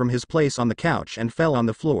surprise from his place on the couch and fell on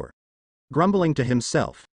the floor, grumbling to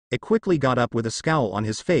himself, he quickly got up with a scowl on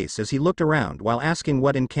his face as he looked around while asking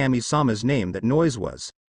what in Kami-sama's name that noise was.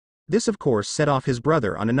 This of course set off his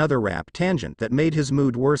brother on another rap tangent that made his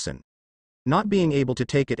mood worsen. Not being able to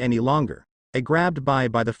take it any longer, he grabbed Bai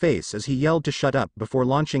by the face as he yelled to shut up before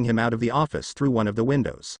launching him out of the office through one of the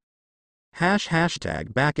windows.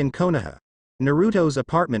 Back in Konoha. Naruto's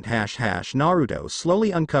apartment. Naruto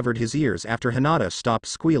slowly uncovered his ears after Hinata stopped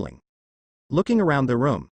squealing. Looking around the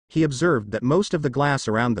room, he observed that most of the glass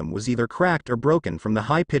around them was either cracked or broken from the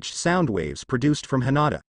high-pitched sound waves produced from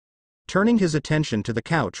Hinata. Turning his attention to the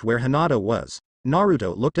couch where Hinata was,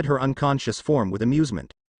 Naruto looked at her unconscious form with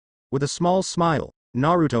amusement. With a small smile,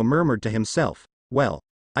 Naruto murmured to himself, "Well,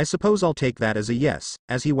 I suppose I'll take that as a yes,"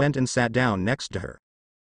 as he went and sat down next to her.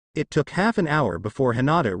 It took half an hour before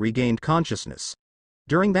Hinata regained consciousness.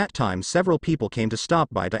 During that time several people came to stop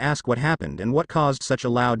by to ask what happened and what caused such a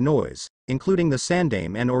loud noise, including the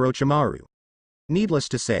Sandaime and Orochimaru. Needless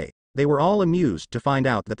to say, they were all amused to find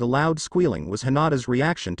out that the loud squealing was Hinata's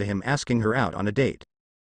reaction to him asking her out on a date.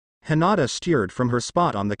 Hinata stirred from her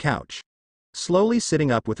spot on the couch. Slowly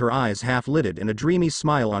sitting up with her eyes half-lidded and a dreamy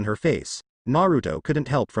smile on her face, Naruto couldn't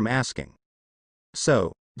help from asking.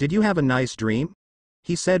 "So, did you have a nice dream?"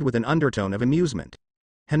 he said with an undertone of amusement.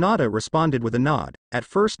 Hinata responded with a nod, at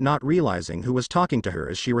first not realizing who was talking to her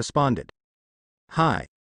as she responded. "Hi.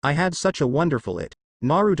 I had such a wonderful it.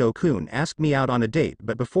 Naruto-kun asked me out on a date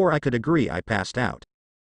but before I could agree I passed out.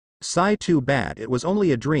 Sigh, too bad it was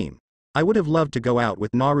only a dream. I would have loved to go out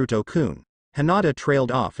with Naruto-kun." Hinata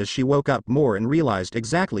trailed off as she woke up more and realized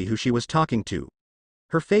exactly who she was talking to.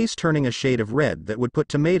 Her face turning a shade of red that would put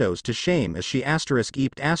tomatoes to shame as she ****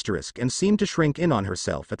 and seemed to shrink in on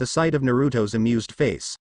herself at the sight of Naruto's amused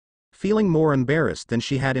face. Feeling more embarrassed than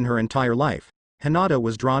she had in her entire life, Hinata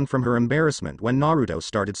was drawn from her embarrassment when Naruto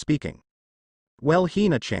started speaking. "Well,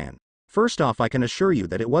 Hina-chan, first off I can assure you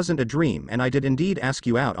that it wasn't a dream and I did indeed ask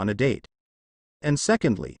you out on a date. And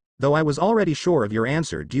secondly, though I was already sure of your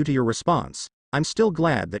answer due to your response, I'm still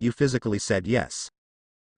glad that you physically said yes."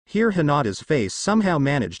 Here Hinata's face somehow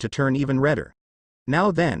managed to turn even redder.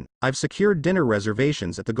 "Now then, I've secured dinner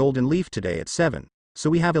reservations at the Golden Leaf today at 7, so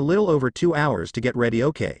we have a little over 2 hours to get ready,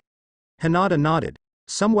 okay?" Hinata nodded,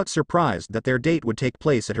 somewhat surprised that their date would take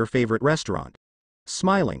place at her favorite restaurant.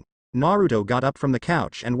 Smiling, Naruto got up from the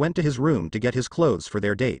couch and went to his room to get his clothes for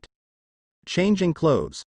their date. Changing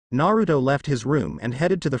clothes, Naruto left his room and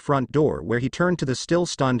headed to the front door where he turned to the still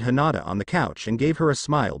stunned Hinata on the couch and gave her a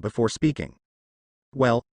smile before speaking.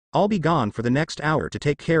 "Well, I'll be gone for the next hour to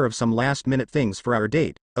take care of some last-minute things for our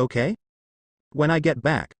date, okay? When I get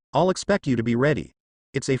back, I'll expect you to be ready.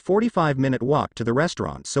 It's a 45-minute walk to the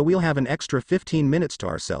restaurant so we'll have an extra 15 minutes to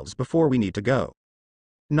ourselves before we need to go,"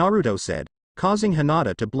 Naruto said, causing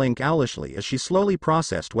Hinata to blink owlishly as she slowly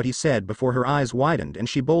processed what he said before her eyes widened and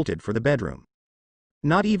she bolted for the bedroom.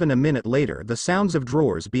 Not even a minute later the sounds of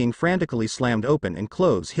drawers being frantically slammed open and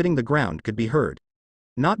clothes hitting the ground could be heard.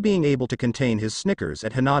 Not being able to contain his snickers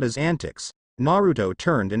at Hinata's antics, Naruto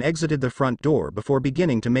turned and exited the front door before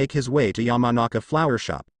beginning to make his way to Yamanaka Flower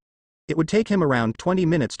Shop. It would take him around 20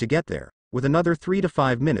 minutes to get there, with another 3 to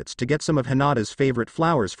 5 minutes to get some of Hinata's favorite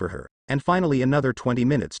flowers for her, and finally another 20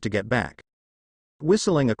 minutes to get back.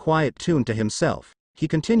 Whistling a quiet tune to himself, he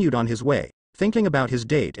continued on his way, thinking about his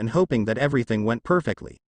date and hoping that everything went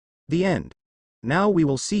perfectly. The end. Now we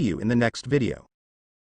will see you in the next video.